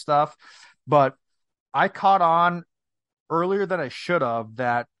spoiler type stuff, but I caught on earlier than I should have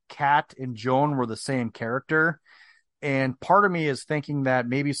that Kat and Joan were the same character. And part of me is thinking that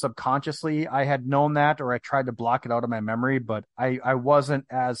maybe subconsciously I had known that, or I tried to block it out of my memory, but I wasn't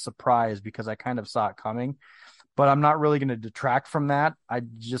as surprised because I kind of saw it coming. But I'm not really going to detract from that. I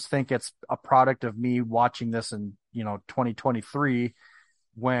just think it's a product of me watching this in 2023,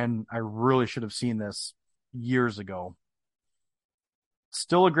 when I really should have seen this years ago.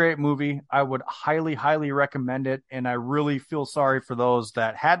 Still a great movie. I would highly, highly recommend it. And I really feel sorry for those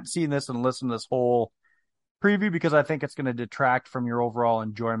that hadn't seen this and listened to this whole preview, because I think it's going to detract from your overall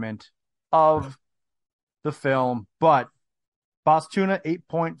enjoyment of the film. But Boss Tuna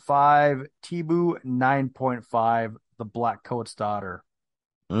 8.5, Tibu 9.5, The Blackcoat's Daughter.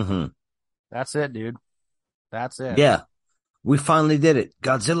 Mm-hmm. That's it, dude. That's it. Yeah. We finally did it.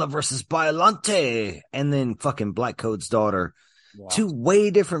 Godzilla versus Biollante, and then fucking Blackcoat's Daughter. Yeah. 2 way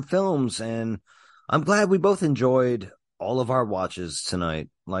different films, and I'm glad we both enjoyed all of our watches tonight.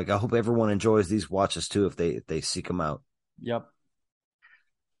 Like, I hope everyone enjoys these watches too if they seek them out. Yep.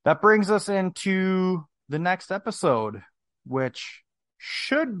 That brings us into the next episode, which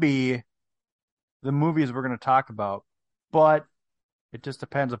should be the movies we're going to talk about, but it just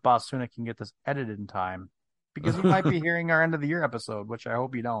depends if Boss Tuna can get this edited in time, because you might be hearing our end of the year episode, which I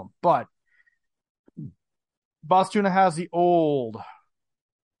hope you don't. But Boss Tuna has the old,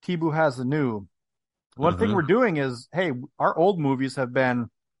 Tibu has the new. One thing we're doing is, hey, our old movies have been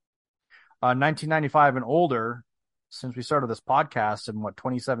 1995 and older since we started this podcast in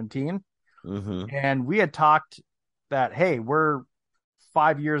 2017. And we had talked that, hey, we're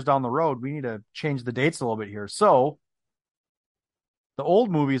 5 years down the road. We need to change the dates a little bit here. So the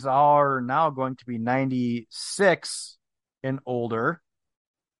old movies are now going to be 96 and older,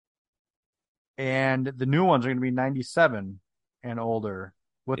 and the new ones are going to be 97 and older.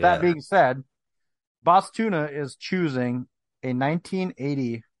 With that being said, Boss Tuna is choosing a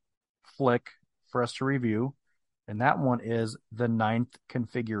 1980 flick for us to review, and that one is The Ninth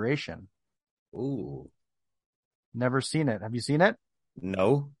Configuration. Ooh. Never seen it. Have you seen it?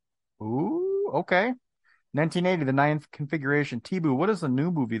 No. Ooh, okay. 1980, The Ninth Configuration. Tibu, what is the new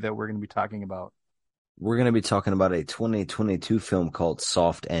movie that we're going to be talking about? We're going to be talking about a 2022 film called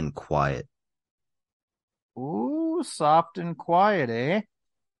Soft and Quiet. Ooh, Soft and Quiet, eh?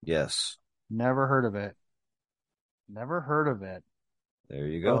 Yes. Never heard of it. Never heard of it. There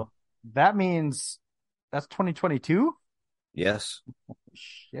you So go. that means that's 2022? Yes.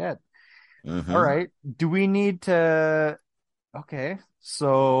 Shit. Mm-hmm. All right. Do we need to? Okay.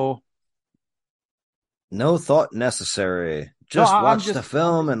 So No thought necessary. no, Just I'm watch just the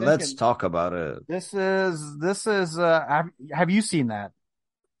film and let's thinking. talk about it. This is. Have you seen that?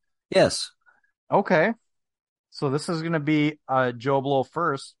 Yes. Okay. So this is going to be Joe Blow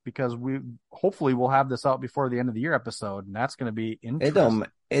first because we hopefully we'll have this out before the end of the year episode, and that's going to be interesting.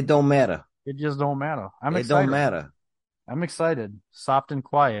 It don't matter. It just don't matter. I'm It excited. don't matter. I'm excited. Soft and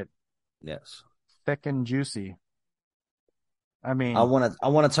quiet, Yes. thick and juicy. I mean, I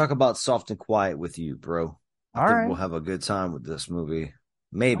wanna talk about Soft and Quiet with you, bro. I all think right. we'll have a good time with this movie.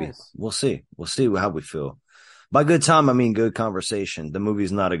 Maybe. Nice. We'll see. We'll see how we feel. By good time, I mean good conversation. The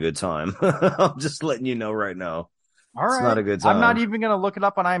movie's not a good time. I'm just letting you know right now. All It's right. not a good time. I'm not even going to look it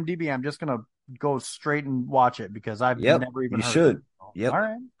up on IMDb. I'm just going to go straight and watch it because I've never even you heard should. of it. Yep. All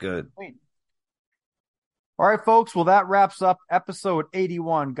right. Good. Wait. All right, folks. Well, that wraps up episode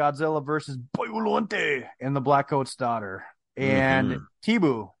 81, Godzilla versus Biollante and the Blackcoat's daughter. And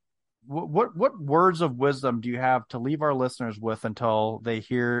Tibu, what words of wisdom do you have to leave our listeners with until they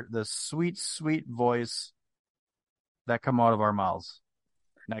hear the sweet, sweet voice that come out of our mouths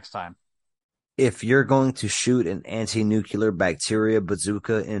next time? If you're going to shoot an anti-nuclear bacteria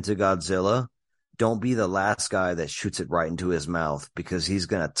bazooka into Godzilla, don't be the last guy that shoots it right into his mouth because he's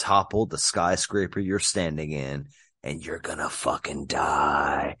going to topple the skyscraper you're standing in and you're going to fucking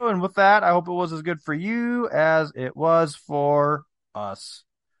die. And with that, I hope it was as good for you as it was for us.